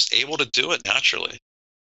she was just able to do it naturally.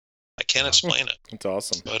 I can't explain it. It's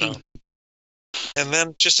awesome. But and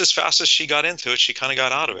then just as fast as she got into it, she kind of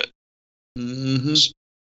got out of it. Mm-hmm.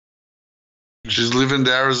 She's living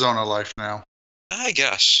the Arizona life now. I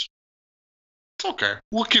guess. It's okay.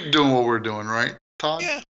 We'll keep doing what we're doing, right, Todd?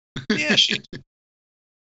 Yeah. Yeah, she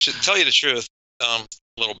should tell you the truth.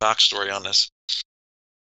 Little backstory on this.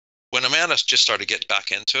 When Amanda just started getting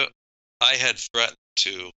back into it, I had threatened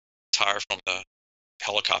to retire from the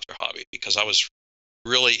helicopter hobby because I was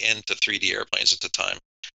really into 3D airplanes at the time.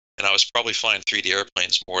 And I was probably flying 3D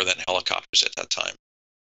airplanes more than helicopters at that time.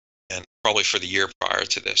 And probably for the year prior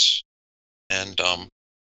to this. And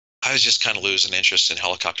I was just kind of losing interest in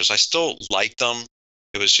helicopters. I still liked them.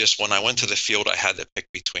 It was just when I went to the field, I had to pick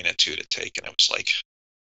between the two to take. And it was like,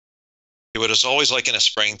 it was always like in the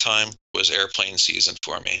springtime was airplane season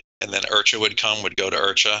for me. And then IRCHA would go to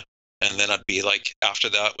IRCHA. And then I'd be like, after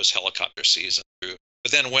that was helicopter season.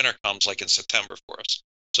 But then winter comes like in September for us.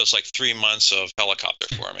 So it's like 3 months of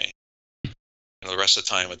helicopter for me. And the rest of the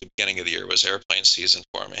time at the beginning of the year was airplane season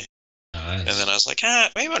for me. Nice. And then I was like,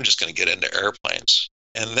 maybe I'm just going to get into airplanes.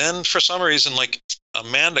 And then for some reason, like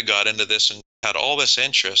Amanda got into this and had all this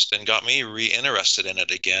interest and got me re-interested in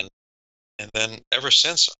it again. And then ever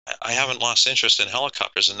since, I haven't lost interest in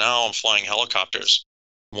helicopters. And now I'm flying helicopters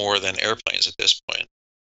more than airplanes at this point.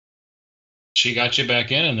 She got you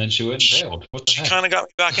back in and then she went and bailed. What the She heck? kind of got me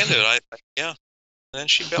back into it. Yeah. And then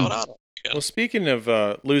she bailed out. Again. Well, speaking of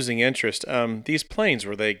losing interest, these planes,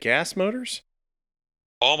 were they gas motors?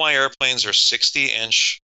 All my airplanes are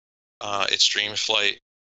 60-inch extreme flight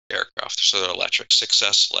aircraft, so they're electric,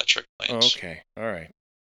 6S electric planes. Oh, okay, all right.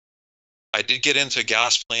 I did get into a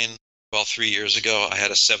gas plane about 3 years ago. I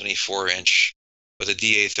had a 74-inch with a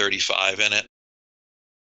DA-35 in it,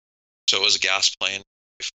 so it was a gas plane.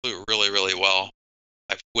 It flew really, really well.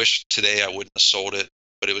 I wish today I wouldn't have sold it,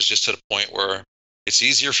 but it was just to the point where it's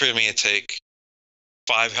easier for me to take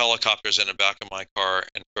 5 helicopters in the back of my car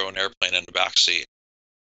and throw an airplane in the back seat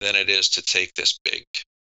than it is to take this big,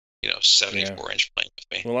 74-inch plane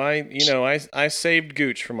with me. Well, I saved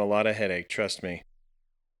Gooch from a lot of headache, trust me.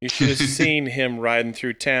 You should have seen him riding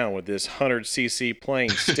through town with this 100cc plane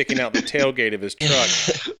sticking out the tailgate of his truck.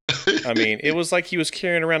 I mean, it was like he was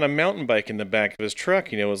carrying around a mountain bike in the back of his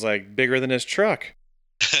truck. It was like bigger than his truck.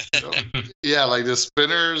 Yeah, like the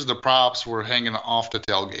spinners, the props were hanging off the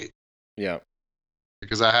tailgate. Yeah.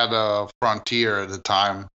 Because I had a Frontier at the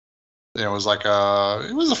time. It was like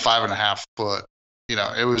it was a 5.5 foot.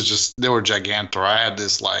 It was just, they were gigantic. I had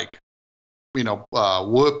this piece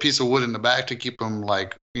of wood in the back to keep them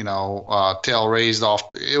tail raised off.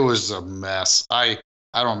 It was a mess. I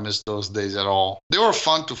I don't miss those days at all. They were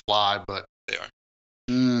fun to fly, but They are.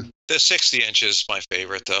 mm, The 60 inch is my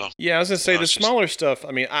favorite, though. Yeah, I was gonna say the it's just- smaller stuff.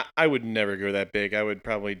 I mean, I would never go that big. I would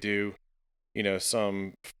probably do,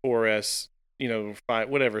 some 4S, 5,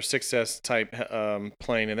 whatever 6S type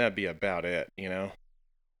plane, and that'd be about it.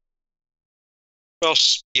 Well,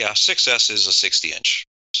 yeah, 6S is a 60 inch.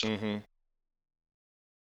 So, Mm-hmm.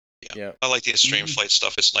 Yeah. I like the extreme flight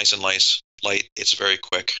stuff. It's nice and light. It's very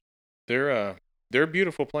quick. They're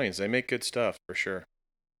beautiful planes. They make good stuff for sure.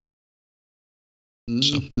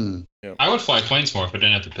 mhm. I would fly planes more if I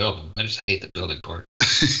didn't have to build them. I just hate the building part.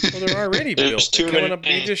 Well, they're already There's built. too They're coming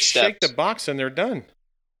many up. You just shake the steps. box and they're done.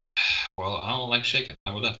 Well, I don't like shaking.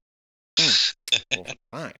 How about Well,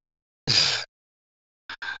 fine.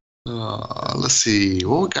 Let's see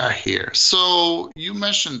what we got here. So you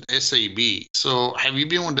mentioned SAB. So have you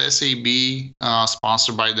been with the SAB,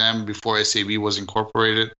 sponsored by them before SAB was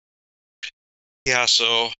incorporated? Yeah,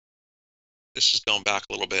 so this is going back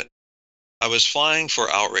a little bit. I was flying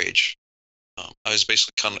for Outrage. I was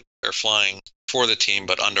basically flying for the team,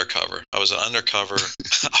 but undercover. I was an undercover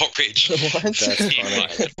Outrage. What? That's team funny.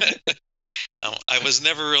 pilot. I was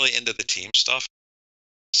never really into the team stuff.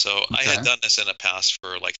 So I had Okay. done this in the past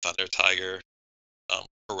for like Thunder Tiger,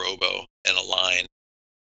 Robo, and Align,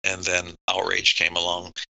 and then Outrage came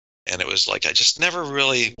along, and it was like I just never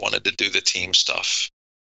really wanted to do the team stuff.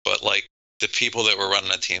 But like the people that were running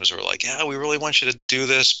the teams were like, "Yeah, we really want you to do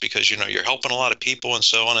this because you're helping a lot of people and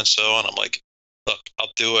so on and so on." I'm like, "Look,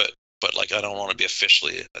 I'll do it, but like I don't want to be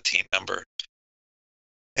officially a team member."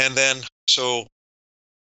 And then so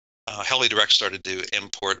Heli Direct started to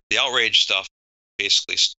import the Outrage stuff.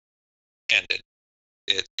 Basically ended.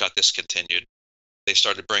 It got discontinued. They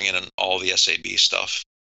started bringing in all the SAB stuff.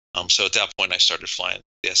 So at that point, I started flying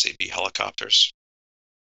the SAB helicopters.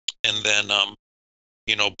 And then,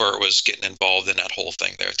 Bert was getting involved in that whole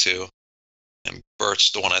thing there too. And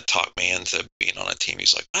Bert's the one that talked me into being on a team.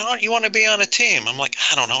 He's like, "Why don't you want to be on a team?" I'm like,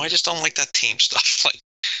 "I don't know. I just don't like that team stuff." Like,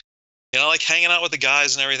 like hanging out with the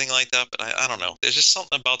guys and everything like that. But I don't know. There's just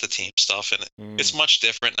something about the team stuff. And it's much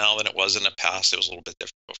different now than it was in the past. It was a little bit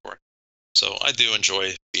different before. So I do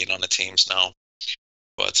enjoy being on the teams now.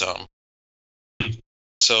 But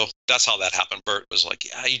so that's how that happened. Bert was like,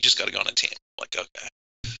 "Yeah, you just got to go on a team." I'm like, okay.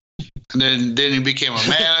 And then he became a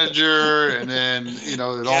manager, and then it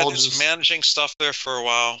all there's just managing stuff there for a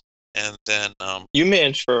while, and then You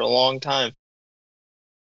managed for a long time.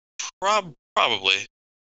 probably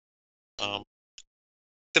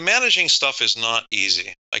the managing stuff is not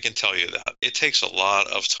easy. I can tell you that it takes a lot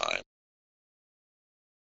of time.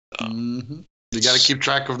 Mhm. You got to keep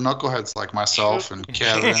track of knuckleheads like myself and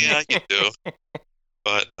Kevin. Yeah, you do.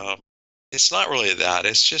 But it's not really that.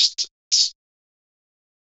 It's just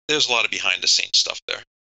there's a lot of behind the scenes stuff there.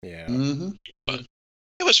 Yeah. Mhm. But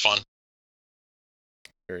it was fun.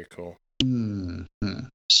 Very cool. Mhm.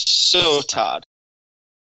 So, Todd,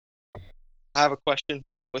 I have a question.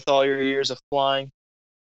 With all your years of flying,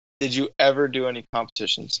 did you ever do any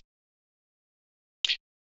competitions?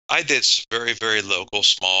 I did very, very local,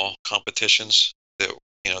 small competitions that,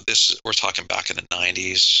 we're talking back in the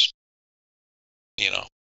 90s,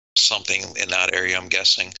 something in that area, I'm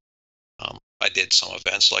guessing. I did some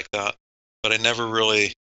events like that, but I never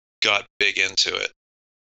really got big into it.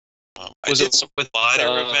 I did some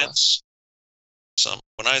glider events.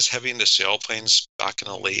 When I was heavy into sailplanes back in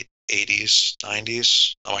the late 80s,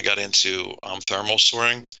 90s, I got into thermal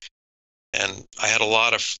soaring. And I had a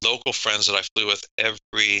lot of local friends that I flew with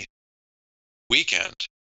every weekend.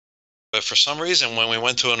 But for some reason, when we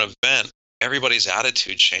went to an event, everybody's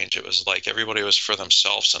attitude changed. It was like everybody was for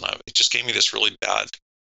themselves. And it just gave me this really bad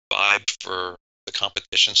vibe for the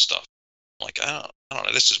competition stuff. I'm like, I don't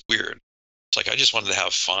know. This is weird. It's like I just wanted to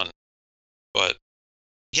have fun. But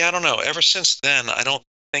yeah, I don't know. Ever since then, I don't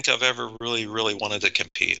think I've ever really, really wanted to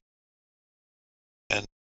compete. And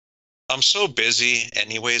I'm so busy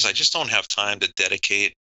anyways, I just don't have time to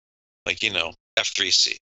dedicate, like,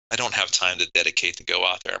 F3C. I don't have time to dedicate to go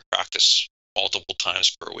out there and practice multiple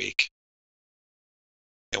times per week.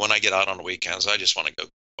 And when I get out on the weekends, I just want to go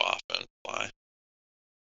off and fly.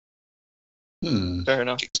 Fair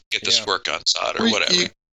enough. Get this work on side or Well,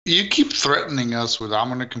 whatever. You keep threatening us with "I'm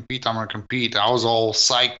gonna compete, I'm gonna compete." I was all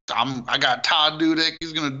psyched. I got Todd Dudek,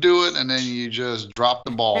 he's gonna do it, and then you just dropped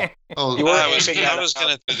the ball. You were I was aiming at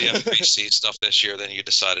gonna do the F3C stuff this year, then you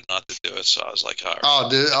decided not to do it, so I was like, all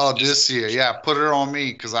right. This year, yeah, put it on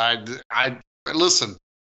me because I listen.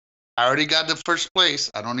 I already got the first place.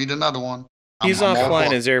 I don't need another one. He's I'm off all flying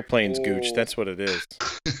for- his airplanes, Gooch. That's what it is.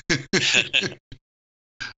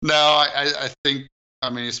 No, I think, I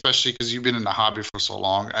mean, especially because you've been in the hobby for so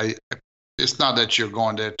long. it's not that you're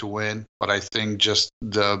going there to win, but I think just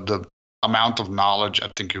the amount of knowledge, I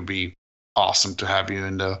think it'd be awesome to have you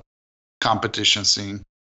in the competition scene.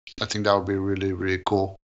 I think that would be really, really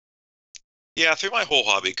cool. Yeah, through my whole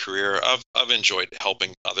hobby career, I've enjoyed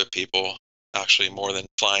helping other people actually more than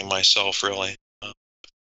flying myself. Really,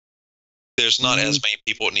 there's not as many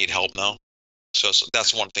people that need help now, so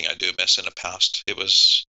that's one thing I do miss in the past. It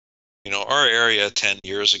was, our area 10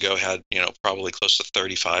 years ago had probably close to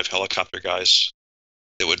 35 helicopter guys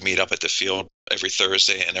that would meet up at the field every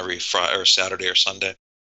Thursday and every Friday or Saturday or Sunday.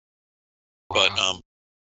 Wow. But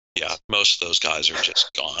yeah, most of those guys are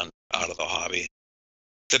just gone out of the hobby.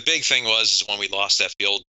 The big thing is when we lost that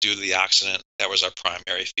field due to the accident, that was our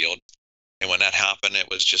primary field. And when that happened, it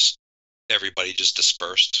was just everybody just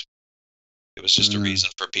dispersed. It was just a reason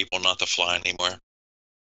for people not to fly anymore.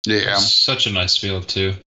 Yeah. Such a nice field,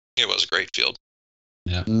 too. It was a great field.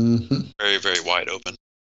 Yeah. Very, very wide open.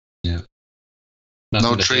 Yeah.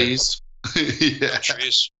 No trees. No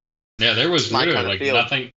trees. Yeah, there was My really kind of like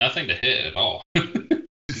field. nothing to hit at all.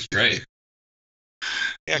 It's great.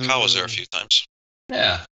 Yeah, Kyle was there a few times.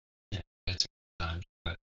 Yeah. It's a good time.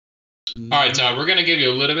 But... All right, Todd, we're gonna give you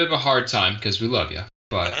a little bit of a hard time because we love you,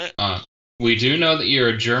 but we do know that you're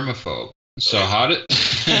a germaphobe. So how does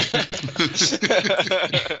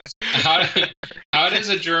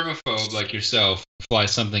a germaphobe like yourself fly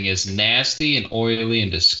something as nasty and oily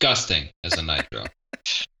and disgusting as a nitro?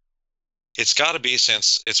 It's got to be,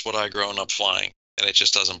 since it's what I grown up flying, and it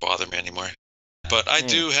just doesn't bother me anymore. But I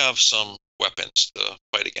do have some weapons to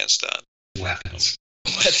fight against that. Weapons.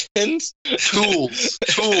 Weapons? Tools.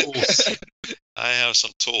 I have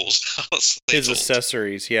some tools. His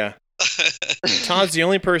accessories, yeah. Todd's the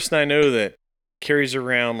only person I know that carries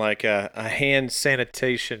around like a hand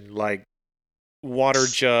sanitation, like water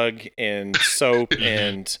jug and soap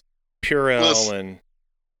and Purell and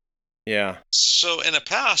yeah. So in the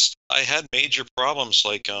past, I had major problems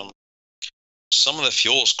like some of the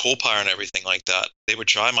fuels, coal power and everything like that. They would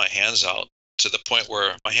dry my hands out to the point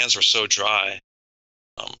where my hands were so dry.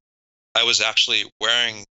 I was actually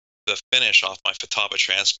wearing the finish off my Fataba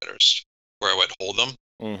transmitters where I would hold them.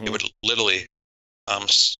 Mm-hmm. It would literally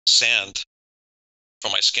sand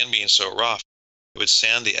from my skin being so rough. It would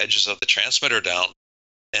sand the edges of the transmitter down.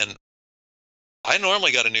 And I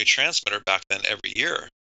normally got a new transmitter back then every year.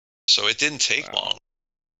 So it didn't take long.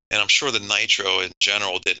 And I'm sure the nitro in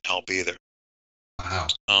general didn't help either. Wow.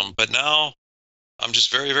 But now I'm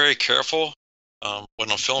just very, very careful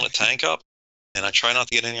when I'm filling a tank up. And I try not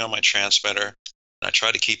to get any on my transmitter. And I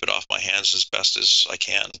try to keep it off my hands as best as I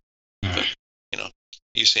can. But,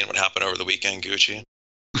 you seen what happened over the weekend, Gucci.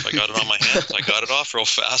 If I got it on my hands, I got it off real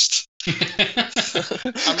fast.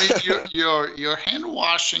 I mean, your hand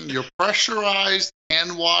washing, your pressurized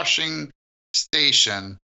hand washing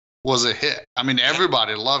station was a hit. I mean,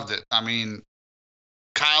 everybody loved it. I mean,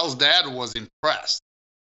 Kyle's dad was impressed.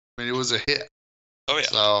 I mean, it was a hit. Oh yeah.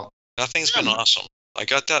 So that thing's been awesome. I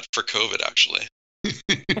got that for COVID, actually.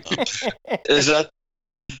 Is that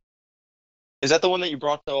the one that you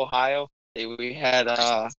brought to Ohio? We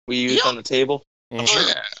used on the table. Oh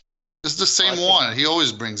yeah, it's the same one. He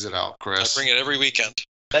always brings it out, Chris. I bring it every weekend.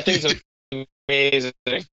 That thing's amazing.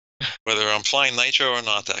 Whether I'm flying nitro or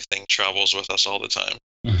not, that thing travels with us all the time.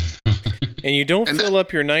 And you don't fill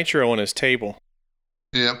up your nitro on his table.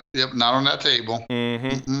 Yep, not on that table.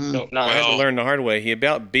 Mm-hmm. Nope, I had to learn the hard way. He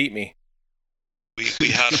about beat me.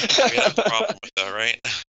 We had a problem with that, right?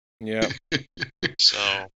 Yeah. So.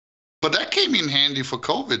 But that came in handy for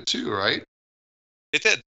COVID too, right? It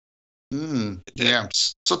did. Yeah.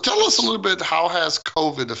 So tell us a little bit, how has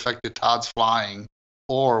COVID affected Todd's flying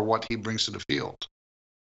or what he brings to the field?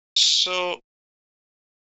 So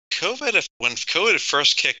when COVID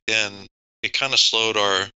first kicked in, it kind of slowed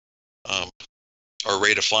our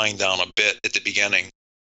rate of flying down a bit at the beginning.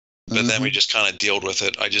 But then we just kind of dealt with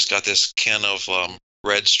it. I just got this can of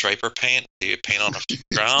red striper paint. You paint on the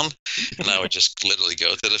ground, and I would just literally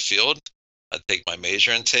go to the field. I'd take my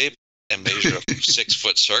measuring tape and measure a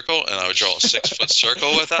 6-foot circle, and I would draw a 6-foot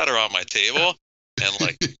circle with that around my table, and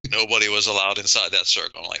like nobody was allowed inside that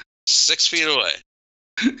circle. I'm like 6 feet away.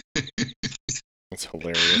 That's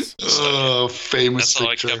hilarious. Oh, famous That's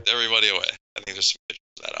picture. how I kept everybody away. I think there's some pictures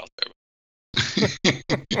of that out there.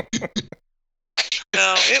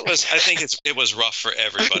 No, I think it was rough for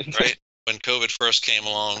everybody, right? When COVID first came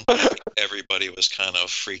along, everybody was kind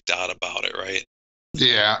of freaked out about it, right?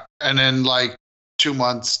 Yeah. And then like 2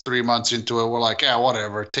 months, 3 months into it, we're like, yeah,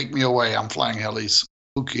 whatever. Take me away. I'm flying helis.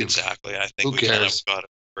 Who cares? Exactly. I think we kind of got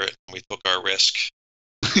over it and we took our risk.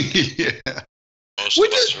 Yeah. Most of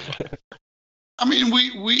us survived. I mean,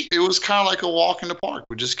 it was kind of like a walk in the park.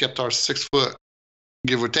 We just kept our 6 foot,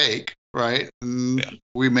 give or take, right? And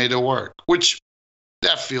we made it work. Which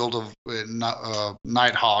that field of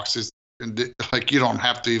Nighthawks is like you don't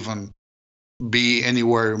have to even be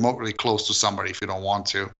anywhere remotely close to somebody if you don't want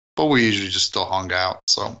to. But we usually just still hung out.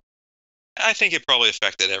 So I think it probably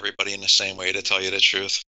affected everybody in the same way, to tell you the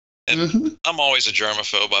truth. And I'm always a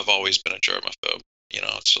germaphobe. I've always been a germaphobe. You know,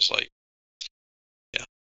 it's just like, yeah.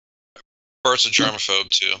 Bert's a germaphobe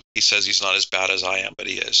too. He says he's not as bad as I am, but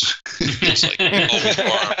he is. It's like always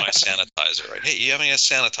borrowing my sanitizer, right? Hey, you have any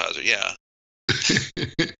sanitizer? Yeah.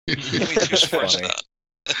 Let me choose first that.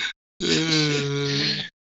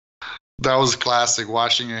 That was classic.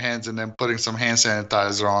 Washing your hands and then putting some hand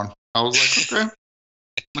sanitizer on. I was like,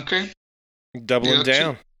 okay. Doubling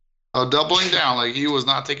down. Doubling down. Like he was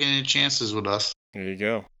not taking any chances with us. There you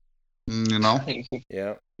go. You know?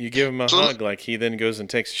 Yeah. You give him a hug, like he then goes and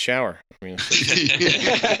takes a shower. I mean,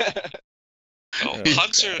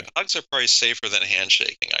 hugs are probably safer than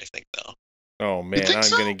handshaking, I think, though. Oh man, I'm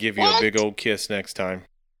gonna give you a big old kiss next time.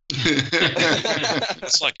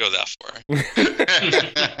 Let's not go that far.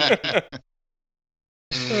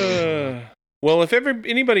 Well, if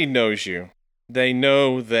anybody knows you, they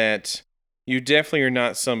know that you definitely are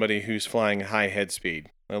not somebody who's flying high head speed.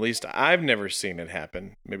 At least I've never seen it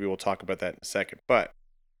happen. Maybe we'll talk about that in a second. But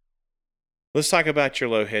let's talk about your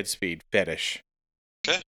low head speed fetish.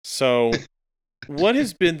 Okay. So, what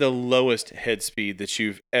has been the lowest head speed that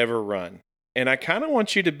you've ever run? And I kind of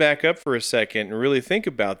want you to back up for a second and really think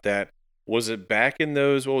about that. Was it back in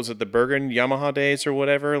those, what was it, the Bergen Yamaha days or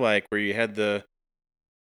whatever? Like where you had the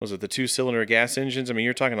 2-cylinder gas engines? I mean,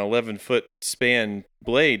 you're talking 11-foot span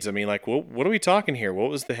blades. I mean, like, what are we talking here? What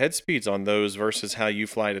was the head speeds on those versus how you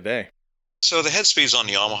fly today? So the head speeds on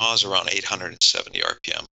Yamaha is around 870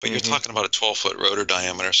 RPM, but you're talking about a 12-foot rotor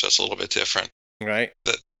diameter, so it's a little bit different. Right.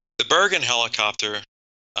 The Bergen helicopter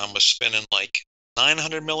was spinning like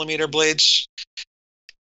 900 millimeter blades,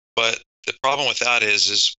 but the problem with that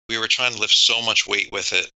is we were trying to lift so much weight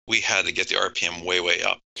with it, we had to get the RPM way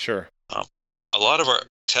up. Sure. A lot of our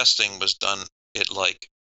testing was done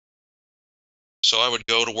so I would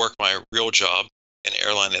go to work my real job in the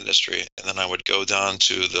airline industry, and then I would go down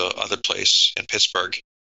to the other place in Pittsburgh.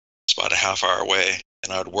 It's about a half hour away,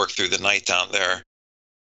 and I would work through the night down there.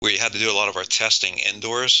 We had to do a lot of our testing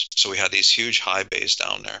indoors, so we had these huge high bays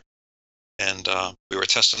down there. And we were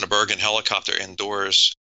testing the Bergen helicopter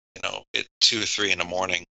indoors, at 2 or 3 in the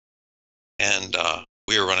morning. And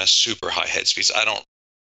we were running super high head speeds.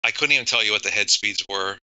 I couldn't even tell you what the head speeds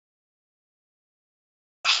were.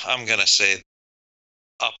 I'm going to say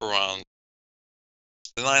up around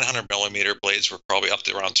the 900 millimeter blades were probably up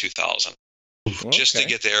to around 2,000 just to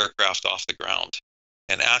get the aircraft off the ground.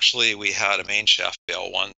 And actually, we had a main shaft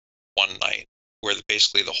fail one night where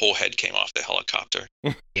basically the whole head came off the helicopter.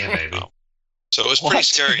 Yeah, baby. So it was pretty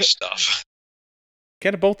scary stuff.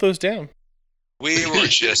 Got to bolt those down. We were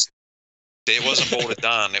it wasn't bolted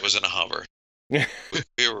down. It was in a hover.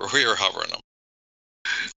 we were hovering them.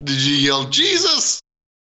 Did you yell, Jesus?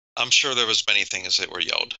 I'm sure there was many things that were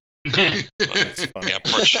yelled. Yeah,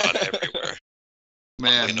 port shot everywhere.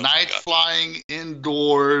 Man, night flying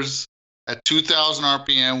indoors at 2,000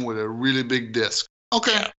 RPM with a really big disc.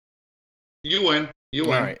 Okay. Yeah. You win.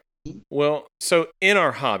 All right. Well, so in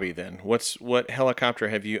our hobby then, what helicopter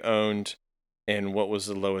have you owned, and what was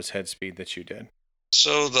the lowest head speed that you did?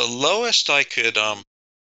 So the lowest I could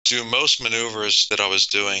do most maneuvers that I was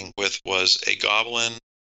doing with was a Goblin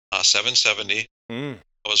 770. I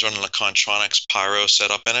was running a Contronics Pyro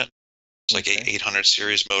setup in it. It's like a 800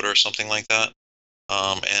 series motor or something like that,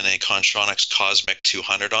 and a Contronics Cosmic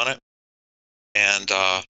 200 on it. And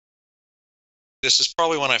this is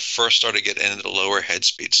probably when I first started getting into the lower head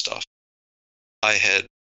speed stuff. I had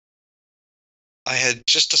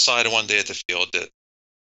just decided one day at the field that,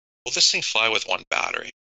 will this thing fly with one battery?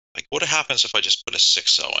 Like, what happens if I just put a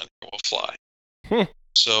 6.0 in? It will fly.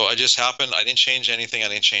 So I didn't change anything. I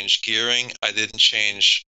didn't change gearing. I didn't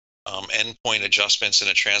change endpoint adjustments in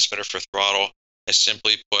a transmitter for throttle. I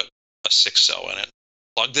simply put a 6.0 in it,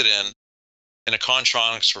 plugged it in, and the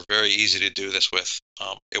Contronics were very easy to do this with.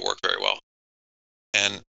 It worked very well.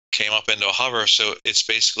 And came up into a hover, so it's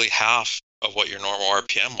basically half of what your normal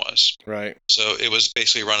RPM was. Right. So it was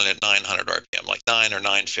basically running at 900 RPM, like 9 or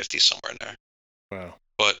 950, somewhere in there. Wow.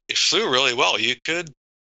 But it flew really well. You could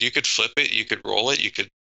flip it, you could roll it, you could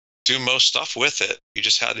do most stuff with it. You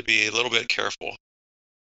just had to be a little bit careful.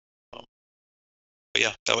 But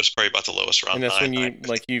yeah, that was probably about the lowest round. And that's when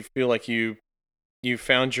you feel like you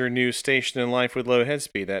found your new station in life with low head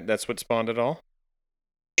speed. That's what spawned it all?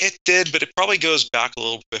 It did, but it probably goes back a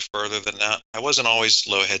little bit further than that. I wasn't always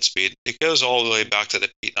low head speed. It goes all the way back to the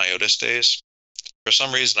Pete Niotis days. For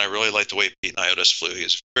some reason, I really liked the way Pete Niotis flew. He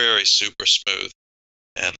was very super smooth,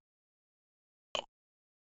 and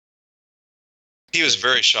he was a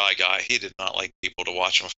very shy guy. He did not like people to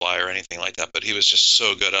watch him fly or anything like that, but he was just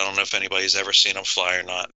so good. I don't know if anybody's ever seen him fly or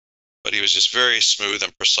not, but he was just very smooth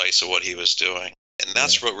and precise at what he was doing, and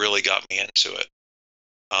that's what really got me into it.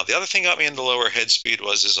 The other thing got me into lower head speed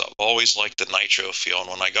is I've always liked the nitro feel, and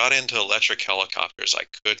when I got into electric helicopters, I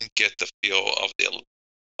couldn't get the feel of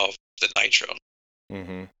the nitro.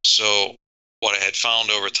 Mm-hmm. So what I had found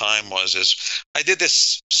over time is I did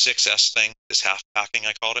this 6S thing, this half packing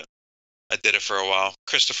I called it. I did it for a while.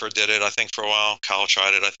 Christopher did it, I think, for a while. Kyle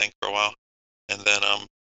tried it, I think, for a while, and then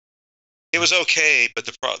it was okay, but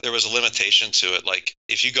there was a limitation to it. Like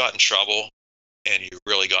if you got in trouble and you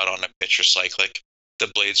really got on a pitch or cyclic, the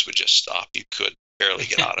blades would just stop. You could barely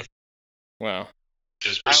get out of it. Wow.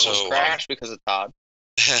 I almost crashed because of Todd.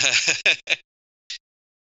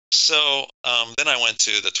 So then I went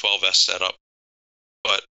to the 12S setup,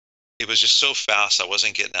 but it was just so fast I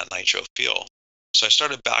wasn't getting that nitro feel. So I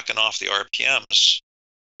started backing off the RPMs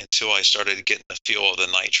until I started getting the feel of the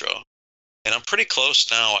nitro. And I'm pretty close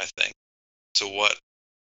now, I think, to what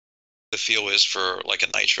the feel is for like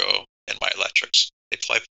a nitro in my electrics. They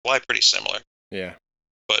fly pretty similar. Yeah.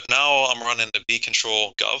 But now I'm running the B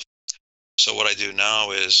Control Gov. So what I do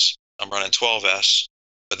now is I'm running 12S,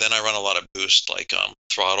 but then I run a lot of boost, like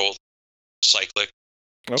throttle cyclic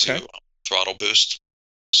to throttle boost.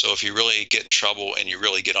 So if you really get in trouble and you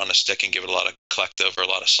really get on a stick and give it a lot of collective or a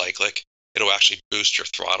lot of cyclic, it'll actually boost your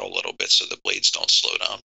throttle a little bit so the blades don't slow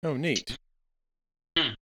down. Oh, neat.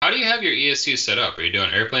 How do you have your ESC set up? Are you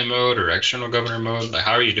doing airplane mode or external governor mode? Like,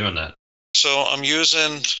 how are you doing that? So I'm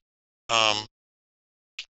using, I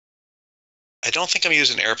don't think I'm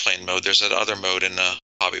using airplane mode. There's that other mode in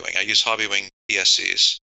Hobbywing. I use Hobbywing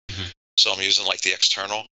ESCs. Mm-hmm. So I'm using like the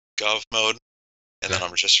external Gov mode, and then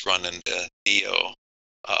I'm just running the Neo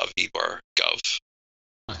V-bar Gov.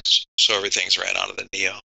 Nice. So everything's ran out of the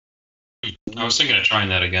Neo. I was thinking of trying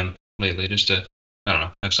that again lately, just to, I don't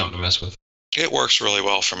know, have something to mess with. It works really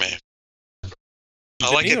well for me.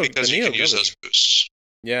 I like it because you can use those boosts.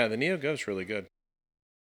 Yeah, the Neo Gov's really good.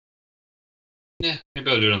 Yeah,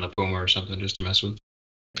 maybe I'll do it on the Puma or something just to mess with.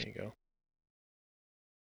 There you go.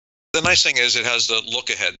 The nice thing is it has the look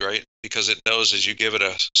ahead, right? Because it knows as you give it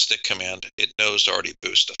a stick command, it knows to already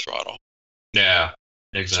boost the throttle. Yeah,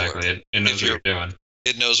 exactly. So it knows what you're doing.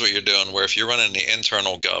 It knows what you're doing, where if you're running the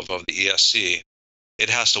internal Gov of the ESC, it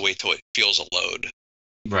has to wait till it feels a load.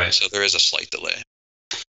 Right. So there is a slight delay.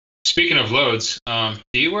 Speaking of loads,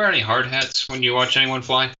 do you wear any hard hats when you watch anyone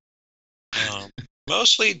fly?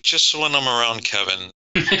 Mostly just when I'm around Kevin,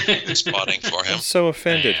 spotting for him. I'm so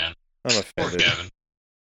offended. Man. I'm offended. Poor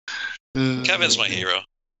Kevin. Kevin's my hero.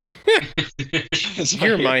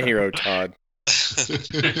 You're my hero, Todd.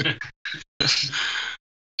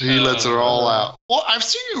 He lets her all out. Well, I've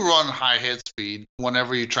seen you run high head speed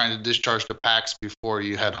whenever you're trying to discharge the packs before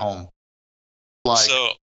you head home. So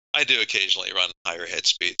I do occasionally run higher head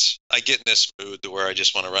speeds. I get in this mood to where I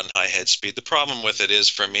just want to run high head speed. The problem with it is,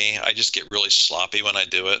 for me, I just get really sloppy when I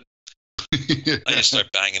do it. I just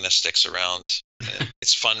start banging the sticks around.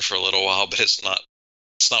 It's fun for a little while, but it's not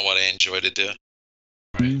what I enjoy to do.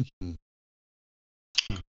 Right.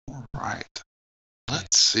 All right.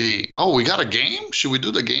 Let's see. Oh, we got a game? Should we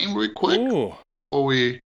do the game real quick? Ooh. Or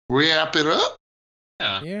we wrap it up?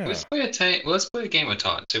 Yeah. Let's play a game with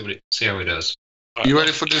Todd. See how he does. You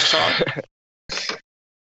ready for this, Todd?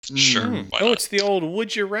 Sure. Oh, it's the old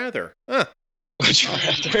Would You Rather. Huh. Would you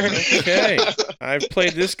rather? Okay. I've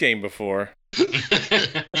played this game before.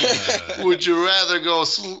 Would you rather go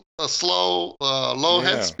a slow, low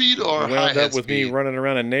head speed or high wound head up with speed? me running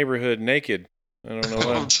around a neighborhood naked. I don't know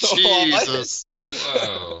Oh, what. Jesus.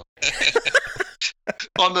 Whoa.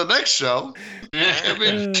 On the next show,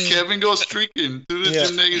 Kevin goes streaking through the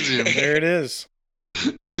gymnasium. There it is.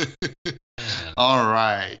 All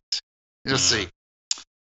right. Let's see.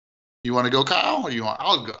 You want to go, Kyle, or you want?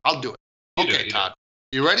 I'll go. I'll do it. Okay, Todd.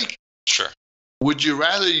 You ready? Sure. Would you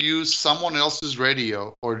rather use someone else's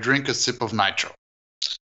radio or drink a sip of nitro?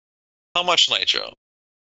 How much nitro?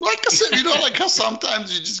 Like I said, like how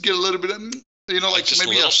sometimes you just get a little bit of, like just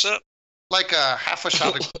maybe a little sip? Like a half a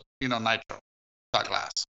shot of, nitro, shot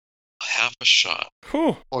glass. Half a shot.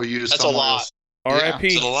 Whew. Or use That's a someone lot. else. R.I.P.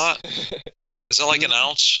 Is it a lot? Is it like an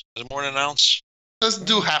ounce? Is it more than an ounce? Let's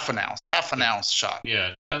do half an ounce shot.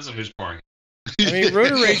 Yeah, depends on who's pouring. I mean,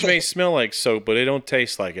 Rotor Rage may smell like soap, but it don't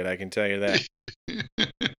taste like it. I can tell you that.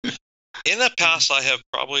 In the past, I have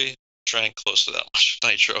probably drank close to that much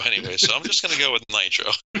nitro anyway, so I'm just gonna go with nitro.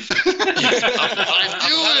 I've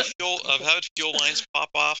had fuel lines pop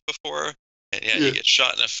off before, and you get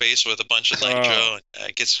shot in the face with a bunch of nitro, and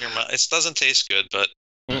it gets in your mouth. It doesn't taste good, but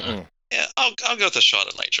yeah, I'll go with the shot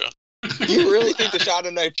of nitro. You really think the shot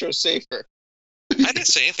of nitro is safer? I didn't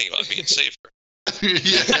say anything about being safer.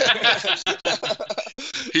 Yeah.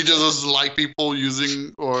 He doesn't like people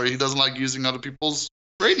using, or he doesn't like using other people's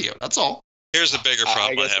radio. That's all. Here's the bigger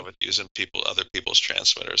problem I have with using other people's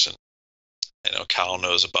transmitters, and I know Kyle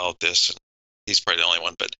knows about this, and he's probably the only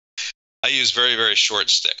one, but I use very, very short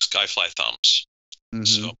sticks, Skyfly thumbs.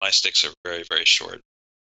 So my sticks are very, very short.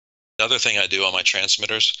 The other thing I do on my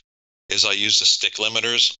transmitters is I use the stick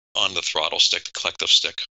limiters on the throttle stick, the collective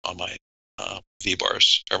stick on my V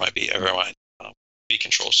bars or my B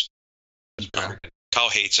controls. Kyle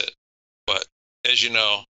hates it, but as you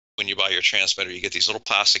know, when you buy your transmitter, you get these little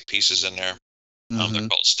plastic pieces in there. They're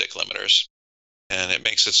called stick limiters, and it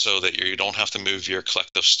makes it so that you don't have to move your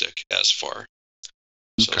collective stick as far.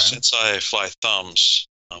 So since I fly thumbs,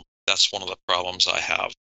 that's one of the problems I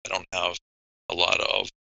have. I don't have a lot of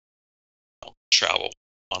travel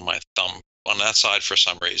on my thumb on that side for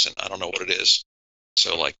some reason. I don't know what it is.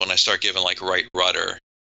 So like when I start giving like right rudder,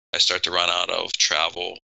 I start to run out of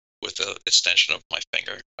travel with the extension of my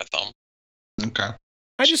finger, my thumb. Okay.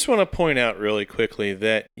 I just want to point out really quickly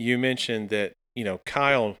that you mentioned that,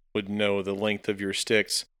 Kyle would know the length of your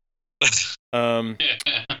sticks. No.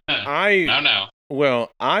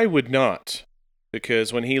 Well, I would not,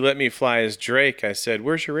 because when he let me fly as Drake, I said,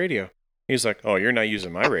 "Where's your radio?" He's like, "Oh, you're not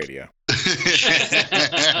using my radio.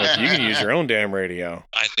 Like, you can use your own damn radio."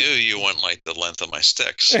 I knew you wouldn't like the length of my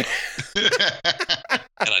sticks. And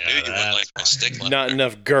I knew you wouldn't like my stick length. Not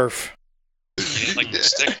enough girth. You didn't like the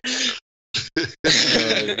stick.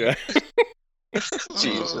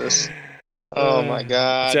 Jesus. Oh my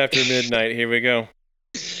God. It's after midnight. Here we go.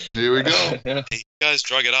 Here we go. Hey, you guys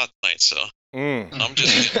drug it out tonight, so I'm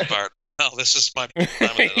just getting fired. No, this is my time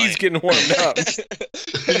of the He's night. getting warmed up.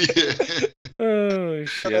 Yeah. Oh,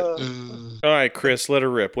 shit. All right, Chris, let her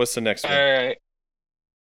rip. What's the next one? All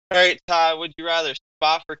right, Todd, would you rather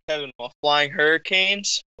spot for Kevin while flying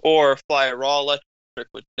hurricanes or fly a raw electric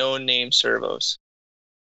with no name servos?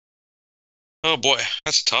 Oh boy,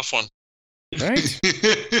 that's a tough one. Right?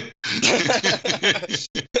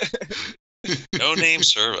 No name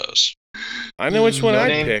servos. I know which one No I'd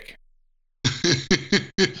name. pick.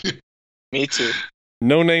 Me too.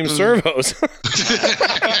 No name servos.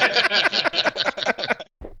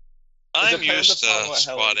 I'm depends used upon to what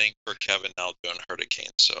spotting for Kevin now doing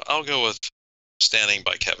hurricanes, so I'll go with standing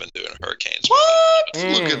by Kevin doing hurricanes. What?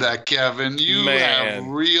 Mm. Look at that, Kevin. You have Man.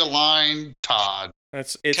 realigned Todd.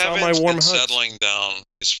 It's Kevin's on my warm been huts. settling down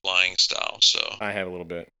his flying style, so I have a little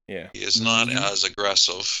bit. Yeah. he is not as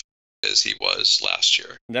aggressive as he was last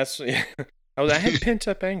year. That's I had pent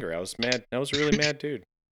up anger. I was mad. I was a really mad dude.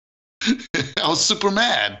 I was super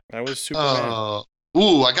mad. I was super mad.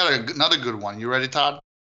 Ooh, I got another good one. You ready, Todd?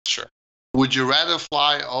 Sure. Would you rather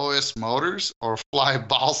fly OS motors or fly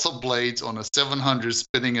balsa blades on a 700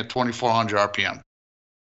 spinning at 2400 RPM?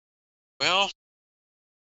 Well,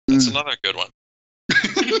 that's another good one.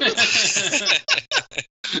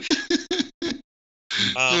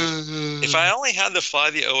 If I only had to fly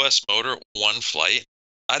the OS motor one flight,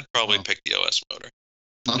 I'd probably pick the OS motor.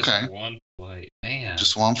 Okay. Just one flight, man.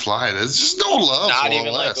 Just one flight. There's just no love Not for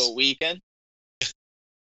even like OS. a weekend.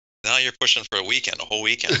 Now you're pushing for a whole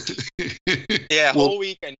weekend. Yeah, Well- whole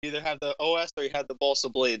weekend. You either have the OS or you have the balsa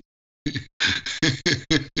blade.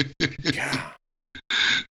 God.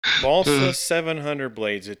 Balsa 700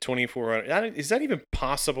 blades at 2400. Is that even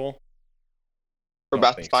possible? We're Don't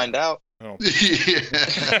about to think find out. Oh.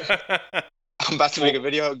 Yeah. I'm about to make a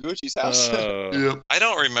video at Gucci's house. Yep. I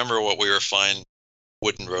don't remember what we were flying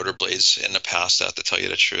wooden rotor blades in the past, I have to tell you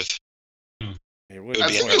the truth. It would It would be be I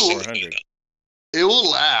think interesting to 2400. do that. It will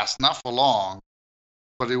last, not for long,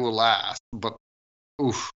 but it will last. But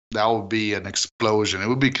oof, that would be an explosion. It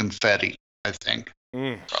would be confetti, I think.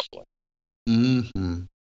 Probably. Mm-hmm.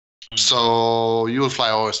 So you would fly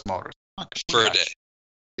OS motors. Okay. For a day.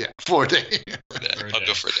 Yeah, for a day. For a day. For a I'll day.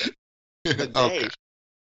 go for a day. Okay.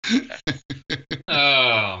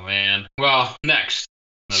 Oh man. Well, next.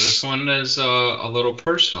 Now this one is a little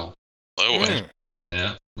personal. Oh, Mm.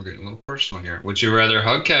 Yeah, we're getting a little personal here. Would you rather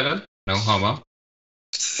hug Kevin, no homo,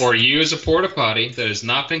 or use a porta potty that has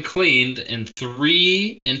not been cleaned in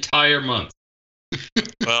 3 entire months?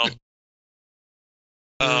 well,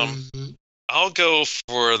 I'll go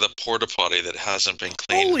for the porta potty that hasn't been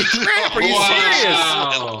cleaned. Holy crap, are you Wow. serious?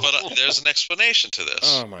 Wow. But there's an explanation to this.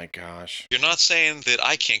 Oh my gosh. You're not saying that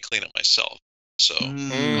I can't clean it myself. So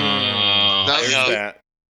There's that.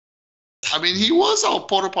 I mean, he was our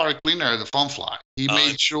porta potty cleaner at the Fun Fly. He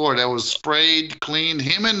made sure that was sprayed, cleaned.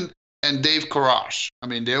 Him and Dave Karash. I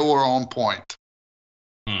mean, they were on point.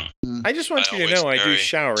 I just want you to know I do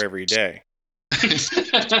shower every day.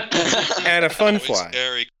 At a Fun Fly.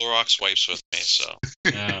 Carry Clorox wipes with me, so.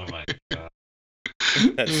 Oh my god.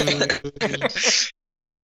 That's funny.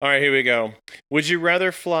 All right, here we go. Would you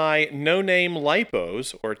rather fly no-name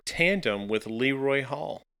lipos or tandem with Leroy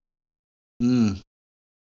Hall? You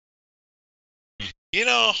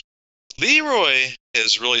know, Leroy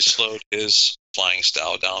has really slowed his flying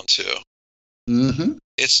style down too. Mm-hmm.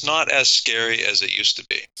 It's not as scary as it used to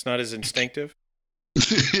be. It's not as instinctive?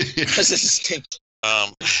 Let's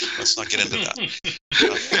not get into that.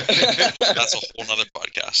 That's a whole nother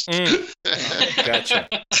podcast. Gotcha.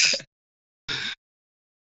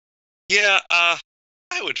 Yeah, I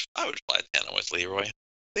would fly tandem with Leroy.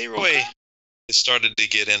 Leroy has started to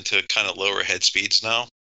get into kind of lower head speeds now,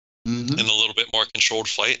 in a little bit more controlled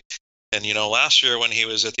flight. And last year when he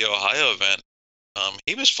was at the Ohio event,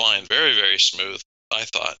 he was flying very, very smooth. I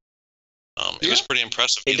thought it was pretty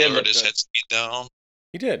impressive. He lowered his head speed down.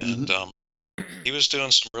 He did, and he was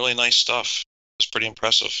doing some really nice stuff. It was pretty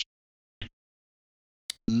impressive.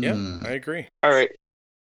 Yeah, I agree. All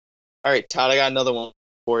right, Todd, I got another one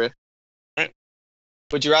for you. All right.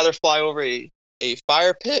 Would you rather fly over a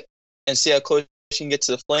fire pit and see how close you can get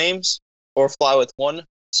to the flames, or fly with one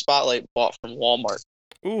spotlight bought from Walmart?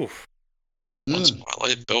 Oof. One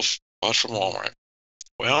spotlight bought from Walmart.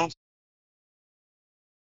 Well,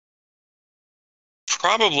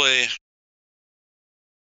 probably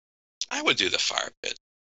I would do the fire pit.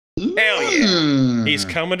 Hell yeah. He's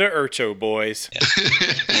coming to Urcho, boys. Yeah.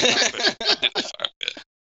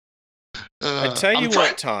 I tell you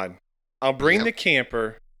what, Todd. I'll bring the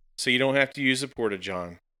camper so you don't have to use the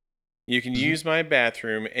porta-john. You can use my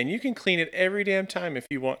bathroom, and you can clean it every damn time if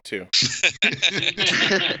you want to.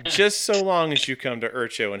 Just so long as you come to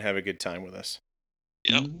Urcho and have a good time with us.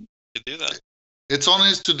 Yep, you could do that. It's on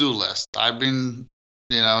his to-do list. I've been,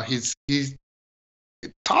 he's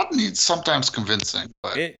Todd needs sometimes convincing,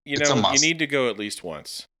 but it's a must. You need to go at least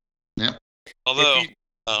once. Yep. Although,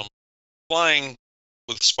 flying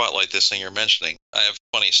with the spotlight, this thing you're mentioning, I have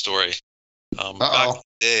a funny story. Back in the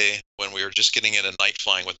day, when we were just getting into night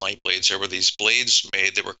flying with night blades, there were these blades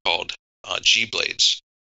made that were called G blades.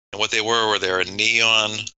 And what they were they're a neon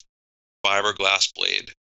fiberglass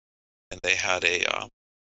blade. And they had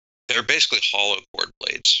they're basically hollow core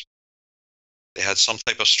blades. They had some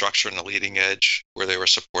type of structure in the leading edge where they were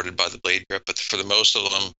supported by the blade grip, but for the most of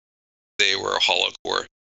them, they were hollow core.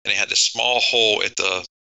 And they had this small hole at the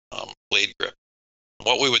blade grip.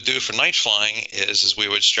 What we would do for night flying is we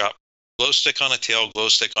would strap glow stick on a tail, glow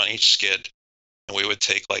stick on each skid, and we would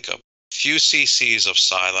take like a few cc's of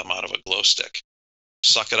xylem out of a glow stick,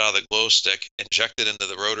 suck it out of the glow stick, inject it into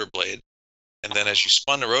the rotor blade, and then as you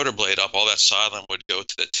spun the rotor blade up, all that xylem would go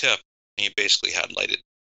to the tip, and you basically had lighted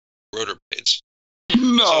rotor blades.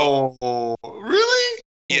 No, really?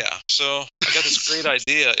 Yeah. So I got this great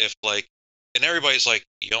idea and everybody's like,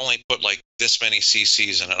 you only put like this many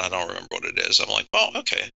cc's in it. I don't remember what it is. I'm like, oh,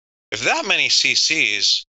 okay. If that many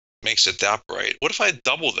cc's makes it that bright, what if I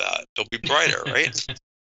double that? It'll be brighter, right?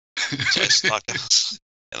 So I stuck it,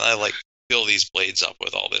 and I fill these blades up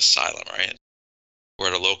with all this xylem, right? We're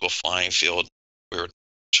at a local flying field. We were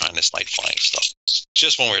trying this night flying stuff.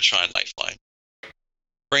 Just when we were trying night flying.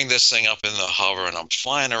 Bring this thing up in the hover, and I'm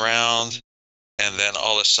flying around, and then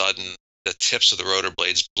all of a sudden, the tips of the rotor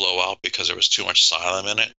blades blow out because there was too much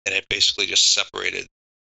xylem in it, and it basically just separated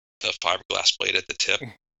the fiberglass blade at the tip.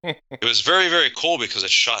 It was very, very cool because it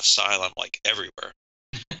shot xylem everywhere.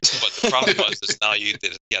 But the problem is now you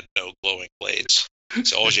had no glowing blades.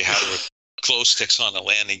 So all you had were glow sticks on the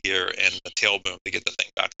landing gear and the tail boom to get the thing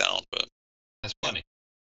back down. But that's funny.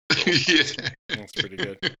 Yeah. That's pretty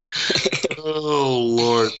good. Oh,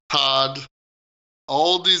 Lord. Todd,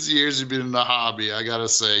 all these years you've been in the hobby, I got to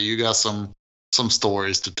say, you got some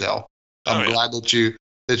stories to tell. I'm glad that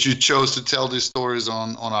you chose to tell these stories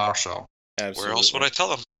on our show. Absolutely. Where else would I tell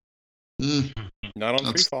them? Not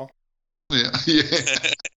on Free Fall. Yeah.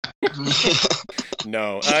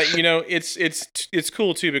 No, it's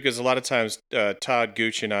cool too because a lot of times Todd,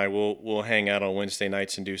 Gooch, and I will hang out on Wednesday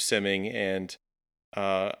nights and do simming, and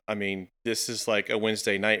this is like a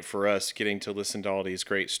Wednesday night for us getting to listen to all these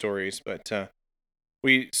great stories. But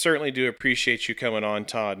we certainly do appreciate you coming on,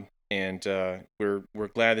 Todd, and we're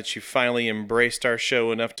glad that you finally embraced our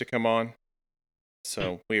show enough to come on.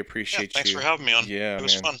 So we appreciate thanks you. for having me on. Yeah, it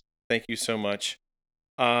was fun. Thank you so much.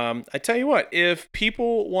 I tell you what, if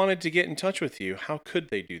people wanted to get in touch with you, how could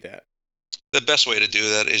they do that? The best way to do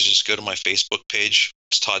that is just go to my Facebook page.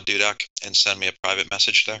 It's Todd Dudek, and send me a private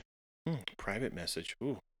message there. Private message.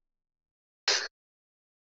 Ooh.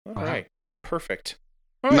 All right. Perfect.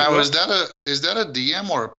 All Now, well. is that a DM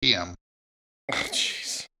or a PM? Oh,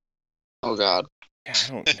 jeez. Oh God. Yeah, I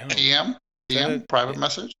don't know. PM, private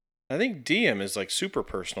message. I think DM is like super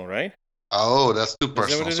personal, right? Oh, that's too that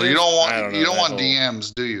personal. what it So is? you don't I want don't know that want whole-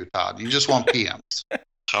 DMs, do you, Todd? You just want PMs.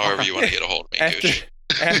 However you want to get a hold of me, Gooch.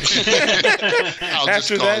 I'll just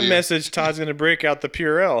After call that you. message, Todd's going to break out the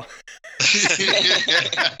Purell.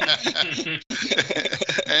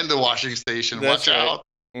 And the washing station. That's Watch right. out.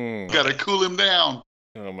 Mm. Got to cool him down.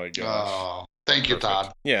 Oh, my gosh. Oh, thank you, Perfect.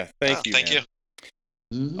 Todd. Yeah, thank you. Thank man. you.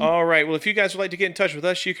 Mhm. All right. Well, if you guys would like to get in touch with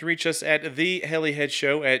us, you can reach us at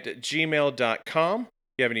theheliheadshow@gmail.com. If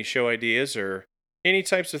you have any show ideas or any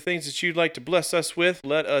types of things that you'd like to bless us with,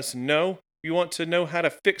 let us know. If you want to know how to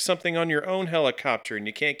fix something on your own helicopter and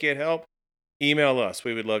you can't get help, email us.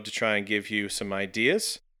 We would love to try and give you some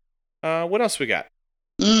ideas. What else we got?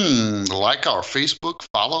 Like our Facebook,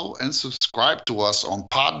 follow, and subscribe to us on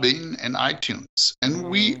Podbean and iTunes. And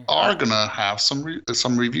we are going to have some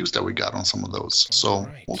reviews that we got on some of those. So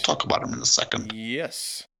right. we'll talk about them in a second.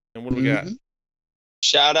 Yes. And what do we got?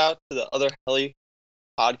 Shout out to the other heli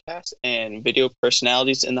podcasts and video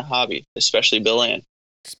personalities in the hobby, especially Bill Ann.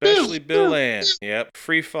 Especially Bill Ann. Yep.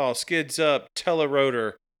 Free Fall, Skids Up,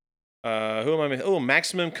 Telerotor. Who am I missing? Oh,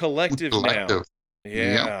 Maximum Collective now.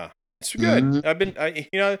 Yeah. It's good.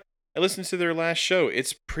 I listened to their last show.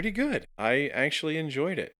 It's pretty good. I actually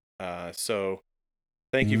enjoyed it. So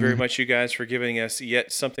thank you very much, you guys, for giving us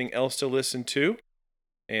yet something else to listen to.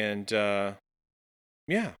 And yeah.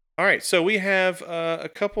 All right. So we have a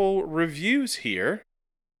couple reviews here.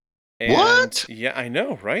 And, What? Yeah, I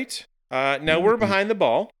know, right? Now we're behind the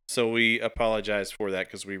ball, so we apologize for that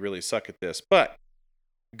because we really suck at this. But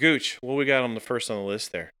Gooch, what we got on the first on the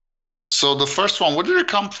list there? So the first one, where did it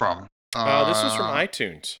come from? This was from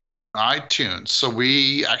iTunes. iTunes. So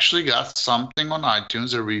we actually got something on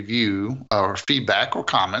iTunes, a review or feedback or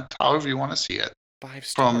comment, however you want to see it. 5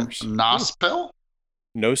 From stars. Nospel.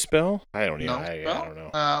 No spell? I don't know. No I spell?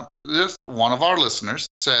 don't know. This one of our listeners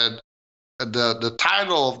said the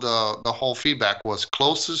title of the whole feedback was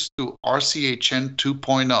closest to RCHN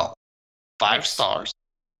 2.0. 5 Nice. stars,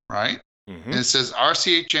 right? Mm-hmm. And it says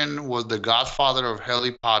RCHN was the godfather of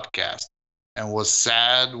heli podcast and was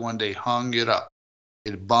sad when they hung it up.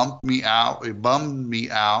 It bummed me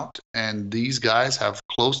out, and these guys have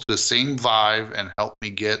close to the same vibe and helped me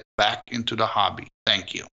get back into the hobby.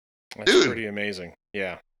 Thank you. That's Dude. pretty amazing.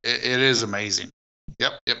 Yeah. It is amazing.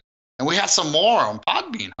 Yep. And we have some more on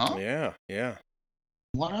Podbean, huh? Yeah.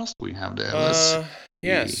 What else do we have there? Let's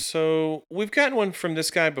Yeah, see. so we've gotten one from this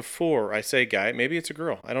guy before. I say guy, maybe it's a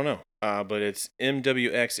girl. I don't know. But it's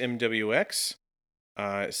MWX.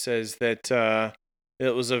 It says that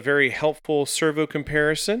it was a very helpful servo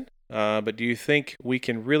comparison. But do you think we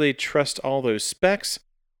can really trust all those specs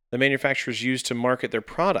the manufacturers use to market their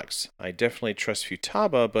products? I definitely trust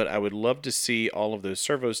Futaba, but I would love to see all of those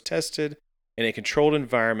servos tested in a controlled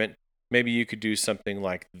environment. Maybe you could do something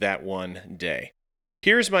like that one day.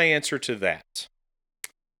 Here's my answer to that.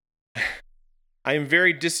 I am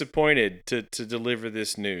very disappointed to deliver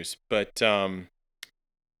this news, but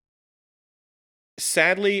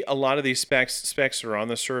sadly, a lot of these specs that are on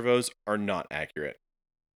the servos are not accurate.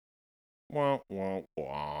 Wah.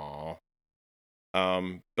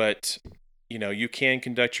 But you can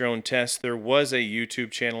conduct your own tests. There was a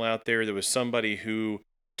YouTube channel out there. There was somebody who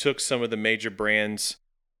took some of the major brands,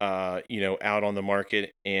 out on the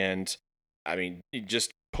market, and I mean,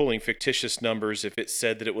 just pulling fictitious numbers. If it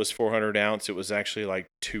said that it was 400 ounce, it was actually like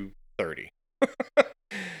 230.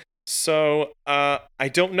 So I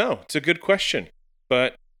don't know. It's a good question,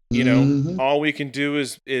 but all we can do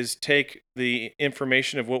is take the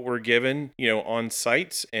information of what we're given, on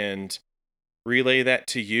sites and relay that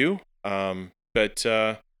to you. But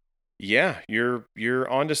yeah, you're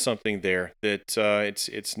onto something there. That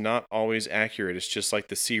it's not always accurate. It's just like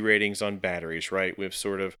the C ratings on batteries, right? We've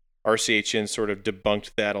RCHN sort of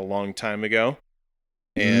debunked that a long time ago,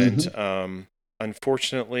 and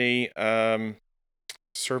unfortunately,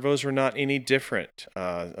 servos are not any different.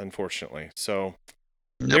 Unfortunately, so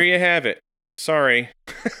there you have it. Sorry.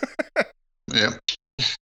 Yeah.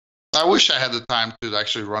 I wish I had the time to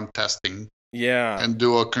actually run testing. Yeah. And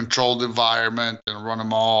do a controlled environment and run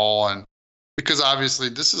them all, and because obviously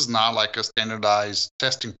this is not like a standardized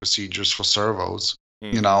testing procedures for servos,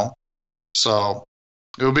 So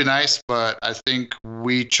it would be nice, but I think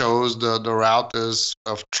we chose the route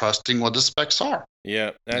of trusting what the specs are.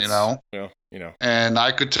 Yeah, that's, And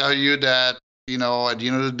I could tell you that at the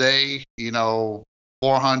end of the day,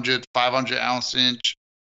 400, 500 ounce inch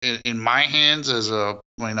in my hands as a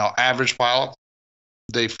average pilot,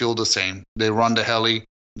 they feel the same. They run the heli,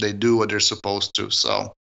 they do what they're supposed to.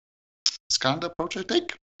 So it's kind of the approach I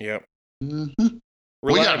take. Yep. Mm-hmm.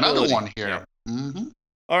 We got another one here. Yeah. Mm-hmm.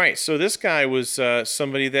 All right, so this guy was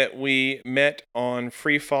somebody that we met on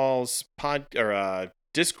Free Fall's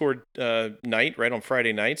Discord night, right on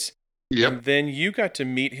Friday nights. Yep. And then you got to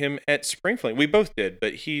meet him at Spring Fling. We both did,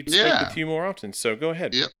 but he spoke with you more often. So go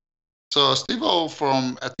ahead. Yep. So Steve-O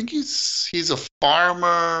I think he's a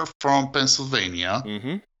farmer from Pennsylvania.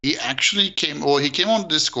 Mm-hmm. He actually came on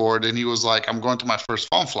Discord and he was like, I'm going to my first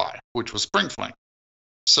fun fly, which was Spring Fling.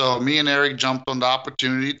 So me and Eric jumped on the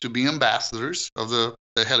opportunity to be ambassadors of the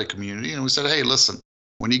heli community. And we said, hey, listen,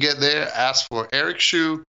 when you get there, ask for Eric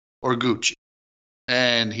Shoe or Gucci.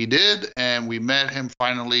 And he did. And we met him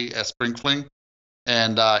finally at Spring Fling.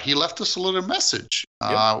 And he left us a little message,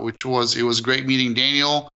 which was, it was great meeting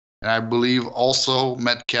Daniel. And I believe also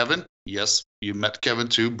met Kevin. Yes, you met Kevin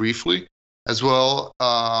too, briefly, as well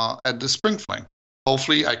at the Spring Fling.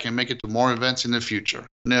 Hopefully, I can make it to more events in the future.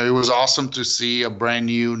 It was awesome to see a brand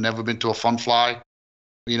new, never been to a fun fly.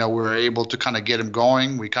 We were able to kind of get him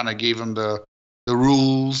going. We kind of gave him the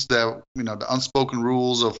rules that, the unspoken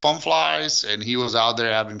rules of fun flies, and he was out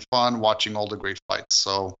there having fun, watching all the great flights.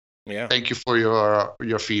 So, thank you for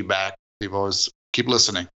your feedback. We've always keep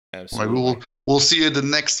listening. Absolutely. We'll see you at the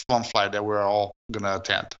next fun fly that we're all gonna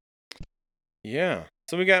attend. Yeah.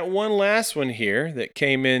 So we got one last one here that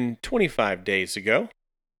came in 25 days ago.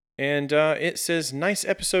 And it says, nice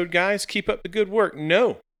episode, guys. Keep up the good work.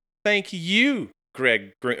 No, thank you,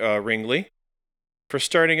 Greg Ringley, for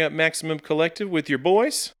starting up Maximum Collective with your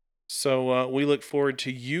boys. So we look forward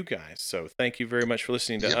to you guys. So thank you very much for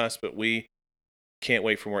listening to us, but we can't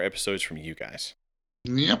wait for more episodes from you guys.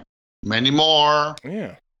 Yep. Many more.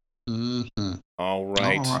 Yeah. Mm-hmm. All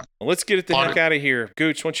right. Well, let's get it the heck out of here.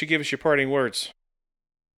 Gooch, why don't you give us your parting words?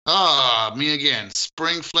 Me again.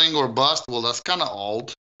 Spring Fling or bust. Well, that's kind of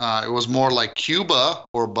old. It was more like Cuba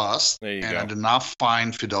or bust. There you go. I did not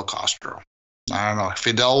find Fidel Castro. I don't know.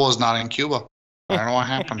 Fidel was not in Cuba. I don't know what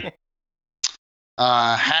happened.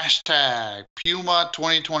 Hashtag Puma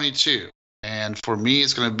 2022. And for me,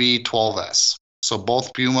 it's going to be 12S. So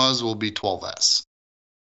both Pumas will be 12S.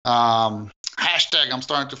 Hashtag I'm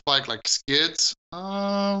starting to fly like skids.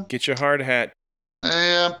 Get your hard hat.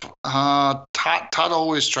 Yep. Todd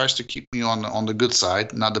always tries to keep me on the good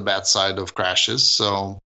side, not the bad side of crashes.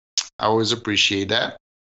 So I always appreciate that.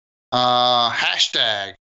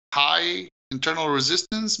 Hashtag high internal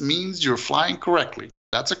resistance means you're flying correctly.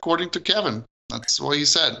 That's according to Kevin. That's what he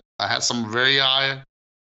said. I had some very high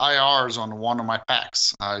IRs on one of my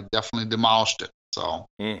packs. I definitely demolished it. So.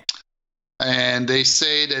 And they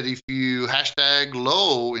say that if you hashtag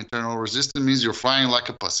low internal resistance means you're flying like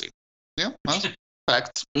a pussy. Yeah, that's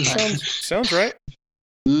fact. Sounds right.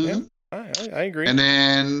 Mm-hmm. Yeah, I agree. And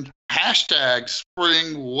then hashtag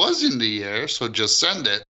spring was in the air, so just send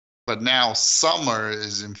it. But now summer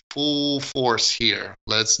is in full force here.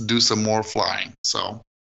 Let's do some more flying. So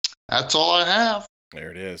that's all I have. There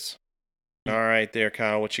it is. All right there,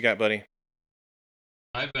 Kyle. What you got, buddy?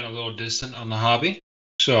 I've been a little distant on the hobby.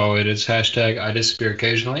 So it is hashtag I disappear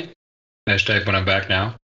occasionally. Hashtag when I'm back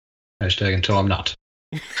now. Hashtag until I'm not.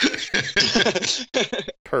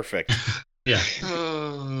 Perfect. Yeah.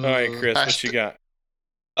 All right, Chris, what you got?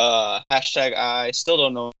 Hashtag I still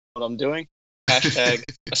don't know what I'm doing. Hashtag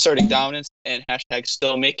asserting dominance. And hashtag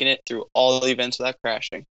still making it through all the events without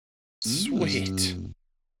crashing. Sweet.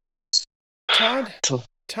 Todd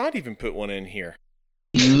even put one in here.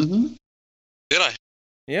 Mm-hmm. Did I?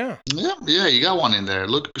 Yeah. Yeah, you got one in there.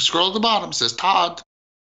 Look, scroll at the bottom. It says Todd.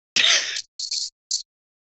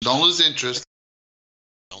 Don't lose interest.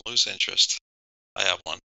 Don't lose interest. I have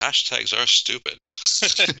one. Hashtags are stupid.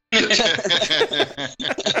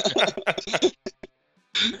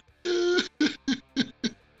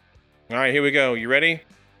 All right, here we go. You ready?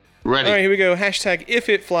 Ready. All right, here we go. Hashtag if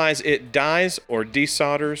it flies, it dies or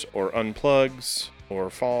desolders or unplugs or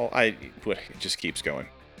fall. It just keeps going.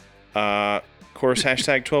 Of course,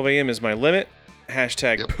 hashtag 12 a.m. is my limit.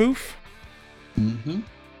 Hashtag poof. Mm-hmm.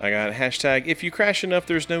 I got hashtag if you crash enough,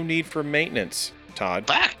 there's no need for maintenance. Todd.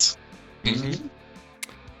 Fact.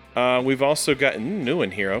 Mm-hmm. We've also got a new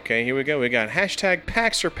one here. Okay, here we go. We got hashtag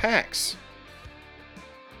packs or packs.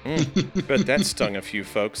 Bet that stung a few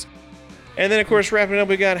folks. And then, of course, wrapping up,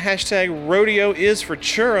 we got hashtag rodeo is for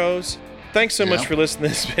churros. Thanks so much for listening.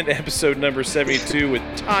 This has been episode number 72 with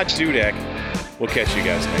Todd Dudek. We'll catch you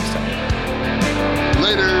guys next time.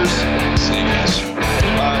 Laters. See you guys.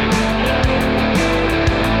 Bye.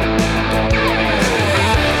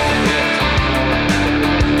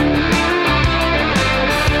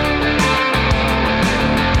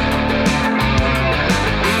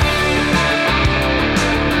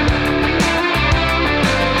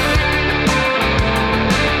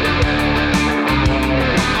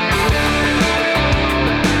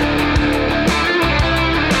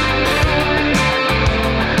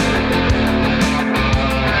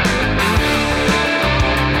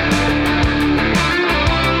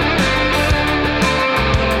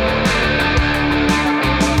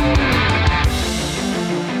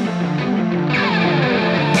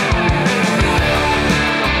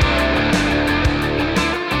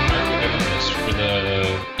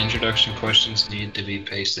 introduction questions need to be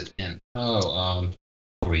pasted in. Are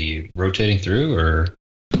we rotating through or?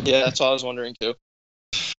 Yeah, that's what I was wondering too.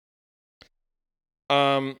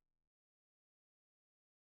 We're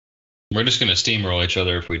just gonna steamroll each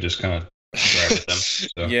other if we just kind of grab at them.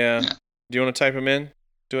 So. Yeah. Do you want to type them in?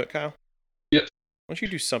 Do it, Kyle? Yep. Why don't you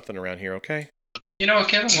do something around here, okay? You know what,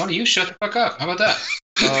 Kevin? Why don't you shut the fuck up? How about that?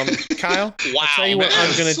 Kyle, Wow, I'll tell you what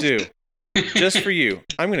I'm going to do. do. Just for you.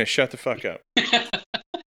 I'm going to shut the fuck up.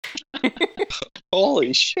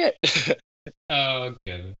 Holy shit! Oh,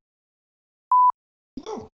 Kevin.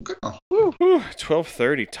 Oh, good. Whew,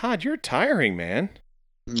 12:30. Todd, you're tiring, man.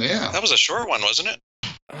 Yeah. That was a short one, wasn't it?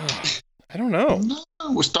 I don't know. No,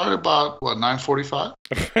 we started about, 9:45?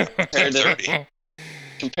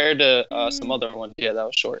 Compared to some other ones, yeah, that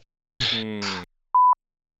was short.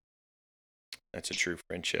 That's a true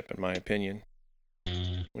friendship, in my opinion.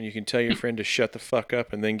 When you can tell your friend to shut the fuck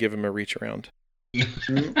up and then give him a reach around.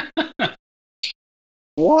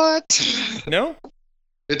 What? No?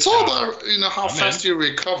 It's all about, how fast you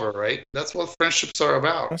recover, right? That's what friendships are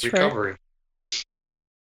about. That's recovery.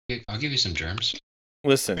 Right. I'll give you some germs.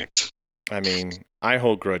 Listen, I mean, I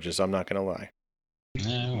hold grudges, I'm not going to lie.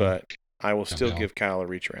 No. But I will still give Kyle a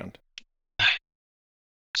reach around.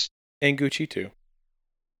 And Gucci, too.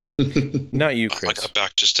 Not you, Chris. I got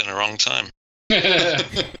back just in the wrong time.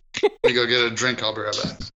 We go get a drink. I'll be right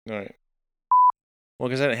back. All right. Well,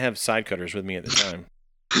 because I didn't have side cutters with me at the time.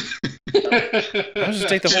 I would just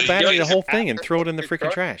take the whole battery, the whole thing, and throw it in the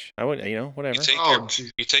freaking trash. I would, whatever.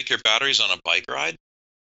 You take your batteries on a bike ride?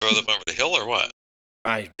 Throw them over the hill or what?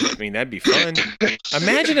 I mean, that'd be fun.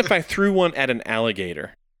 Imagine if I threw one at an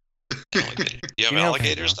alligator. You have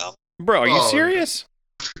alligators down? Bro, are you serious?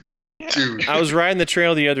 Dude. I was riding the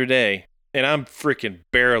trail the other day, and I'm freaking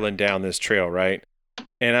barreling down this trail, right?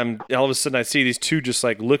 And all of a sudden I see these two just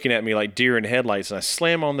like looking at me like deer in headlights, and I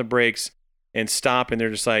slam on the brakes and stop, and they're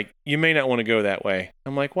just like, you may not want to go that way.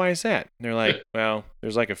 I'm like, why is that? And they're like, well,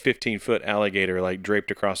 there's like a 15-foot alligator like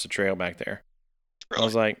draped across the trail back there. Really? I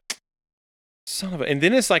was like, son of a... And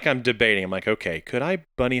then it's like I'm debating. I'm like, okay, could I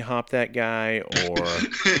bunny hop that guy, or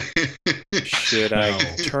should I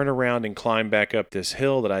turn around and climb back up this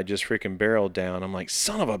hill that I just freaking barreled down? I'm like,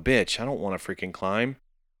 son of a bitch, I don't want to freaking climb.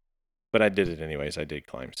 But I did it anyways. I did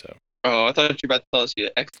climb, so... Oh, I thought you were about to tell us you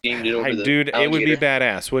X-gamed it over the Dude, alligator. it would be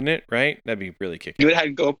badass, wouldn't it? Right? That'd be really kicking. You would have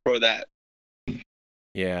had GoPro that.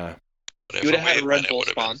 Yeah. You would have had a Red Bull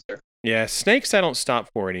sponsor. Yeah, snakes I don't stop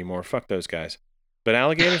for anymore. Fuck those guys. But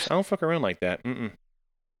alligators, I don't fuck around like that. I've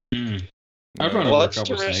No. run over a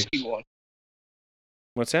couple snakes. One.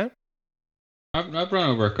 What's that? I've run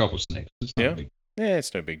over a couple snakes. It's not big. Yeah,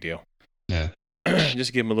 it's no big deal. Yeah.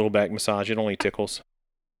 Just give them a little back massage. It only tickles.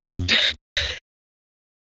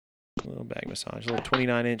 A little back massage. A little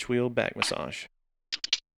 29-inch wheel back massage.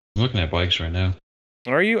 I'm looking at bikes right now.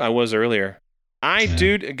 Are you? I was earlier.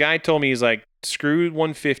 Dude, a guy told me, he's like, screw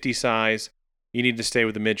 150 size. You need to stay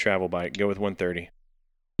with the mid-travel bike. Go with 130.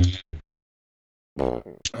 I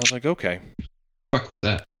was like, okay. Fuck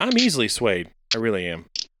that. I'm easily swayed. I really am.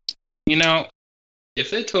 If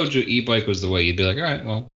they told you e-bike was the way, you'd be like, all right,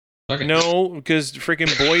 well, fuck it. No, because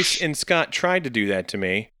freaking Boyce and Scott tried to do that to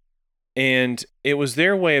me. And it was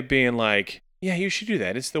their way of being like, yeah, you should do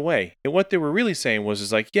that. It's the way. And what they were really saying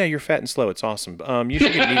was like, yeah, you're fat and slow. It's awesome. You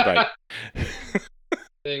should get an e-bike.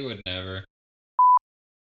 They would never.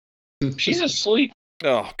 She's asleep.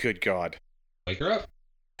 Oh, good God. Wake her up.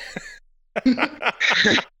 You're going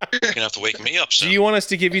to have to wake me up soon. Do you want us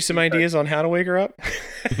to give you some ideas on how to wake her up?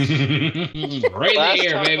 Right in the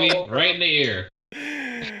ear, baby. Right in the ear.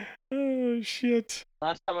 Oh, shit.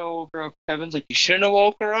 Last time I woke her up, Kevin's like, you shouldn't have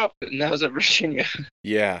woke her up. And that was at Virginia.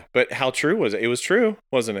 Yeah, but how true was it? It was true,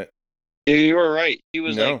 wasn't it? Yeah, you were right. He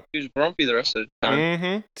was he was grumpy the rest of the time.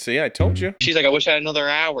 Mm-hmm. See, I told you. She's like, I wish I had another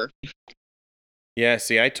hour. Yeah,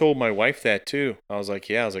 see, I told my wife that too. I was like,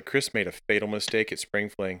 Chris made a fatal mistake at Spring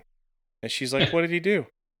Fling. And she's like, what did he do?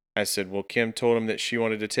 I said, well, Kim told him that she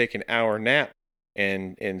wanted to take an hour nap.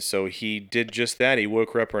 And so he did just that. He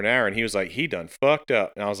woke her up for an hour, and he was like, he done fucked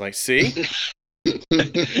up. And I was like, see? I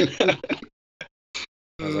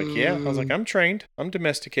was like, yeah. I was like, I'm trained. I'm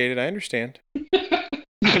domesticated. I understand.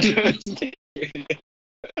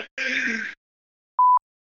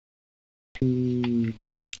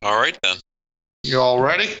 All right, then. You all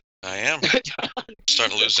ready? I am.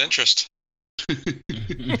 Starting to lose interest.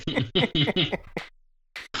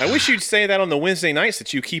 I wish you'd say that on the Wednesday nights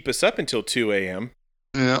that you keep us up until 2 a.m.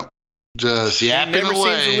 Yeah. Just yapping He never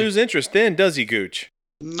away. seems to lose interest then, does he, Gooch?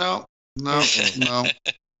 No. You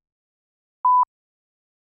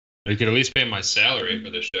could at least pay my salary for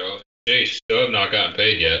the show. Jay, still have not gotten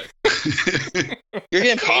paid yet. You're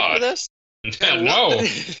getting paid God. for this? No.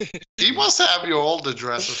 He must have your old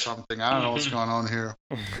address or something. I don't know what's going on here.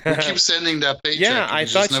 We keep sending that paycheck. Yeah, and I we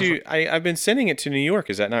just thought never- I've been sending it to New York.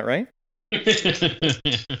 Is that not right? They've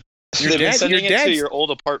been sending it to your old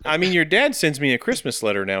apartment. I mean, your dad sends me a Christmas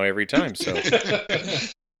letter now every time. So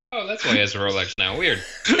Oh, that's why he has a Rolex now. Weird.